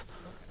have.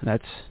 And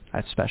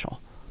that's special.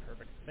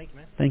 Perfect. Thank you,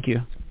 man. Thank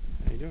you.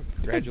 How you doing?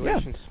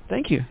 Congratulations. Yeah,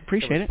 thank you.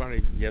 Appreciate it. It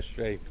was funny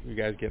yesterday, you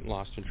guys getting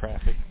lost in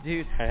traffic.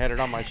 Dude. I had it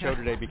on my show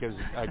today because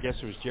I guess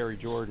it was Jerry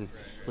Jordan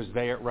was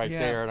there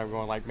there, and I'm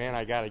going like, man,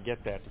 I got to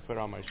get that to put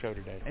on my show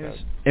today.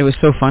 It was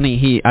so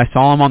funny. I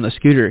saw him on the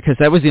scooter because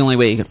that was the only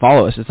way he could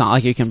follow us. It's not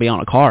like you can be on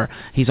a car.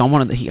 He's on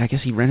one of the. I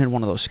guess he rented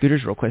one of those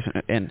scooters real quick,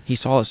 and he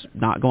saw us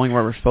not going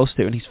where we're supposed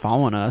to, and he's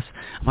following us.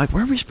 I'm like,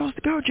 where are we supposed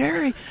to go,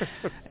 Jerry?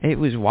 It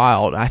was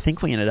wild. I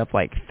think we ended up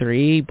like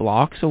 3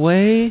 blocks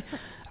away.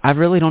 I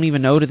really don't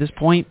even know to this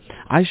point.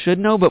 I should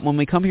know, but when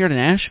we come here to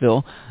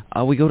Nashville,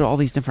 we go to all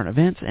these different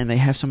events, and they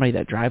have somebody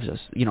that drives us,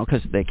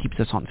 because they keeps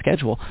us on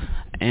schedule.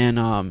 And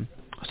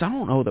so I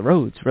don't know the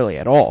roads really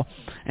at all.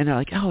 And they're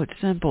like, oh, it's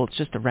simple. It's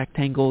just a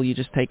rectangle. You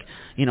just take,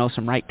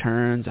 some right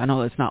turns. I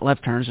know it's not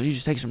left turns, so you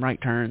just take some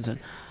right turns. And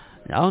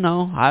oh,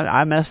 no,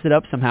 I messed it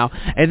up somehow.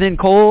 And then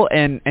Cole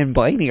and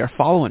Blaney are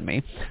following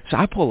me. So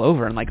I pull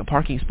over in, like, a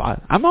parking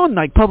spot. I'm on,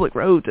 like, public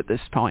roads at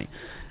this point.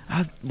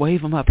 I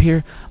wave them up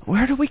here.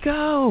 Where do we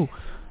go?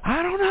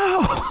 I don't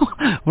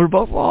know. We're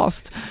both lost.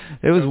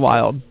 It was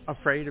wild.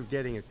 Afraid of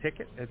getting a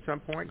ticket at some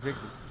point? Did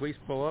the police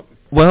pull up,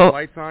 well,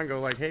 lights on, go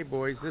like, hey,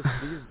 boys,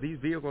 these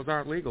vehicles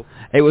aren't legal?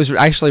 It was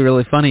actually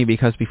really funny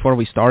because before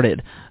we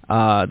started,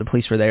 the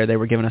police were there. They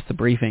were giving us the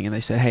briefing, and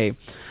they said, hey,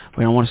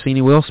 we don't want to see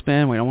any wheel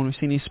spin. We don't want to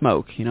see any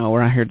smoke.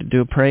 We're out here to do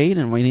a parade,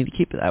 and we need to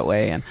keep it that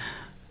way. And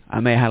I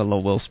may have had a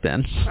little wheel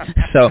spin.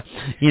 So,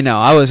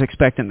 I was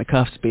expecting the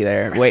cuffs to be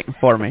there waiting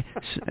for me,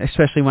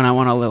 especially when I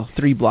went on a little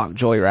 3-block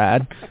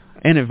joyride,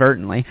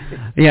 inadvertently.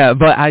 Yeah,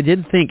 but I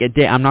did think it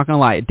did. I'm not going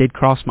to lie. It did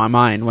cross my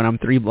mind when I'm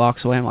 3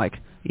 blocks away. I'm like,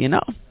 there's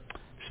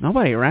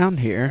nobody around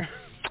here.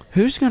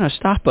 Who's going to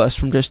stop us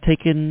from just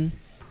taking...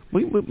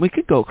 We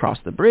could go across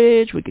the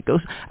bridge.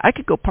 I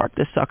could go park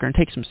this sucker and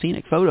take some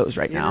scenic photos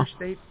right now.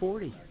 Interstate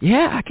 40.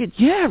 Yeah, I could.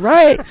 Yeah,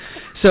 right.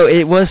 So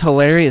it was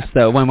hilarious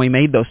though when we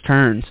made those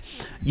turns.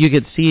 You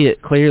could see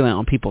it clearly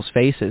on people's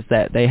faces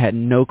that they had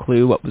no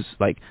clue what was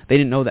like. They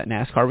didn't know that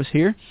NASCAR was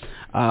here.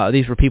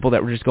 These were people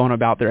that were just going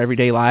about their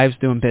everyday lives,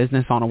 doing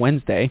business on a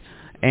Wednesday,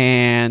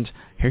 and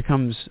here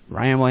comes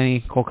Ryan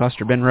Blaney, Cole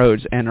Custer, Ben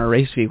Rhodes, and our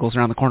race vehicles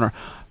around the corner.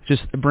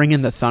 Just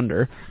bringing the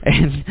thunder,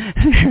 and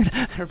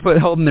they're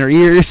holding their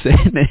ears,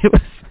 and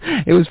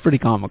it was pretty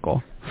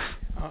comical.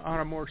 On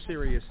a more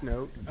serious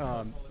note,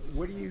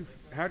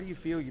 how do you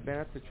feel? You've been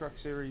at the Truck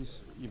Series,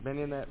 you've been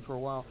in that for a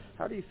while.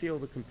 How do you feel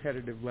the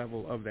competitive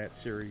level of that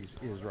series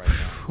is right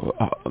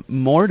now?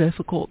 More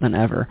difficult than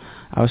ever.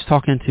 I was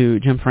talking to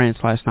Jim France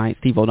last night,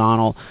 Steve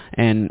O'Donnell,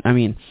 and I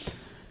mean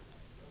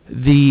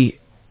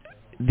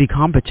the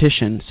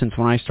competition since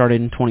when I started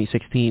in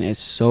 2016 is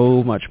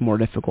so much more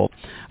difficult.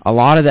 A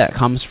lot of that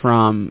comes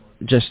from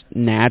just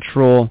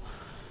natural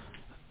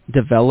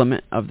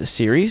development of the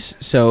series.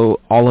 So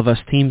all of us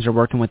teams are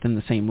working within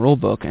the same rule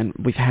book, and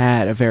we've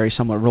had a very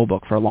similar rule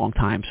book for a long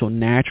time. So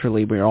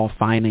naturally we're all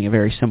finding a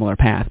very similar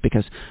path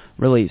because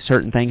really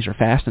certain things are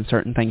fast and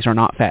certain things are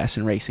not fast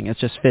in racing. It's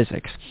just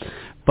physics.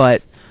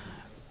 But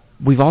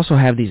we've also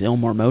have these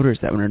Ilmor motors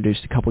that were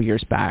introduced a couple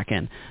years back,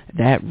 and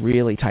that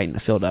really tightened the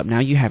field up. Now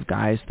you have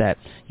guys that,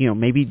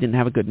 maybe didn't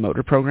have a good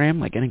motor program.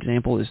 Like an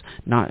example is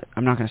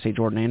I'm not going to say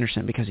Jordan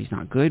Anderson because he's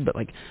not good, but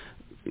like,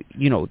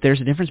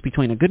 there's a difference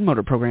between a good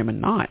motor program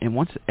and not. And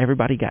once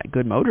everybody got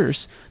good motors,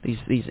 these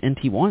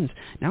NT1s,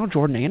 now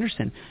Jordan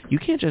Anderson, you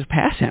can't just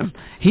pass him.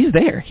 He's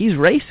there. He's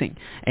racing.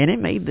 And it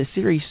made the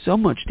series so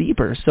much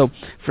deeper. So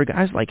for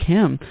guys like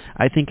him,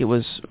 I think it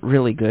was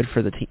really good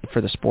for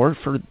the sport.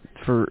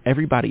 For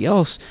everybody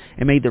else,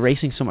 it made the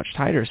racing so much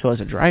tighter. So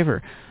as a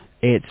driver,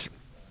 you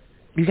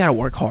got to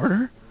work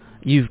harder.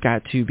 You've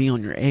got to be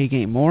on your A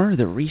game more.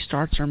 The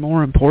restarts are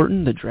more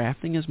important. The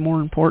drafting is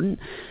more important.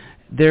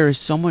 There is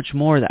so much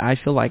more that I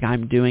feel like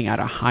I'm doing at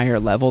a higher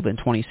level than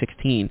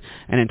 2016.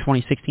 And in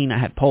 2016, I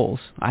had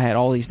poles. I had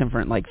all these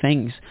different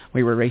things.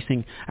 We were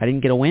racing. I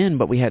didn't get a win,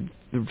 but we had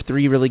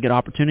 3 really good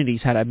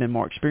opportunities. Had I been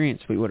more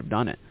experienced, we would have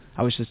done it.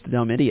 I was just a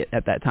dumb idiot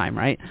at that time,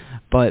 right?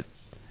 But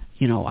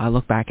I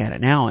look back at it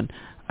now, and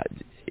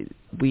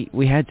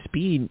we had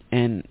speed,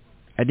 and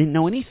I didn't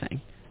know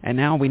anything. And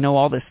now we know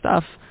all this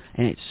stuff,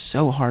 and it's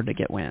so hard to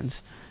get wins.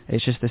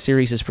 It's just the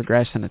series has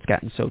progressed, and it's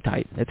gotten so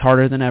tight. It's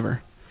harder than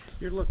ever.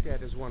 You're looked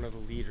at as one of the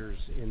leaders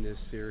in this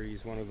series,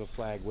 one of the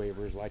flag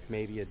wavers, like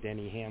maybe a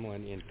Denny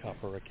Hamlin in Cup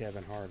or a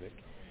Kevin Harvick.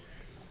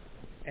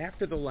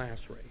 After the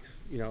last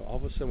race, all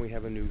of a sudden we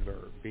have a new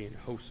verb, being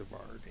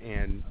Hosevard,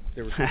 and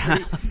there was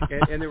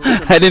and there was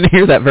some, I didn't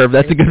hear that verb.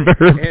 That's a good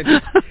verb.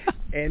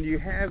 And you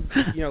have,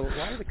 a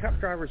lot of the Cup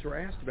drivers were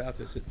asked about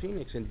this at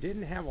Phoenix and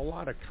didn't have a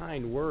lot of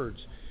kind words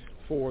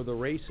for the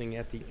racing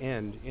at the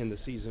end in the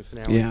season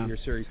finale of your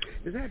series.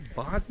 Does that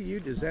bother you?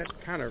 Does that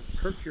kind of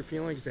hurt your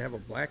feelings to have a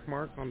black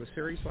mark on the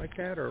series like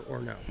that,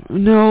 or no?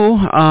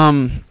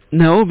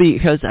 No,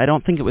 because I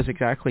don't think it was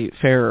exactly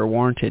fair or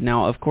warranted.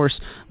 Now, of course,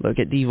 look,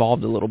 it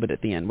devolved a little bit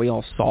at the end. We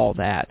all saw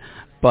that,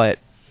 but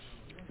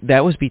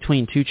that was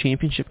between 2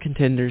 championship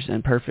contenders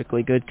and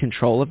perfectly good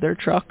control of their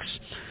trucks,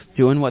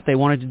 doing what they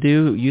wanted to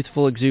do,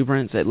 youthful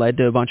exuberance. It led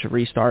to a bunch of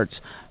restarts.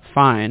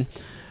 Fine.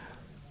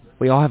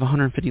 We all have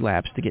 150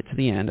 laps to get to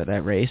the end of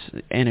that race,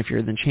 and if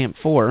you're the champ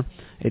 4,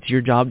 it's your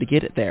job to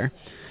get it there.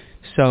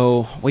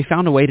 So we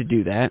found a way to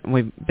do that, and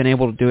we've been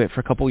able to do it for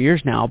a couple of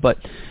years now, but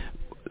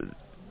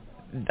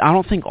I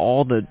don't think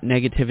all the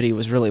negativity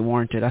was really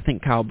warranted. I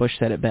think Kyle Busch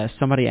said it best.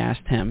 Somebody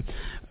asked him,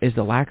 is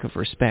the lack of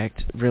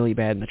respect really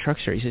bad in the truck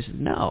series? He said,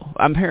 no.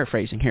 I'm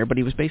paraphrasing here, but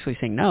he was basically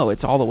saying, no,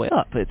 it's all the way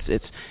up.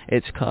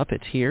 It's Cup,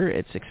 it's here,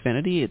 it's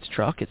Xfinity, it's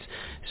truck.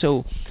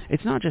 So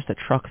it's not just a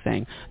truck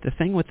thing. The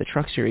thing with the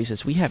truck series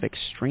is we have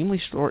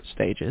extremely short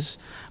stages.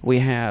 We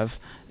have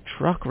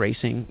truck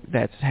racing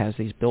that has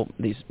these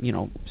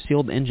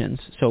sealed engines,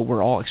 so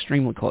we're all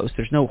extremely close.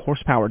 There's no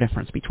horsepower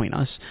difference between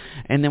us.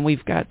 And then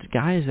we've got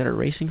guys that are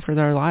racing for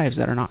their lives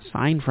that are not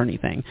signed for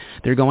anything.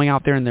 They're going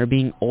out there and they're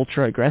being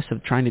ultra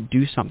aggressive, trying to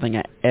do something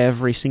at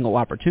every single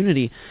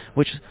opportunity,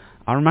 which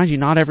I'll remind you,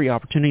 not every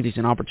opportunity is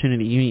an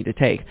opportunity you need to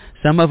take.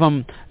 Some of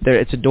them,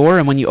 it's a door,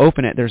 and when you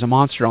open it, there's a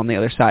monster on the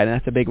other side, and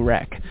that's a big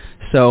wreck.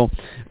 So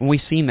we've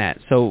seen that.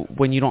 So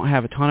when you don't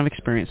have a ton of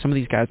experience, some of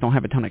these guys don't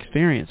have a ton of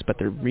experience, but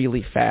they're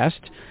really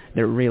fast,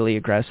 they're really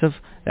aggressive.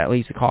 That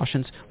leads to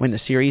cautions. When the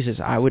series is,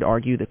 I would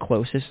argue, the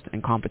closest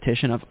in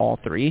competition of all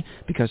three,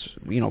 because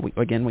we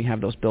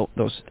have those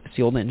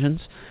sealed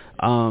engines.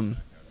 And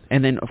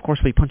then, of course,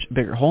 we punch a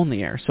bigger hole in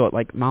the air. So at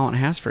like mile and a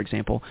half, for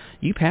example,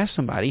 you pass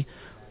somebody,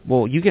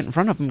 well, you get in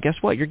front of them, guess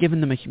what? You're giving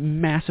them a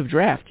massive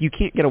draft. You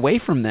can't get away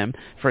from them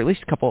for at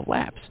least a couple of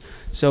laps.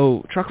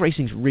 So truck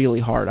racing's really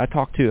hard. I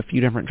talked to a few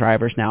different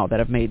drivers now that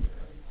have made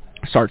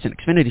starts in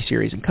Xfinity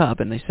Series and Cup,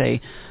 and they say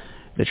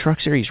the truck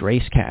series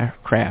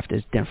racecraft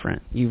is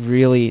different.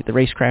 The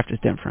racecraft is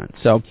different.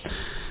 So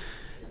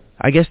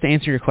I guess to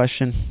answer your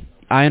question,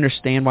 I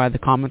understand why the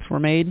comments were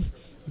made,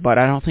 but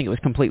I don't think it was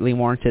completely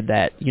warranted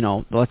that,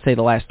 let's say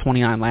the last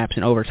 29 laps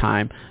in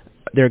overtime,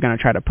 they're going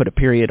to try to put a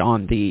period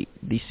on the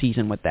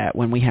season with that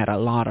when we had a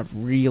lot of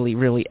really,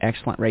 really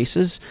excellent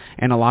races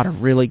and a lot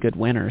of really good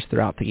winners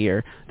throughout the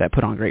year that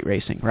put on great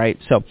racing, right?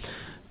 So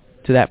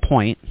to that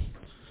point,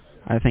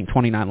 I think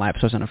 29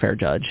 laps wasn't a fair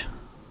judge.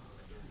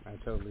 I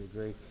totally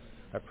agree.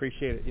 I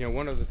appreciate it.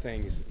 One of the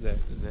things that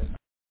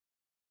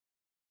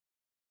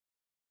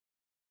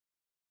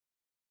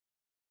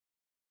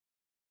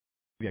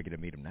maybe I get to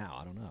meet him now.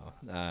 I don't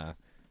know.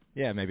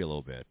 Yeah, maybe a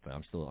little bit, but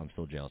I'm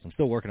still jealous. I'm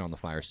still working on the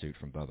fire suit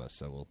from Bubba,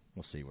 so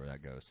we'll see where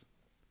that goes.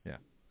 Yeah.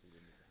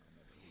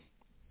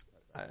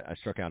 I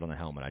struck out on the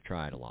helmet. I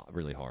tried a lot,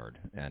 really hard,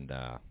 and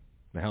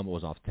the helmet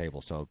was off the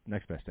table. So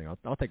next best thing,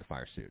 I'll take a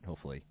fire suit.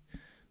 Hopefully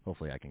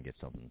I can get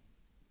something.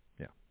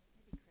 Yeah.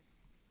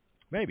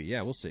 Maybe.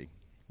 Yeah, we'll see.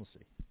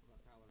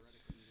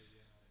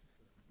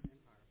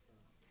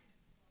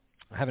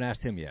 I haven't asked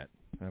him yet.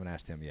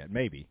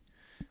 Maybe.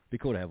 Be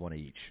cool to have one of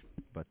each,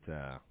 but.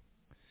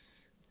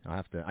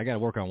 I got to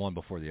work on one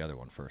before the other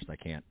one first. I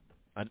can't.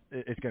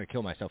 It's going to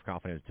kill my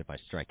self-confidence if I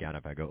strike out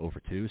if I go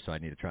over 2. So I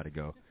need to try to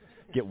go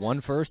get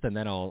one first, and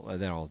then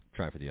I'll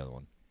try for the other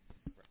one.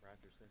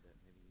 Roger said that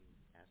maybe you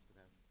asked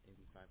about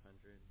Indy 500,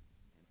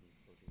 and he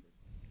told you to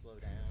slow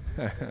down.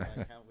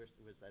 Was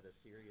that a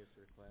serious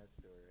request,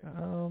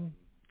 or?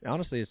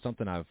 Honestly, it's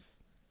something I've,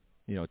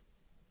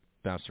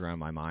 bounced around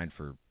my mind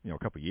for a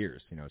couple of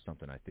years. It's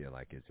something I feel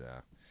like is.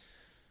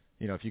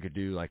 If you could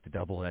do like the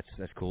double, that's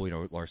cool.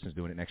 Larson's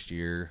doing it next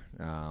year.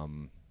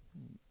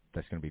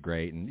 That's going to be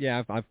great. And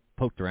yeah, I've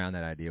poked around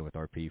that idea with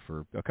RP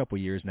for a couple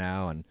of years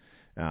now, and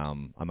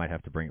I might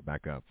have to bring it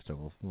back up.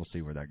 So we'll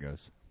see where that goes.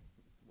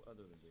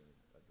 Other than being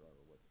a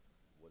driver,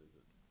 what is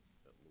it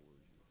that lures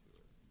you to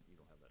it? You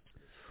don't have that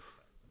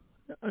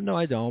traditional path. No,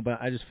 I don't.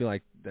 But I just feel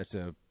like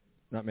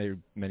not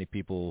many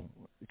people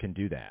can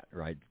do that,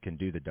 right? Can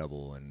do the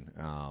double, and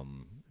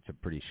it's a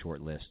pretty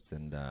short list,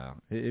 and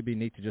it'd be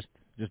neat to just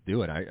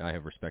do it. I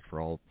have respect for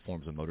all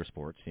forms of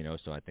motorsports,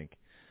 so I think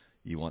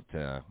you want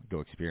to go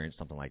experience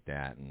something like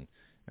that, and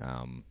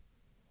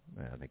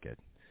I think at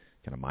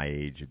kind of my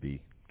age it'd be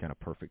kind of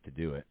perfect to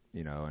do it,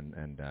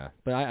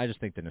 but I just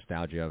think the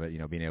nostalgia of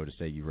it, being able to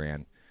say you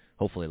ran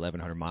hopefully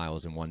 1,100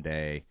 miles in one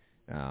day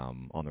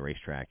on the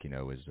racetrack,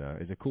 is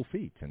a cool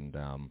feat, and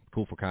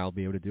cool for Kyle to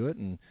be able to do it,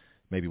 and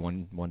maybe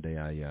one day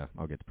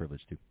I'll get the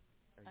privilege to.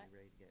 Are you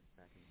ready to get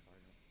back in the car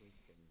next week?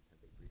 And have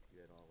they briefed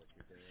you at all what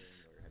you're doing,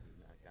 or have you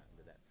not gotten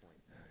to that point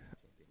in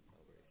the champion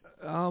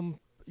celebration?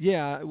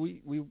 Yeah,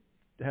 we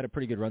had a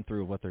pretty good run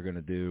through of what they're going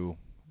to do,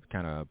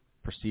 kind of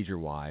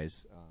procedure-wise,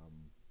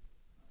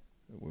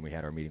 when we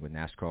had our meeting with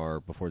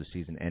NASCAR before the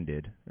season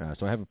ended.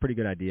 So I have a pretty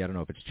good idea. I don't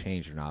know if it's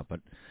changed or not, but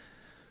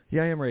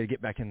yeah, I am ready to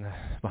get back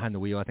behind the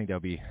wheel. I think that'll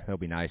be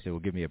nice. It will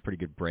give me a pretty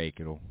good break.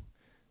 It'll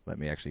let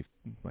me actually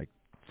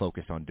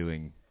focus on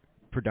doing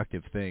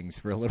productive things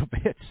for a little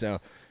bit. So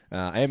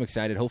I am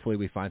excited. Hopefully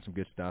we find some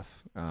good stuff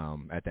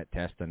at that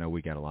test. I know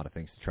we got a lot of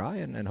things to try,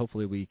 and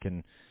hopefully we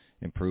can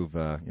improve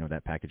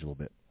that package a little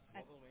bit.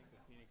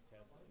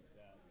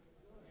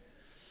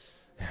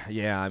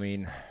 Yeah, I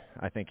mean,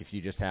 I think if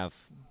you just have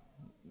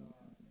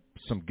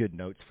some good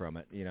notes from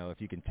it, if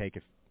you can take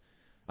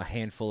a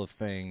handful of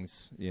things,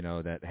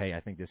 that, hey, I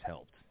think this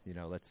helped,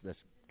 let's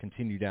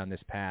continue down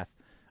this path.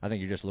 I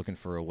think you're just looking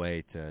for a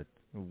way to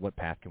what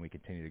path can we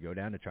continue to go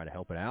down to try to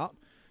help it out.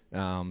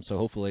 So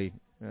hopefully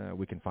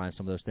we can find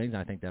some of those things, and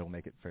I think that will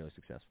make it fairly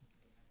successful.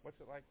 What's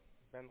it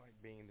been like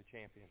being the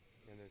champion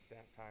in this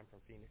time from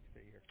Phoenix to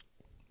here?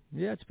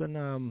 Yeah, it's been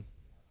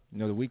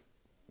the week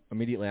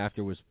immediately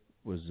after was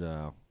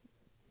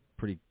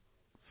pretty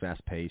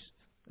fast paced.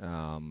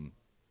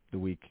 The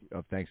week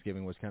of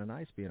Thanksgiving was kind of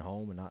nice, being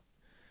home and not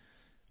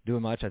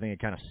doing much. I think it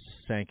kind of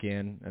sank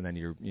in, and then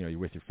you're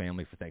with your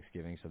family for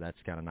Thanksgiving, so that's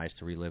kind of nice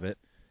to relive it.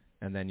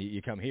 And then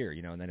you come here,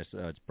 and then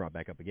it's brought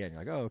back up again. You're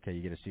like, oh, okay,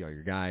 you get to see all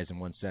your guys in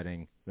one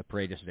setting. The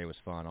parade yesterday was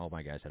fun. All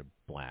my guys had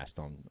a blast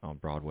on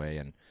Broadway,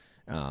 and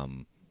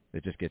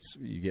it just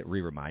you get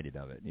re-reminded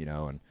of it,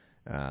 and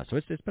so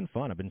it's been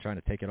fun. I've been trying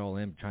to take it all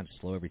in, trying to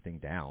slow everything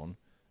down.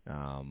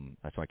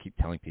 That's why I keep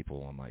telling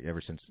people, I'm like,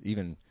 ever since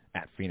even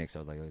at Phoenix, I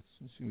was like,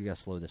 we got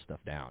to slow this stuff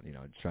down,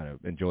 just trying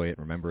to enjoy it,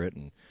 remember it,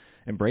 and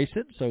embrace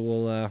it. So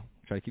we'll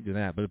try to keep doing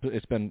that. But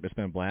it's been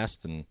a blast,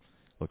 and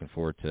looking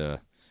forward to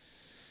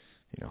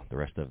the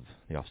rest of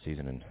the off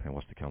season and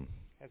what's to come.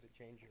 Has it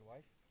changed your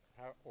life?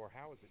 How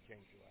has it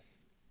changed your life?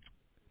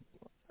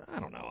 I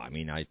don't know. I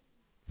mean,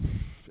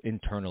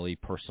 internally,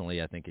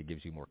 personally, I think it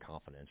gives you more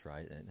confidence,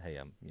 right? And hey,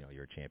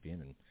 you're a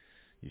champion and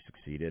you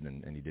succeeded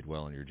and you did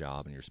well in your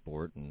job and your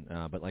sport, and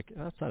but like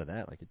outside of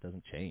that, like it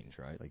doesn't change,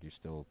 right? Like you're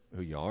still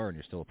who you are and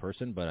you're still a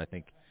person, but I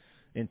think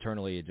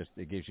internally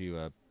it gives you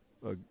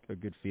a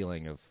good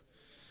feeling of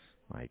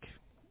like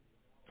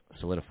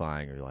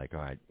solidifying, or like,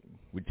 all right,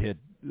 we did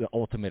the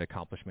ultimate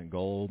accomplishment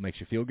goal, makes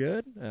you feel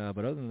good,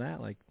 but other than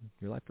that, like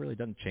your life really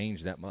doesn't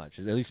change that much.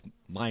 At least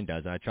mine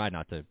does. I try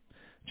not to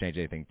change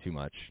anything too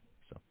much.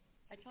 So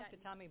I talked to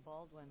Tommy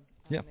Baldwin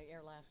on Yeah. the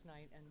air last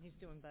night, and he's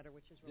doing better,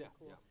 which is really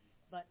cool. Yeah.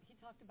 But he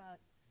talked about,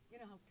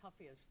 how tough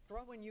he is,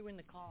 throwing you in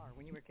the car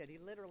when you were a kid. He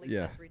literally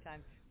Yeah. said 3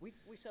 times, we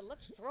said,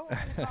 let's throw him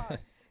in the car.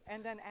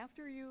 And then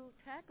after you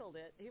tackled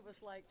it, he was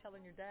like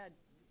telling your dad,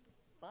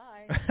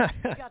 bye,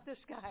 you got this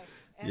guy.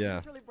 And Yeah.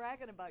 he's really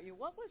bragging about you.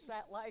 What was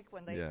that like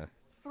when they Yeah.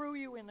 threw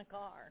you in the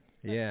car?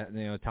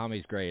 Yeah,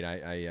 Tommy's great.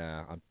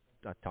 I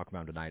talk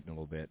about him tonight in a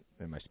little bit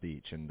in my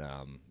speech, and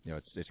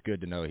it's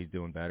good to know he's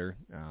doing better.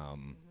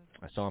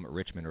 I saw him at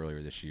Richmond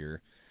earlier this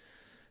year,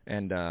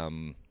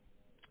 and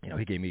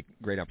he gave me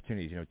great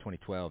opportunities.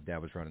 2012, Dad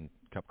was running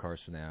Cup cars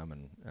for them,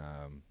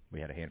 and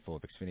we had a handful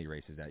of Xfinity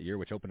races that year,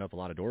 which opened up a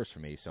lot of doors for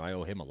me. So I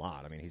owe him a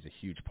lot. I mean, he's a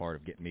huge part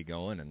of getting me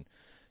going and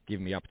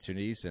giving me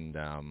opportunities, and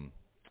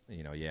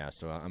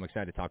so I'm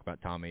excited to talk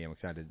about Tommy. I'm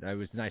excited. It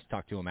was nice to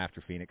talk to him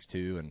after Phoenix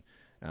too,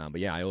 and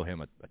but yeah, I owe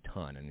him a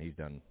ton, and he's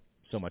done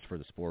so much for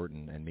the sport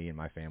and me and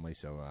my family.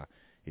 So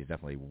he's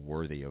definitely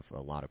worthy of a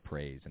lot of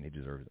praise, and he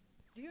deserves it.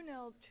 Do you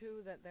know,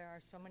 too, that there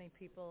are so many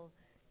people,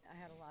 I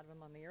had a lot of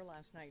them on the air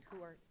last night, who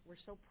were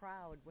so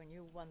proud when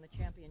you won the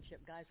championship,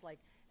 guys like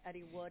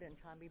Eddie Wood and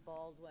Tommy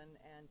Baldwin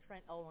and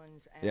Trent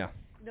Owens, and Yeah.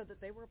 That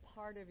they were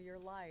part of your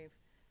life.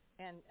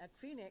 And at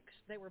Phoenix,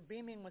 they were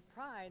beaming with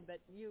pride, but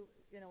it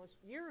was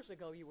years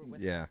ago you were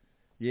with them.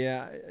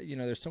 Yeah,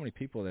 there's so many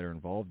people that are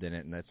involved in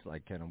it, and that's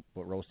like kind of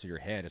what rolls through your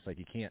head. It's like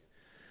you can't.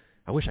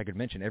 I wish I could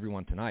mention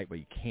everyone tonight, but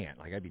you can't.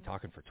 Like I'd be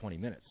talking for 20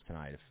 minutes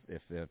tonight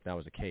if that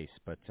was the case.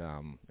 But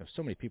there's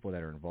so many people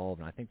that are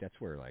involved, and I think that's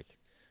where like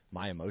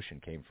my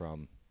emotion came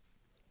from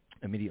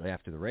immediately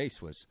after the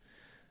race was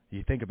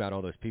you think about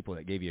all those people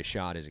that gave you a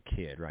shot as a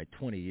kid, right?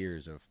 20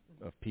 years of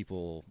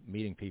people,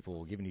 meeting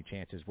people, giving you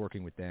chances,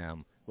 working with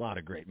them. A lot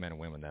of great men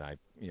and women that I've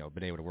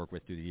been able to work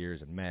with through the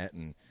years and met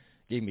and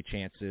gave me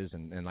chances,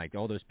 and like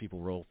all those people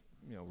roll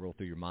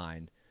through your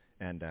mind.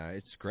 And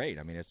it's great.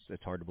 I mean,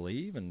 it's hard to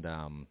believe, and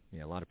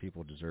a lot of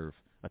people deserve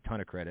a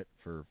ton of credit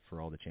for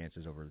all the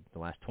chances over the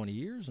last 20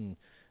 years, and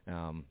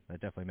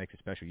that definitely makes it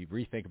special. You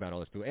rethink about all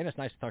those people, and it's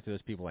nice to talk to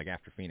those people like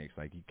after Phoenix.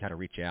 Like you kind of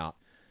reach out,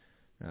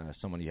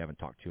 someone you haven't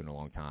talked to in a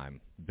long time.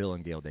 Bill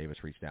and Gail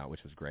Davis reached out,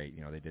 which was great.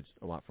 They did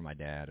a lot for my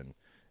dad, and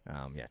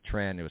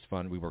Trent. It was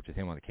fun. We worked with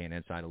him on the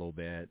K&N side a little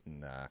bit,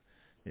 and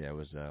it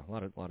was a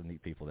lot of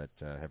neat people that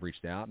have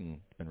reached out, and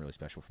it's been really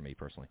special for me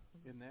personally.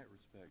 In that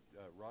respect,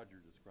 Roger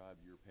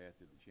described your path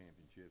to the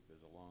championship as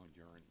a long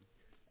journey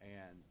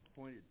and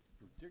pointed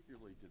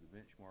particularly to the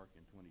benchmark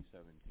in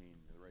 2017,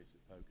 the race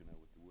at Pocono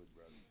with the Wood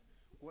brothers.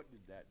 What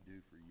did that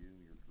do for you,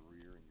 your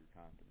career, and your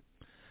confidence?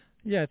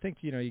 Yeah, I think,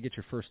 you get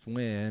your first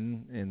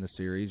win in the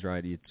series,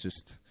 right? It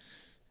just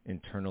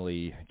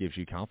internally gives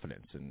you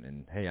confidence,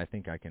 and hey, I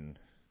think I can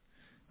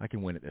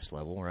win at this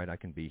level, right? I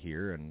can be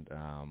here, and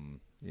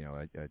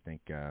I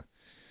think that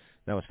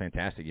was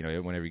fantastic.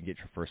 Whenever you get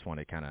your first one,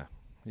 it kind of.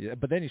 Yeah,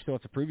 but then you still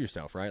have to prove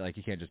yourself, right? Like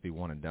you can't just be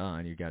one and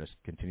done. You got to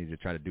continue to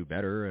try to do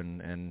better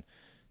and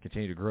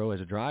continue to grow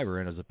as a driver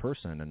and as a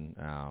person.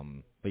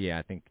 And but yeah,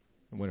 I think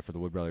winning for the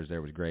Wood brothers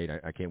there was great.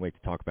 I can't wait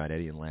to talk about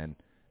Eddie and Len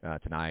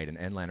tonight,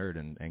 and Leonard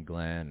and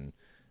Glenn.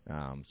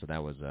 So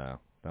that was a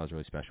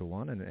really special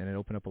one, and it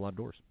opened up a lot of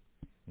doors.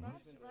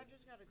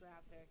 Roger's got a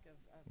graphic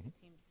of the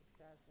team's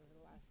success over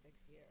the last 6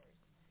 years,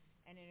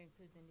 and it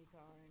includes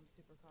IndyCar and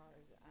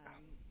Supercars.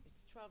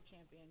 It's 12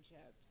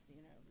 championships,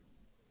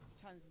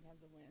 tons and tons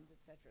of wins, et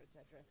cetera, et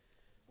cetera.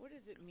 What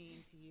does it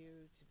mean to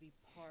you to be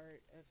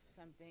part of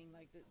something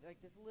like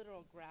this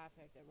literal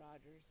graphic that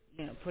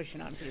Roger's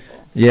pushing on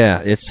people? Yeah,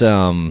 it's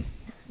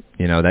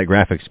that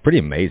graphic's pretty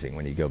amazing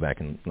when you go back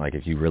and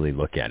if you really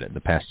look at it,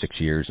 the past 6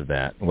 years of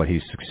that, what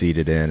he's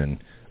succeeded in,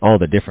 and all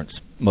the different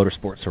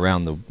motorsports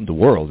around the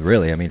world,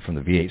 really. I mean, from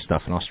the V8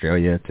 stuff in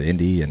Australia to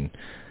Indy and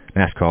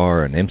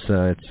NASCAR and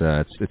IMSA,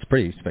 it's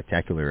pretty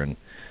spectacular,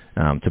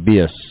 and to be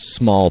a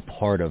small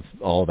part of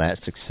all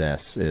that success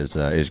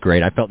is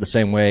great. I felt the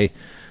same way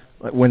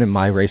winning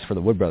my race for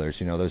the Wood Brothers.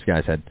 Those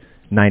guys had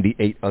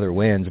 98 other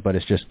wins, but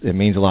it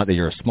means a lot that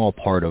you're a small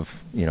part of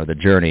the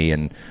journey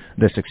and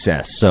the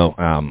success. So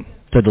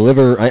to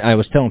deliver, I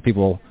was telling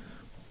people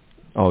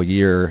all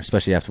year,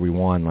 especially after we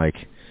won,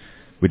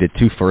 we did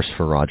 2 firsts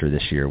for Roger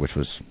this year, which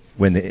was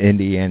win the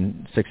Indy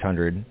and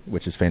 600,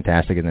 which is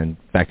fantastic, and then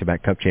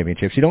back-to-back Cup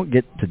championships. You don't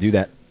get to do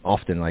that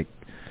often,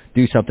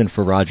 do something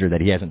for Roger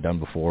that he hasn't done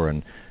before,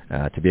 and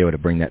to be able to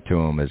bring that to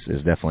him is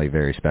definitely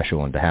very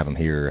special, and to have him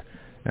here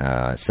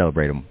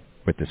celebrate him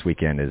with this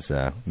weekend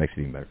makes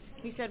it even better.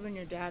 He said when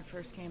your dad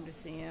first came to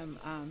see him,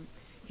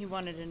 he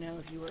wanted to know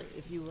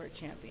if you were a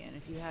champion,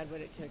 if you had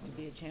what it took to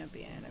be a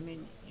champion. I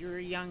mean, you're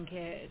a young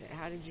kid.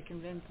 How did you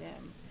convince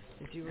him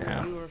that you were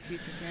a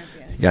future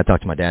champion? You got to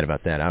talk to my dad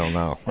about that. I don't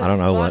know.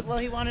 Well,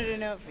 he wanted to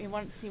know if he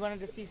wanted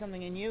to see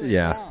something in you as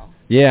well.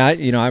 Yeah. I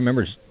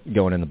remember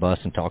going in the bus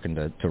and talking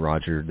to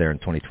Roger there in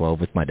 2012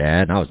 with my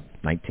dad, and I was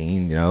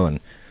 19, and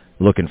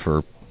looking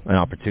for an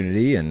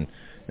opportunity, and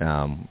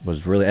was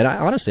really. And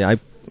honestly, I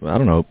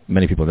don't know,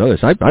 many people know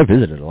this. I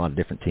visited a lot of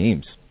different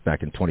teams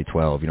back in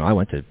 2012. I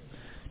went to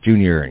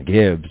Junior and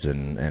Gibbs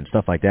and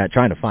stuff like that,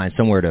 trying to find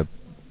somewhere to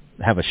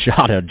have a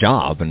shot at a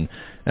job. And,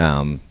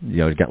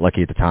 got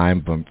lucky at the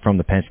time from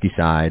the Penske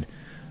side,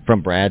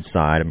 from Brad's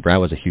side, and Brad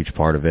was a huge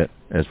part of it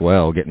as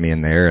well, getting me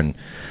in there. And,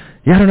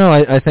 I don't know,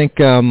 I think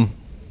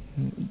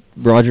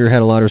Roger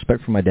had a lot of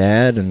respect for my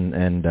dad,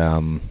 and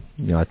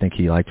I think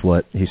he liked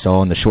what he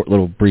saw in the short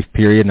little brief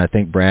period, and I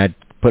think Brad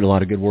put a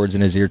lot of good words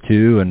in his ear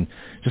too, and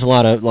just a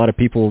lot of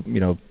people,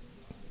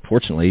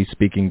 fortunately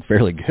speaking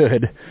fairly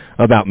good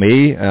about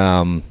me.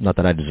 Not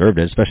that I deserved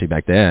it, especially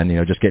back then,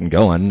 just getting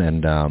going,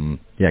 and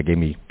gave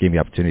me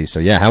opportunities.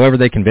 So however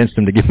they convinced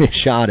him to give me a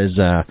shot is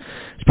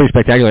it's pretty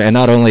spectacular, and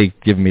not only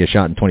giving me a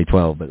shot in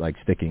 2012, but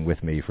sticking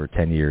with me for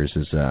 10 years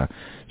is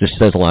just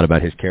says a lot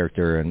about his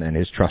character and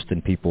his trust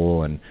in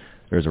people. And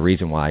there's a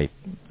reason why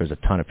there's a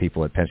ton of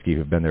people at Penske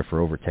who've been there for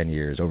over 10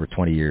 years, over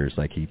 20 years.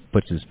 He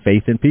puts his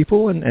faith in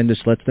people and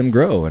just lets them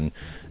grow, and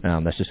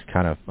that's just the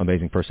kind of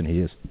amazing person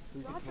he is.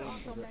 Roger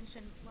also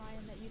mentioned,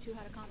 Ryan, that you two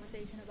had a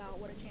conversation about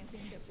what a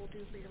championship will do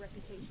for your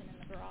reputation in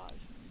the garage.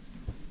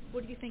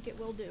 What do you think it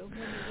will do when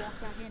you walk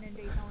back in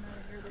Daytona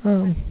and you're the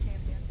defending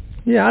champion?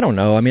 Yeah, I don't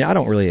know. I mean, I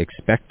don't really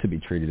expect to be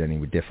treated any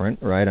different,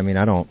 right? I mean,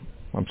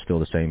 I'm still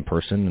the same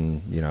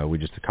person, and, we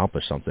just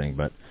accomplished something.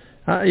 But,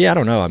 I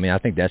don't know. I mean, I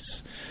think that's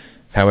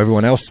how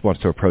everyone else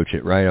wants to approach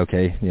it, right?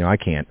 Okay, I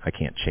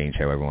can't change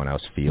how everyone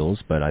else feels,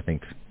 but I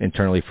think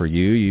internally for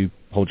you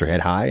hold your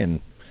head high, and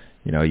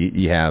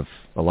you have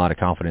a lot of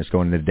confidence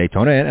going into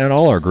Daytona, and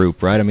all our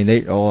group, right? I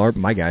mean,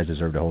 my guys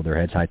deserve to hold their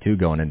heads high too,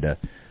 going into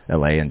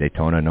LA and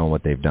Daytona, knowing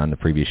what they've done the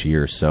previous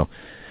years. So,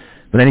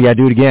 but then you got to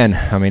do it again.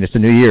 I mean, it's a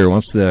new year.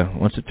 Once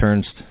it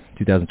turns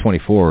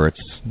 2024,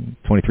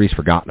 23's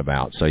forgotten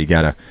about. So you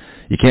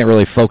can't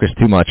really focus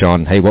too much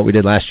on what we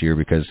did last year,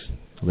 because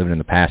living in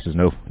the past is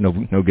no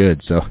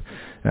good. So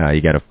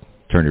you got to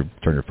turn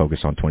your focus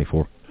on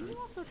 24. Can you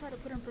also try to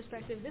put in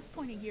perspective, this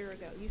point a year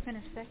ago, you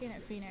finished second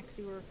at Phoenix.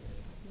 You were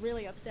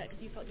really upset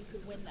because you felt you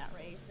could win that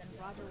race, and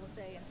Roger will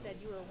say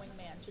instead you were a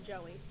wingman to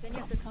Joey. Then you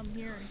have to come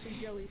here and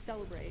see Joey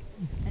celebrate,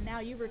 and now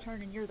you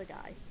return and you're the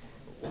guy.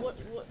 What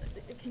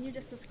can you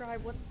just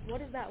describe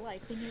what is that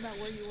like, thinking about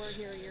where you were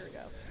here a year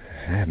ago?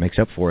 It makes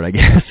up for it, I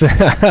guess.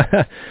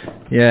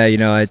 Yeah,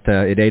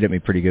 it ate at me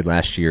pretty good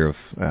last year of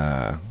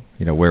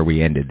where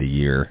we ended the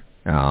year,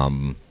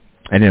 and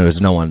it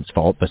was no one's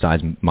fault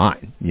besides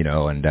mine,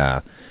 and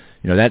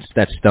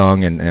that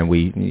stung, and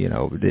we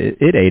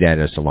it ate at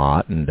us a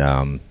lot,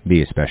 and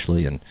me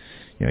especially, and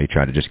you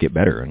try to just get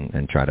better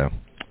and try to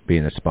be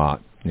in the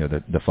spot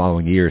the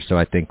following year. So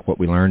I think what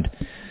we learned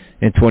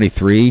in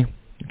 23,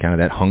 kind of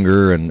that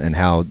hunger, and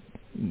how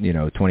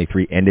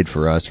 23 ended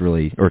for us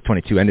really, or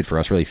 22 ended for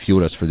us, really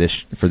fueled us for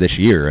this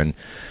year. And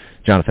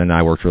Jonathan and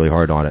I worked really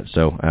hard on it.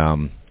 So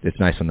it's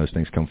nice when those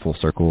things come full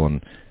circle,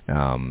 and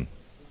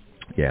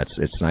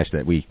it's nice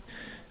that we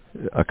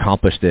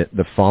accomplished it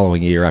the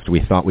following year after we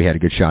thought we had a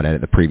good shot at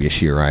it the previous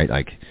year,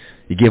 right?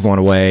 You give one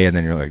away, and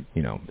then you're like,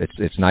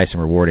 it's nice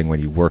and rewarding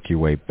when you work your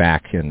way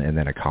back and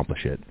then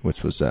accomplish it, which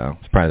was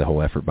it's probably the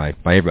whole effort by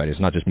everybody. It's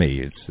not just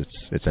me;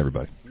 it's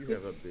everybody. You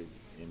have a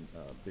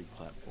big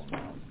platform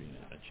now as being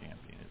a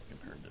champion as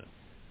compared to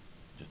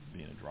just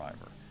being a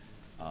driver.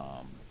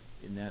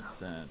 In that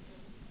sense,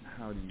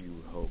 how do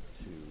you hope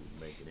to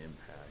make an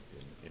impact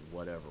in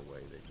whatever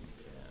way that you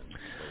can,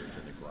 whether it's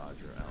in the garage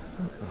or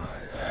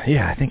outside?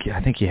 Yeah, I think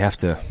you have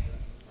to,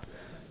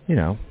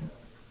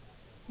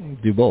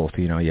 do both.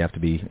 You have to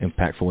be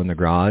impactful in the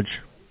garage,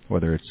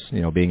 whether it's,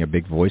 you know, being a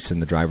big voice in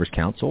the Drivers'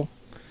 Council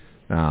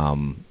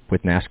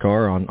with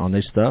NASCAR on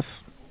this stuff.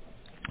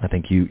 I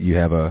think you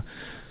have a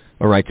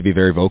right to be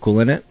very vocal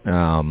in it.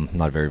 I'm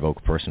not a very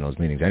vocal person in those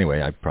meetings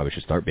anyway. I probably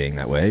should start being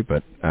that way.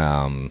 But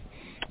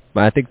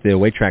I think the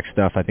weight track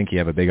stuff, I think you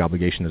have a big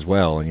obligation as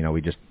well. And, you know,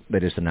 they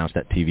just announced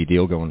that TV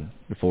deal going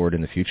forward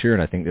in the future,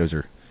 and I think those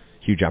are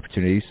huge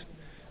opportunities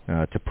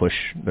to push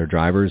their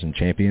drivers and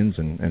champions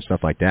and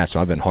stuff like that. So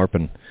I've been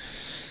harping,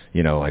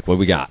 you know, like, what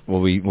we got? What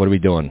are we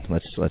doing?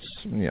 Let's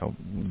you know,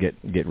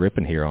 get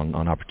ripping here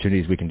on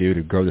opportunities we can do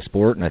to grow the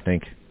sport. And I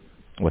think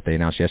what they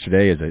announced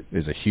yesterday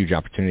is a huge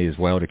opportunity as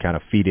well to kind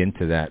of feed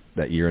into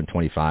that year in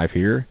 25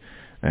 here.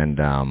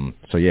 And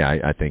so yeah,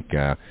 I think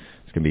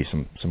it's going to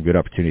be some good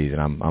opportunities,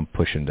 and I'm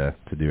pushing to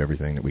do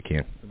everything that we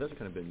can. But that's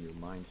kind of been your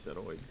mindset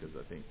always, because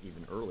I think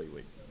even early,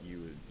 like you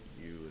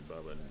and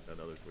Bubba and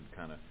others would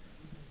kind of,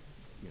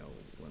 you know,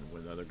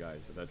 when other guys,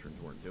 the veterans,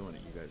 weren't doing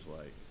it, you guys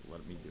like,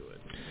 let me do it.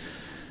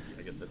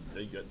 I guess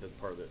that's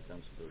part of it.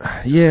 Sounds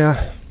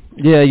yeah.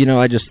 You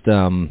know, I just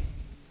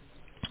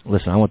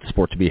listen. I want the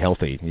sport to be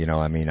healthy. You know,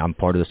 I mean, I'm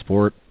part of the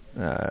sport,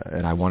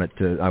 and I want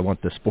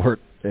the sport,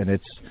 and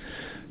it's,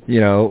 you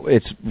know,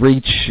 it's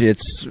reach,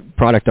 it's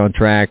product on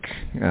track,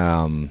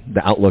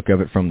 the outlook of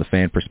it from the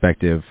fan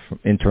perspective,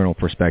 internal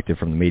perspective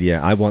from the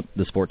media. I want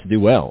the sport to do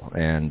well,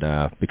 and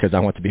because I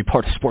want to be a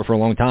part of the sport for a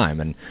long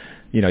time. And,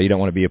 you know, you don't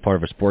want to be a part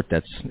of a sport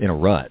that's in a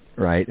rut,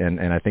 right? And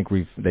I think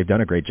they've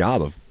done a great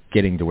job of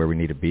getting to where we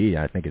need to be.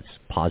 I think it's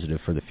positive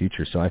for the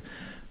future. So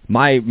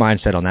my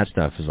mindset on that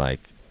stuff is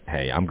like,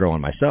 hey, I'm growing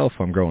myself,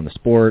 I'm growing the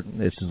sport.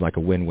 This is like a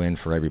win-win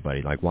for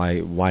everybody. Like,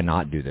 why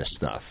not do this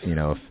stuff? You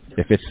know,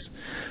 if it's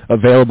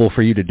available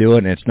for you to do it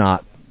and it's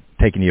not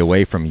taking you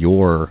away from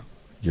your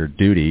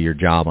duty, your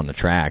job on the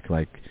track,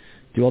 like,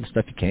 do all the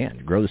stuff you can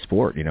to grow the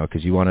sport, you know,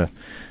 because you want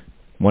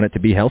it to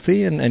be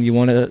healthy, and you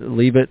want to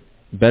leave it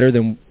better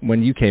than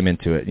when you came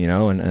into it, you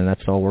know, and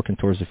that's all working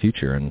towards the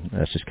future, and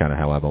that's just kind of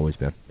how I've always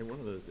been. And one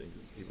of the things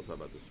that people talk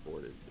about the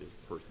sport is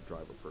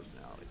driver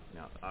personality.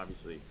 Now,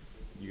 obviously,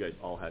 you guys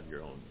all have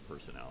your own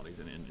personalities,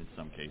 and in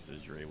some cases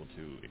you're able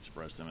to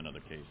express them. In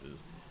other cases,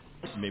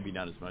 maybe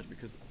not as much,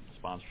 because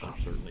sponsorship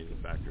certainly is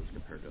a factor as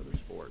compared to other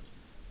sports.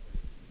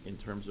 In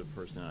terms of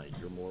personality,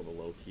 you're more of a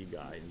low-key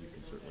guy, and you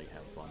can certainly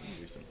have fun and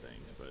do some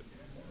things, but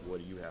what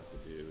do you have to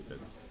do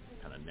that's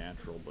kind of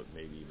natural, but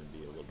maybe even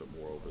be a little bit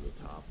more over the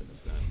top in a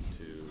sense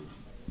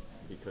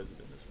because of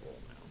in this role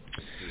now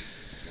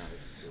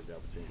there's the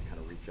opportunity to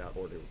kind of reach out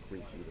or to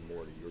reach even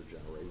more to your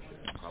generation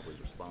and probably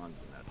respond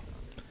to that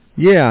stuff.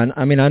 Yeah, and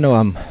I mean, I know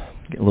I'm a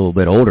little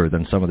bit older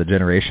than some of the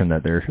generation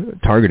that they're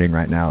targeting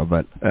right now,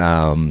 but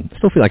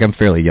still feel like I'm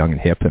fairly young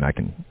and hip, and I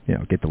can, you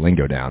know, get the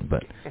lingo down.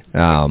 But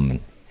yeah,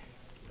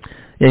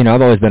 you know,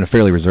 I've always been a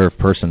fairly reserved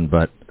person,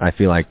 but I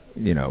feel like,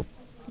 you know,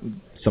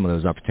 some of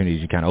those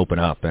opportunities you kind of open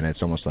up, and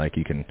it's almost like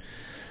you can.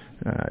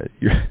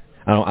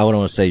 I don't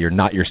want to say you're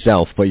not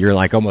yourself, but you're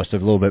like almost a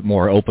little bit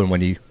more open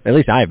when you. At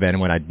least I've been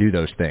when I do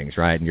those things,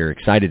 right? And you're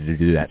excited to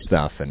do that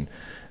stuff, and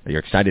you're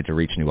excited to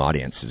reach new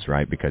audiences,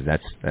 right? Because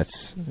that's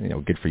you know,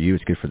 good for you.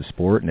 It's good for the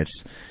sport, and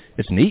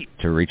it's neat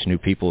to reach new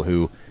people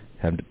who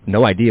have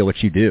no idea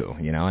what you do,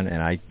 you know.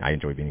 And I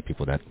enjoy meeting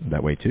people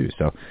that way too.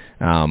 So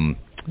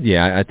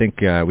yeah, I think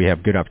we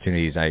have good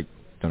opportunities. I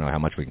don't know how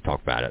much we can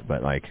talk about it,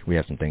 but like we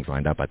have some things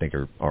lined up I think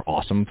are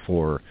awesome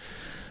for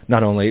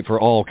not only for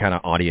all kind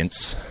of audience,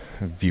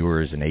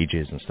 viewers and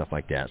ages and stuff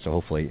like that. So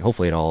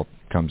hopefully it all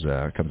comes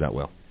out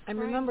well. I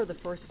remember the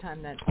first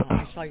time that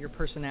I saw your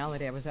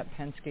personality. I was at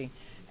Penske,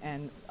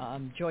 and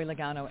Joey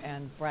Logano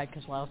and Brad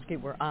Keselowski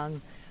were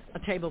on a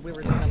table. We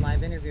were doing a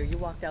live interview. You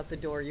walked out the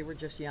door. You were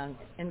just young,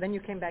 and then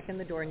you came back in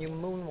the door and you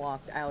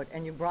moonwalked out,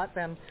 and you brought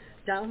them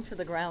down to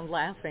the ground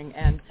laughing.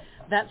 And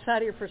that side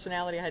of your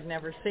personality I had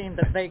never seen,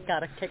 but they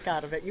got a kick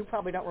out of it. You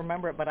probably don't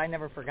remember it, but I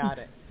never forgot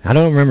it. I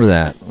don't remember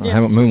that. Yeah, I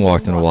haven't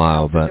moonwalked in a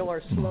while, but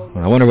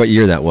I wonder what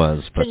year that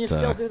was. But, can you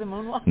still do the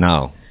moonwalk?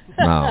 No.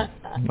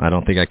 I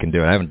don't think I can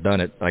do it. I haven't done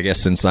it, I guess,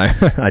 since I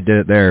did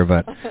it there.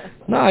 But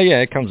no, yeah,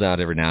 it comes out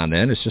every now and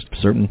then. It's just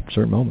certain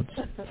moments.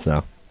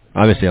 So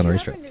obviously on the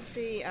racetrack. Did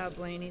you happen to see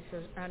Blaney's,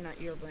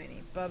 not your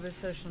Blaney, Bubba's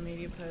social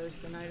media post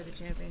the night of the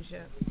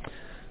championship?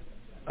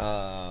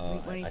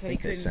 When he said he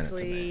couldn't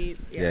sleep.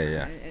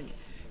 Yeah. And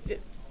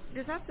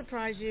does that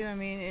surprise you? I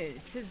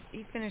mean,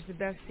 he finished the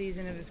best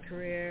season of his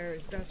career.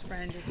 His best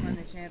friend just won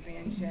the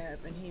championship,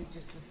 and he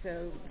just was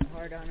so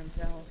hard on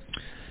himself.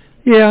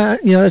 Yeah,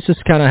 you know, that's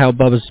just kind of how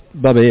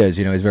Bubba is.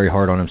 You know, he's very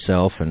hard on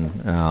himself,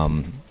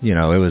 and you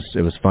know, it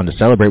was fun to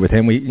celebrate with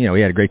him. We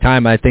had a great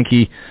time. I think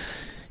he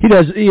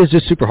is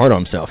just super hard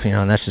on himself. You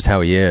know, and that's just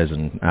how he is.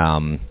 And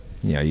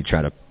you know, you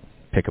try to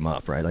pick him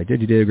up, right? Like, dude,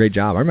 you did a great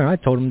job. I remember I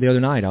told him the other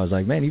night, I was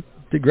like, man, you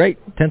did great,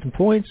 10th in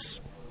points.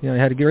 You know, you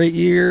had a great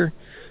year.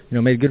 You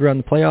know, made a good run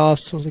in the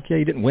playoffs. I was like, yeah,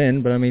 you didn't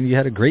win, but I mean, you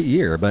had a great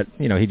year. But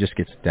you know, he just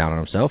gets down on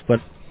himself.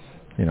 But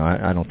you know,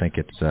 I don't think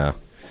it's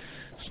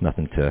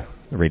nothing to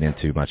read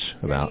into much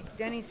about.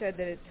 Denny said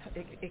that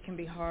it can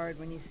be hard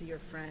when you see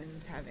your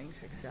friends having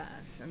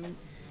success. I mean,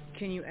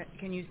 can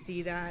you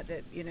see that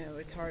you know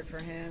it's hard for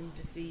him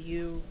to see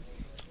you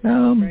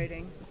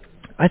celebrating?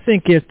 I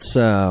think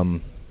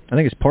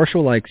it's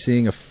partial like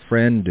seeing a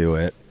friend do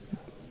it,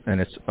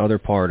 and it's other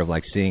part of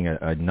like seeing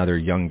another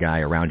young guy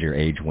around your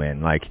age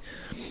win.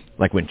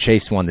 Like when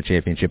Chase won the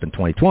championship in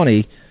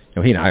 2020,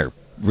 he and I are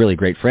really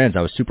great friends.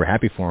 I was super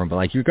happy for him, but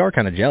like you are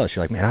kind of jealous.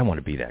 You're like, man, I want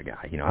to be that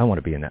guy. I want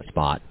to be in that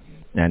spot.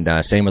 And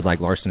same with like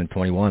Larson in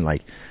 21.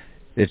 Like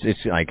it's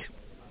like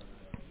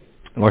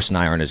Larson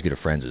and I aren't as good of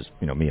friends as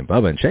me and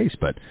Bubba and Chase,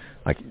 but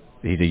like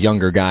he's a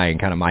younger guy in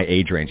kind of my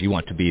age range. You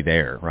want to be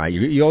there, right?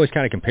 You always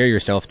kind of compare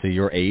yourself to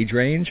your age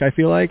range, I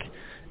feel like.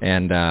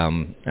 And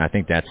I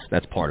think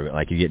that's part of it.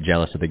 Like you get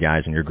jealous of the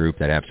guys in your group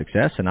that have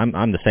success, and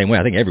I'm the same way.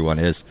 I think everyone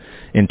is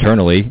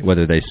internally,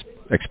 whether they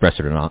express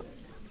it or not.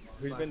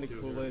 Who's been the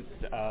coolest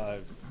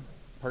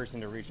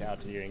person to reach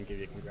out to you and give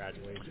you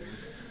congratulations?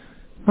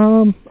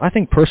 I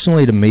think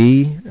personally to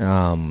me, I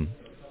don't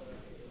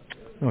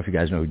know if you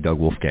guys know who Doug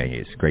Wolfgang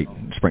is. Great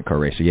sprint car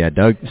racer. Yeah,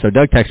 Doug. So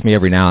Doug texts me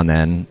every now and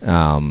then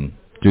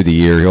through the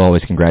year. He'll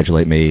always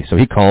congratulate me. So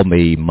he called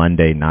me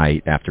Monday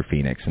night after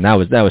Phoenix, and that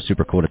was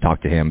super cool to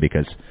talk to him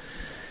because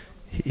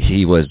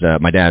he was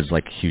my dad's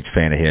like a huge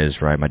fan of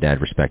his. Right, my dad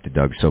respected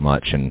Doug so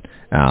much and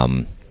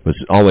was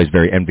always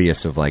very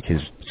envious of like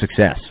his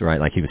success.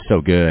 Right, like he was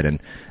so good and.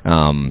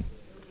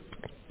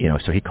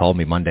 So he called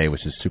me Monday,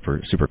 which is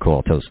super, super cool.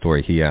 I'll tell the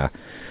story. He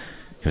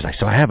was like,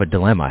 so I have a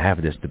dilemma. I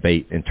have this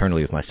debate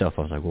internally with myself.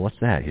 I was like, well, what's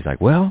that? He's like,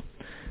 well,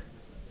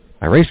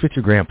 I raced with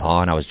your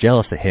grandpa, and I was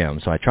jealous of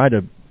him, so I tried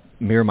to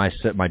mirror my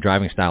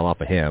driving style off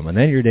of him. And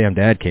then your damn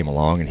dad came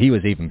along, and he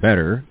was even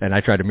better, and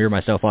I tried to mirror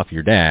myself off of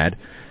your dad.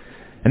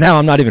 And now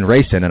I'm not even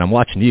racing, and I'm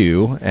watching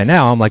you, and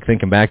now I'm like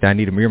thinking back that I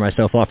need to mirror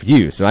myself off of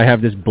you. So I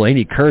have this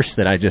Blaney curse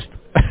that I just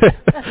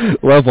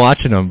love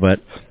watching them.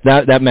 But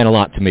that meant a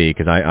lot to me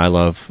because I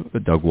love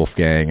Doug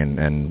Wolfgang,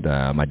 and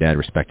my dad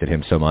respected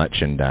him so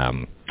much. And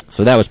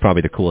so that was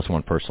probably the coolest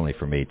one personally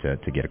for me to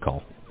get a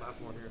call.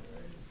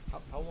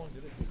 How long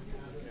did it take?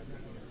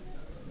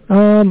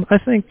 I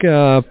think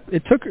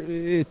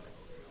it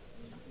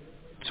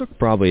took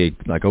probably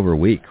like over a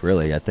week,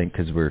 really. I think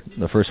because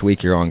the first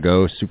week you're on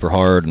go super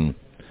hard, and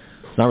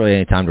it's not really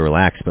any time to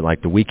relax. But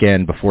like the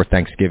weekend before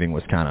Thanksgiving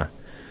was kind of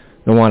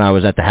the one I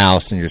was at the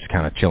house, and you're just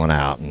kind of chilling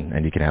out,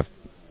 and you can have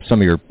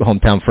some of your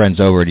hometown friends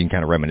over, and you can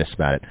kind of reminisce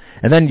about it.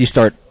 And then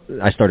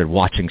I started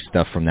watching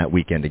stuff from that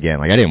weekend again.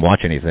 Like I didn't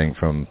watch anything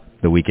from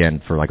the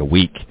weekend for like a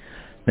week.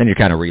 Then you're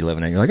kind of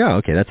reliving it. You're like, oh,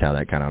 okay, that's how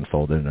that kind of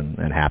unfolded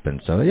and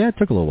happened. So yeah, it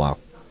took a little while.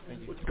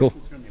 Cool.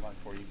 What's going to be like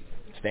for you?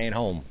 Staying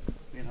home,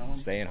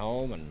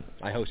 and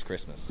I host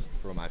Christmas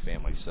for my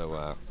family,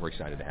 so we're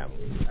excited to have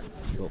them.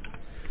 Cool.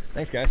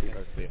 Thanks, guys.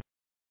 See you.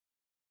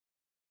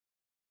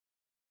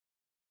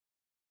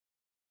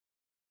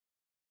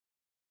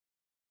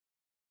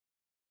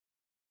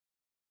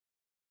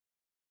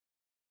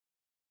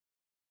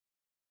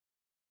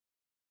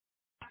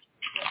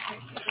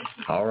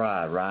 All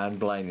right, Ryan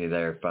Blaney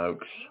there,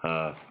 folks.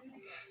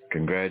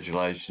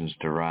 Congratulations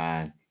to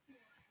Ryan.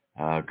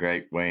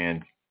 Great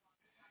win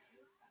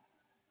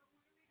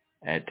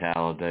at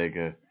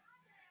Talladega,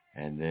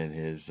 and then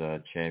his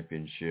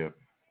championship.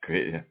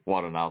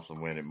 What an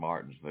awesome win at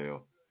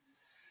Martinsville.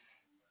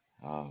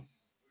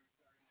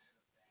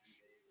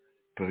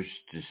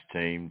 Pushed his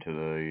team to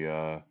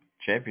the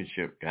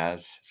championship, guys.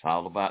 It's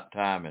all about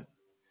timing.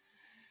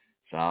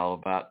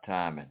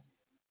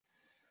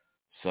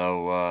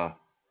 So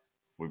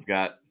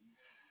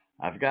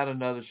I've got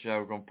another show.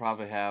 We're going to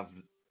probably have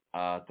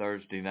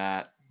Thursday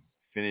night.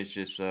 Finish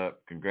this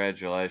up.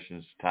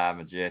 Congratulations to Ty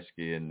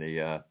Majeski in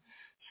the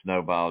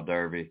Snowball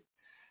Derby.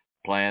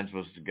 Plans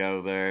was to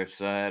go there.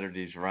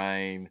 Saturday's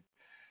rain.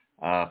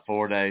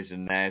 4 days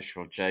in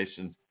Nashville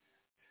chasing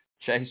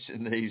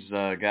these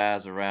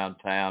guys around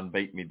town.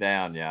 Beat me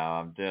down,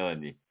 y'all. I'm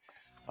telling you.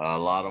 A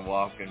lot of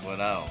walking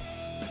went on.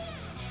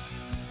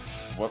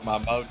 My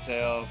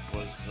motel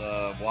was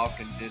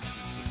walking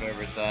distance of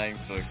everything,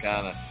 so it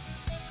kind of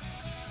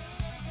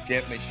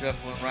kept me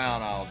shuffling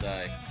around all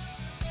day.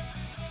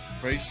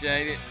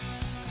 Appreciate it.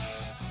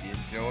 If you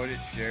enjoyed it,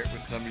 share it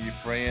with some of your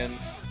friends.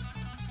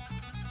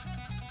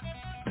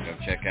 Go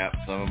check out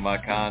some of my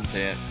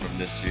content from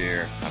this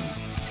year.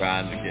 I'm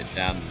trying to get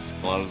down to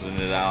closing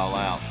it all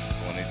out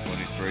for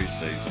 2023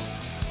 season.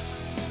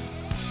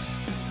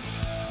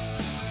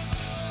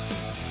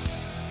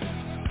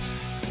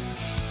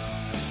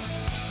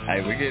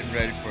 Hey, we're getting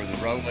ready for the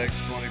Rolex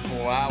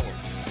 24 hours.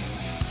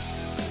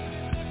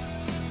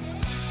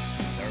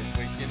 Third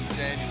weekend in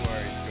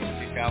January. It's going to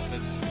kick off this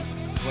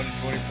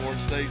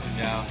 2024 season,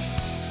 y'all.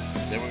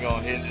 Then we're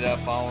going to hit it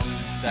up on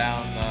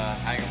down,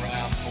 hang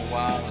around for a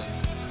while, and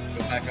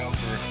go back over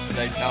to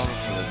Daytona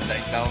for the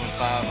Daytona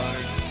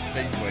 500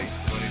 Speedway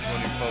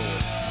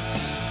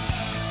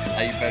 2024.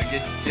 Hey, you better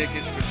get your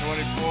tickets for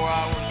 24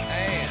 hours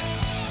and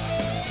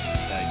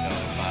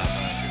Daytona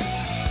 500.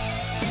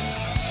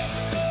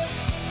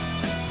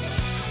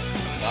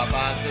 Stop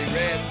by and see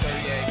Red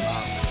 38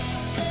 miles.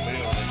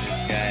 Building this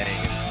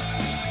game.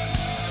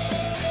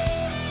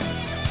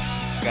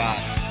 Scott.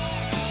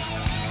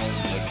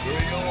 The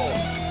grill.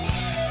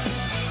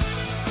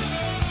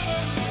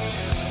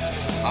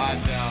 Hot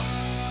dog.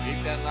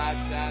 sunlight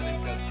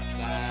shining because the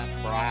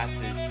sun's bright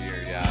this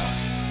year, y'all.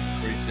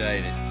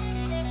 Appreciate it.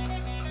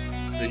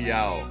 See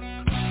y'all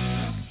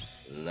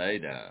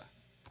later.